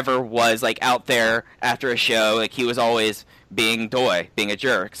he had never was like out there after a show. Like he was always being being a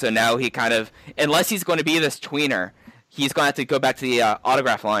jerk. So now he kind of, unless he's going to be this tweener, he's going to have to go back to the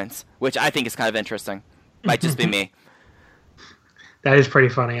autograph lines, which I think is kind of interesting. Might just be me. That is pretty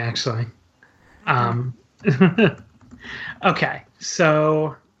funny, actually. Okay,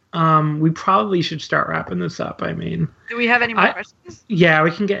 so we probably should start wrapping this up. I mean, do we have any more questions? Yeah,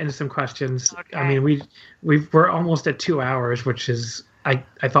 we can get into some questions. Okay. I mean, we're almost at 2 hours, which is I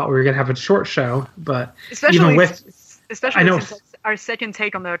thought we were gonna have a short show, but especially since our second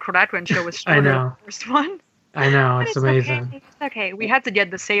take on the Krodatwin show was I shorter know. than the first one. I know, But it's amazing. Okay. It's okay. We had to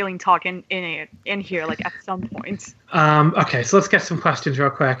get the sailing talk in here, like at some point. Okay, so let's get some questions real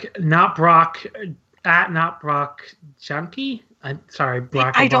quick. Not Brock Junkie. I'm sorry,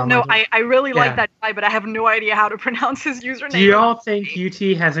 Brock. I don't know. Obama. I really like Yeah. that guy, but I have no idea how to pronounce his username. Do you all think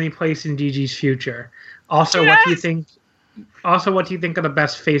UT has any place in DG's future? Also, what do you think? Also, what do you think are the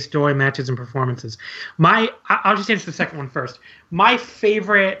best face Doi matches and performances? I'll just answer the second one first. My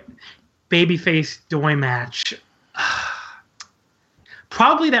favorite babyface Doi match,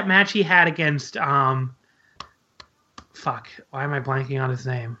 probably that match he had against fuck. Why am I blanking on his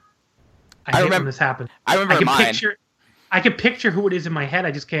name? I hate when this happens. I remember mine. I can picture who it is in my head.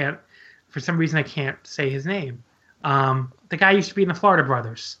 I just can't. For some reason, I can't say his name. The guy used to be in the Florida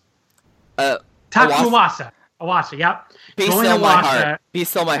Brothers. Taku Iwasa. Iwasa, yep. Be still my heart. Be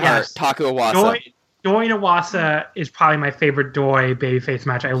still my heart. Taku Iwasa. Doi and Iwasa is probably my favorite Doi babyface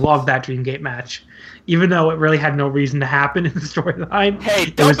match. I love that Dreamgate match, even though it really had no reason to happen in the storyline. Hey,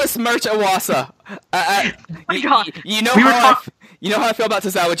 don't besmirch Iwasa. You know how I feel about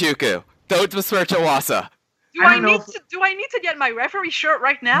Tozawa. Don't besmirch Iwasa. Do I need to get my referee shirt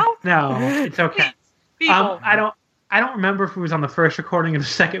right now? No, it's okay. People. I don't remember if it was on the first recording or the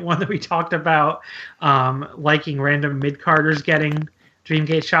second one that we talked about liking random mid-carders getting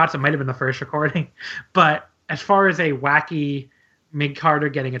Dreamgate shots. It might have been the first recording. But as far as a wacky mid-carder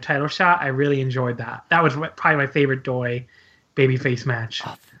getting a title shot, I really enjoyed that. That was probably my favorite Doi babyface match.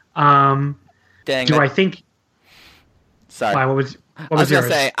 I think... Sorry. Why, what was I was going to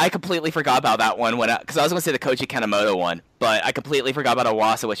say, I completely forgot about that one because I was going to say the Koji Kanemoto one, but I completely forgot about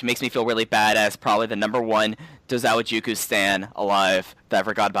Iwasa, which makes me feel really bad as probably the number one Tozawa Juku stan alive that I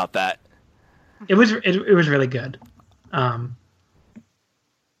forgot about that. It was really good.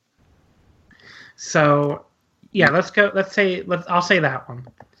 So, yeah, I'll say that one.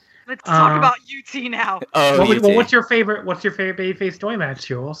 Let's talk about UT now. UT. Well, what's your favorite babyface Doi match,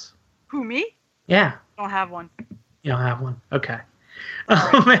 Jules? Who, me? Yeah. I don't have one. You don't have one? Okay.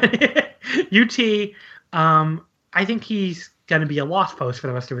 Right. UT, I think he's going to be a lost post for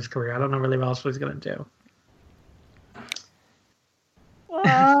the rest of his career. I don't know really what else he's going to do.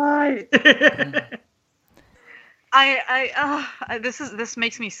 Why? This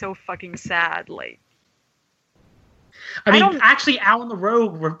makes me so fucking sad. Like, I mean, actually, Alan the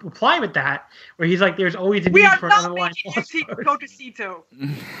Rogue replied with that, where he's like, "There's always a need for another line." Go to Sito.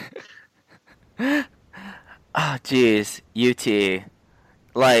 Oh, jeez, UT.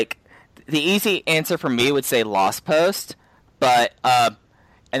 Like, the easy answer for me would say Lost Post, but, and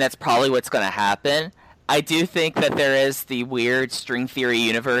that's probably what's going to happen. I do think that there is the weird string theory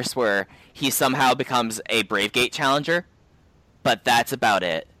universe where he somehow becomes a Bravegate challenger, but that's about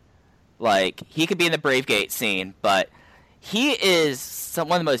it. Like, he could be in the Bravegate scene, but he is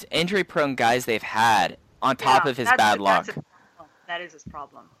one of the most injury-prone guys they've had, on top of his bad luck. That is his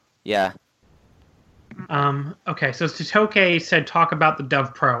problem. Yeah. Okay, so Totoke said talk about the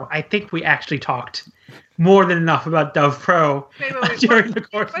Dove Pro. I think we actually talked more than enough about Dove Pro during the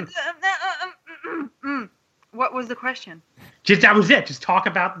course of... What was the question? That was it. Just talk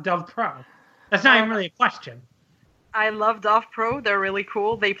about the Dove Pro. That's not even really a question. I love Dove Pro. They're really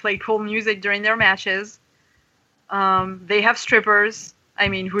cool. They play cool music during their matches. They have strippers. I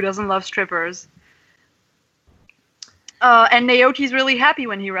mean, who doesn't love strippers? And Naoki's really happy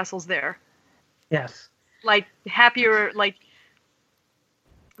when he wrestles there. Yes. Like, happier, like,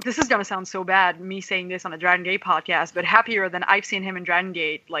 this is going to sound so bad, me saying this on a Dragon Gate podcast, but happier than I've seen him in Dragon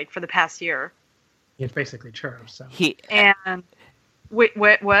Gate, like, for the past year. It's basically true, so. And, wait,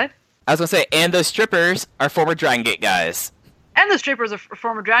 what? I was going to say, and those strippers are former Dragon Gate guys. And the strippers are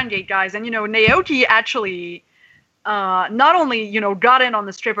former Dragon Gate guys, and, Naoki actually, not only, got in on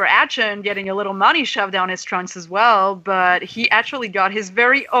the stripper action, getting a little money shoved down his trunks as well, but he actually got his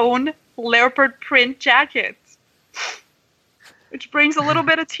very own leopard print jacket, which brings a little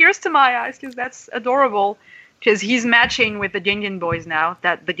bit of tears to my eyes because that's adorable. Because he's matching with the Gingen Boys now.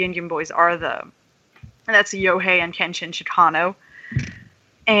 That the Gingen Boys are that's Yohei and Kenshin Shikano.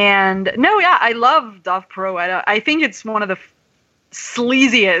 And no, yeah, I love Dove Pro. I think it's one of the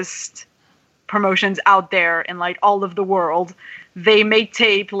sleaziest promotions out there in like all of the world. They make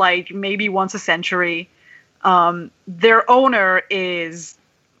tape like maybe once a century. Their owner is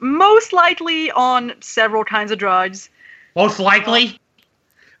most likely on several kinds of drugs. Most likely?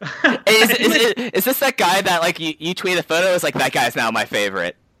 Is this that guy that like you tweet a photo? It's like, that guy's now my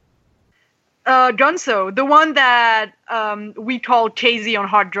favorite. Gunso, the one that we call KZ on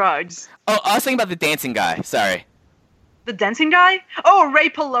hard drugs. Oh, I was thinking about the dancing guy. Sorry. The dancing guy? Oh, Ray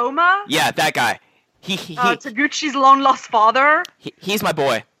Paloma? Yeah, that guy. He Taguchi's long lost father? He's my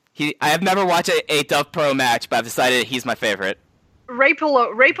boy. I have never watched a Dove Pro match, but I've decided he's my favorite. Ray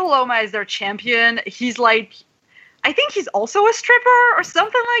Paloma is their champion. He's like, I think he's also a stripper or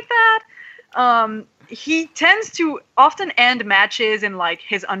something like that. He tends to often end matches in like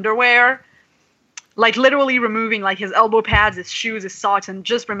his underwear, like literally removing like his elbow pads, his shoes, his socks, and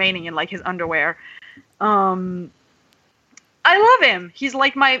just remaining in like his underwear. I love him. He's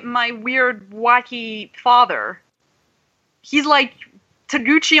like my weird, wacky father. He's like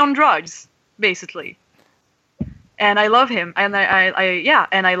Taguchi on drugs, basically. And I love him. And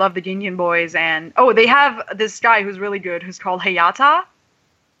and I love the Ginyan boys. And they have this guy who's really good, who's called Hayata.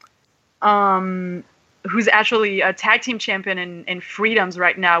 Who's actually a tag team champion in Freedoms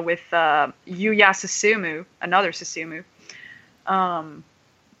right now with Yuya Susumu, another Susumu.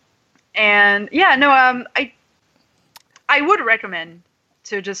 I would recommend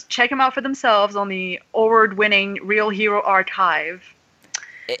to just check them out for themselves on the award-winning Real Hero Archive.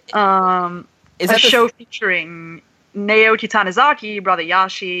 Is a show featuring Naoki Tanizaki, Brother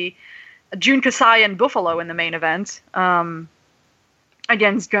Yashi, Jun Kasai, and Buffalo in the main event.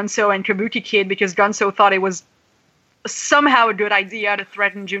 Against Gunso and Kabuki Kid, because Gunso thought it was somehow a good idea to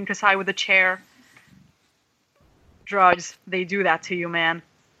threaten Jun Kasai with a chair. Drugs, they do that to you, man.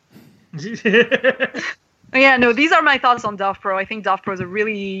 Yeah, no, these are my thoughts on Dove Pro. I think Dove Pro is a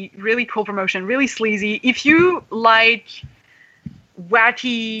really, really cool promotion, really sleazy. If you like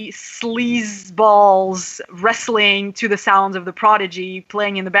wacky sleazeballs wrestling to the sounds of the Prodigy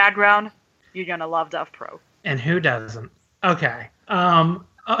playing in the background, you're gonna love Dove Pro. And who doesn't? Okay.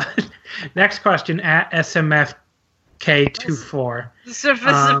 Next question at SMFK24.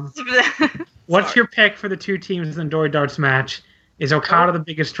 What's your pick for the two teams in the Dory Darts match? Is Okada the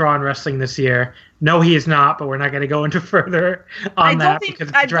biggest draw in wrestling this year? No, he is not, but we're not going to go into further on that because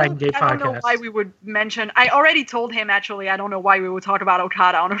it's a Dragon Gate podcast. I don't know why we would mention. I already told him, actually, I don't know why we would talk about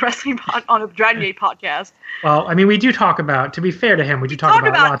Okada on a on a Dragon Gate podcast. Well, I mean, we do talk about, to be fair to him, we do talk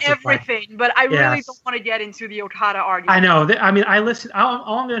about lots everything, but I really don't want to get into the Okada argument. I know. I mean, I listen.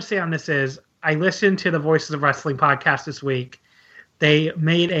 All I'm going to say on this is I listened to the Voices of Wrestling podcast this week. They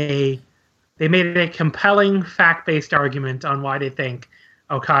made a compelling fact-based argument on why they think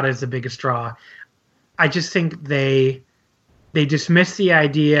Okada is the biggest draw. I just think they dismiss the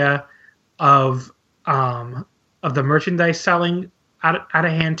idea of the merchandise selling out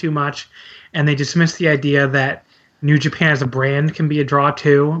of hand too much, and they dismiss the idea that New Japan as a brand can be a draw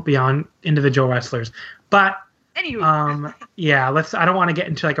too beyond individual wrestlers. But anyway. I don't want to get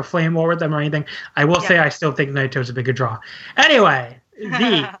into like a flame war with them or anything. I will say I still think Naito's a bigger draw. Anyway,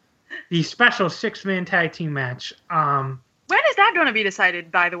 the special 6-man tag team match. When is that going to be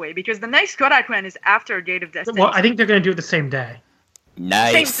decided, by the way? Because the next Korakuen is after Gate of Destiny. Well, I think they're going to do it the same day.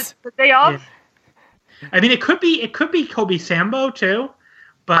 Nice. The day off? Yeah. I mean, it could be Kobe Sambo, too.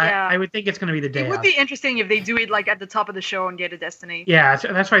 But I would think it's going to be the day off. It would be interesting if they do it like at the top of the show on Gate of Destiny. Yeah,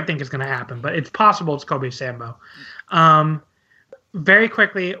 that's what I think is going to happen. But it's possible it's Kobe Sambo. Very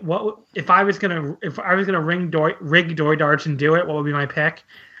quickly, if I was gonna rig Dory Darts and do it, what would be my pick?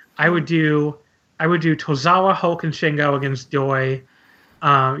 I would do Tozawa, Hulk, and Shingo against Doi,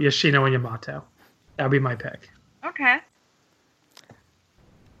 Yoshino, and Yamato. That would be my pick. Okay.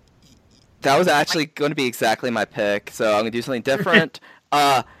 That was actually going to be exactly my pick, so I'm going to do something different.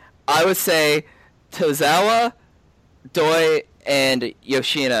 I would say Tozawa, Doi, and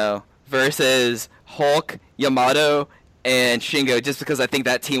Yoshino versus Hulk, Yamato, and Shingo, just because I think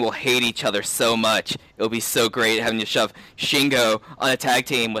that team will hate each other so much. It'll be so great having to shove Shingo on a tag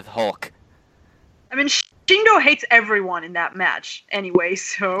team with Hulk. I mean, Shingo hates everyone in that match anyway,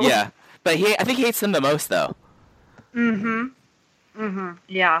 so... Yeah, but I think he hates them the most, though.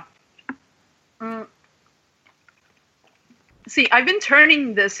 Yeah. See, I've been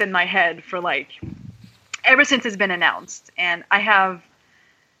turning this in my head for, ever since it's been announced, and I have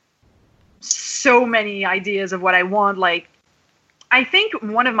so many ideas of what I want. I think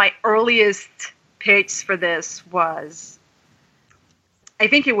one of my earliest picks for this was... I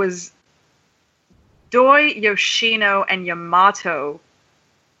think it was Doi, Yoshino, and Yamato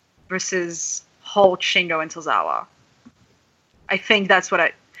versus Hulk, Shingo, and Tozawa. I think that's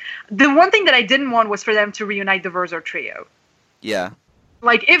what the one thing that I didn't want was for them to reunite the Verzo trio. Yeah.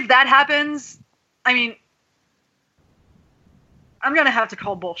 Like, if that happens, I mean, I'm going to have to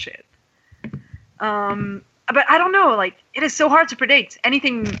call bullshit. But I don't know, like, it is so hard to predict.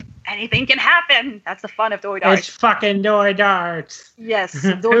 Anything can happen. That's the fun of Doi Darts. It's fucking Doi Darts. Yes,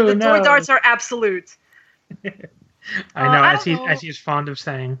 the Doi Darts are absolute. I know, as he's fond of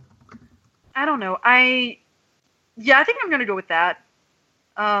saying. I don't know. I think I'm gonna go with that.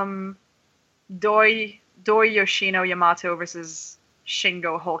 Doi Yoshino Yamato versus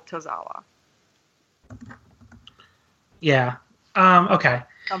Shingo Hulk Tozawa. Yeah. Okay.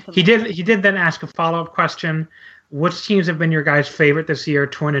 He did then ask a follow-up question. Which teams have been your guys' favorite this year,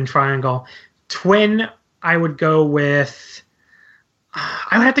 Twin and Triangle? Twin, I would go with.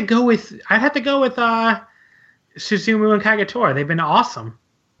 I'd have to go with Suzumu and Kagetora. They've been awesome.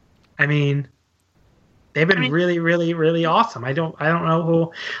 I mean, they've been really, really, really awesome. I don't know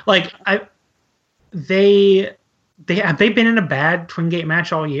who. Like, they have they been in a bad Twin Gate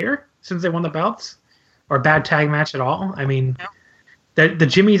match all year since they won the belts, or a bad tag match at all? I mean. No. The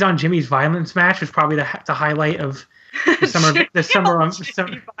Jimmy's on Jimmy's Violence match was probably the highlight of the summer.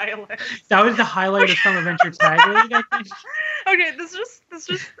 That was the highlight of Summer Venture Tag League, I think. Okay, this just.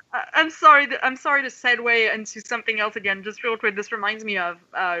 I'm sorry to segue into something else again. Just real quick, this reminds me of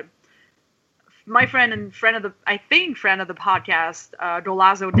my friend of the podcast,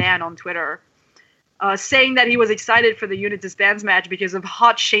 Dolazo Dan on Twitter, saying that he was excited for the Unit Disbands match because of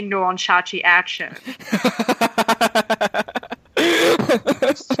hot Shingo on Chachi action.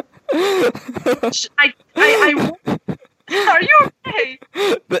 Are you okay?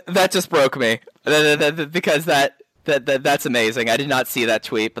 That just broke me. Because that's amazing. I did not see that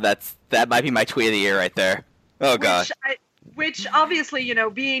tweet, but that might be my tweet of the year right there. Oh god. Which obviously, you know,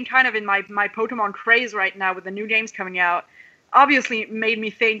 being kind of in my Pokemon craze right now with the new games coming out, obviously made me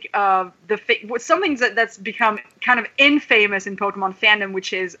think of something that's become kind of infamous in Pokemon fandom,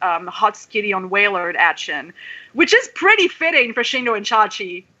 which is Hot Skitty on Wailord action, which is pretty fitting for Shingo and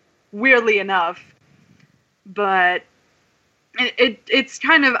Chachi, weirdly enough. But it's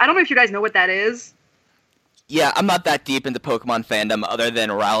kind of, I don't know if you guys know what that is. Yeah, I'm not that deep into Pokemon fandom other than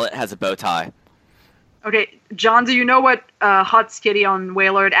Rowlet has a bow tie. Okay, John, do you know what Hot Skitty on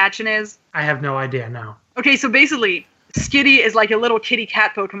Wailord action is? I have no idea, no. Okay, so basically, Skitty is like a little kitty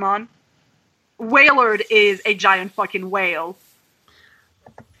cat Pokemon. Wailord is a giant fucking whale.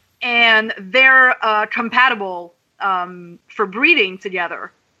 And they're compatible for breeding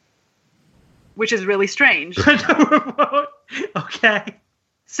together. Which is really strange. Okay.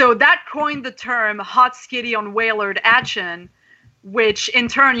 So that coined the term Hot Skitty on Wailord action, which in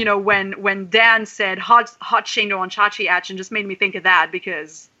turn, you know, when Dan said hot Shingo on Chachi action, just made me think of that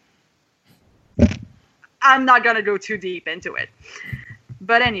because I'm not going to go too deep into it.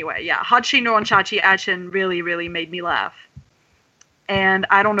 But anyway, yeah, hot Shingo on Chachi action really, really made me laugh. And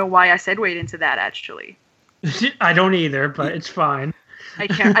I don't know why I segued into that, actually. I don't either, but it's fine. I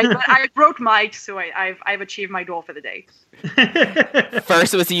can't. I broke Mike, so I've achieved my goal for the day.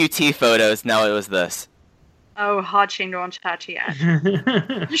 First it was the UT photos, now it was this. Oh, hot Shingo on Chachi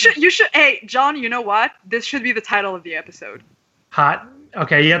action. You should. Hey, John, you know what? This should be the title of the episode. Hot.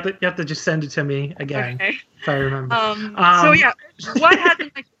 Okay, you have to just send it to me again. Okay. If I remember. So yeah, what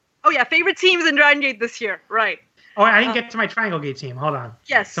happened? Oh yeah, favorite teams in Dragon Gate this year, right? Oh, I didn't get to my Triangle Gate team. Hold on.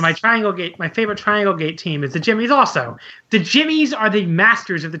 Yes. So my favorite Triangle Gate team is the Jimmies also. The Jimmies are the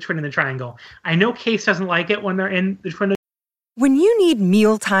masters of the Twin and the Triangle. I know Case doesn't like it when they're in the Twin. When you need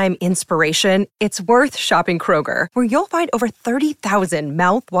mealtime inspiration, it's worth shopping Kroger, where you'll find over 30,000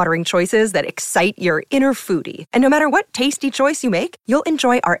 mouth-watering choices that excite your inner foodie. And no matter what tasty choice you make, you'll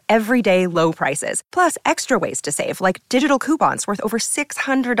enjoy our everyday low prices, plus extra ways to save, like digital coupons worth over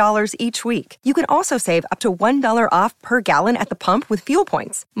 $600 each week. You can also save up to $1 off per gallon at the pump with fuel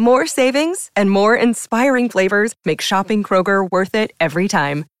points. More savings and more inspiring flavors make shopping Kroger worth it every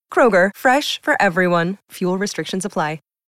time. Kroger, fresh for everyone. Fuel restrictions apply.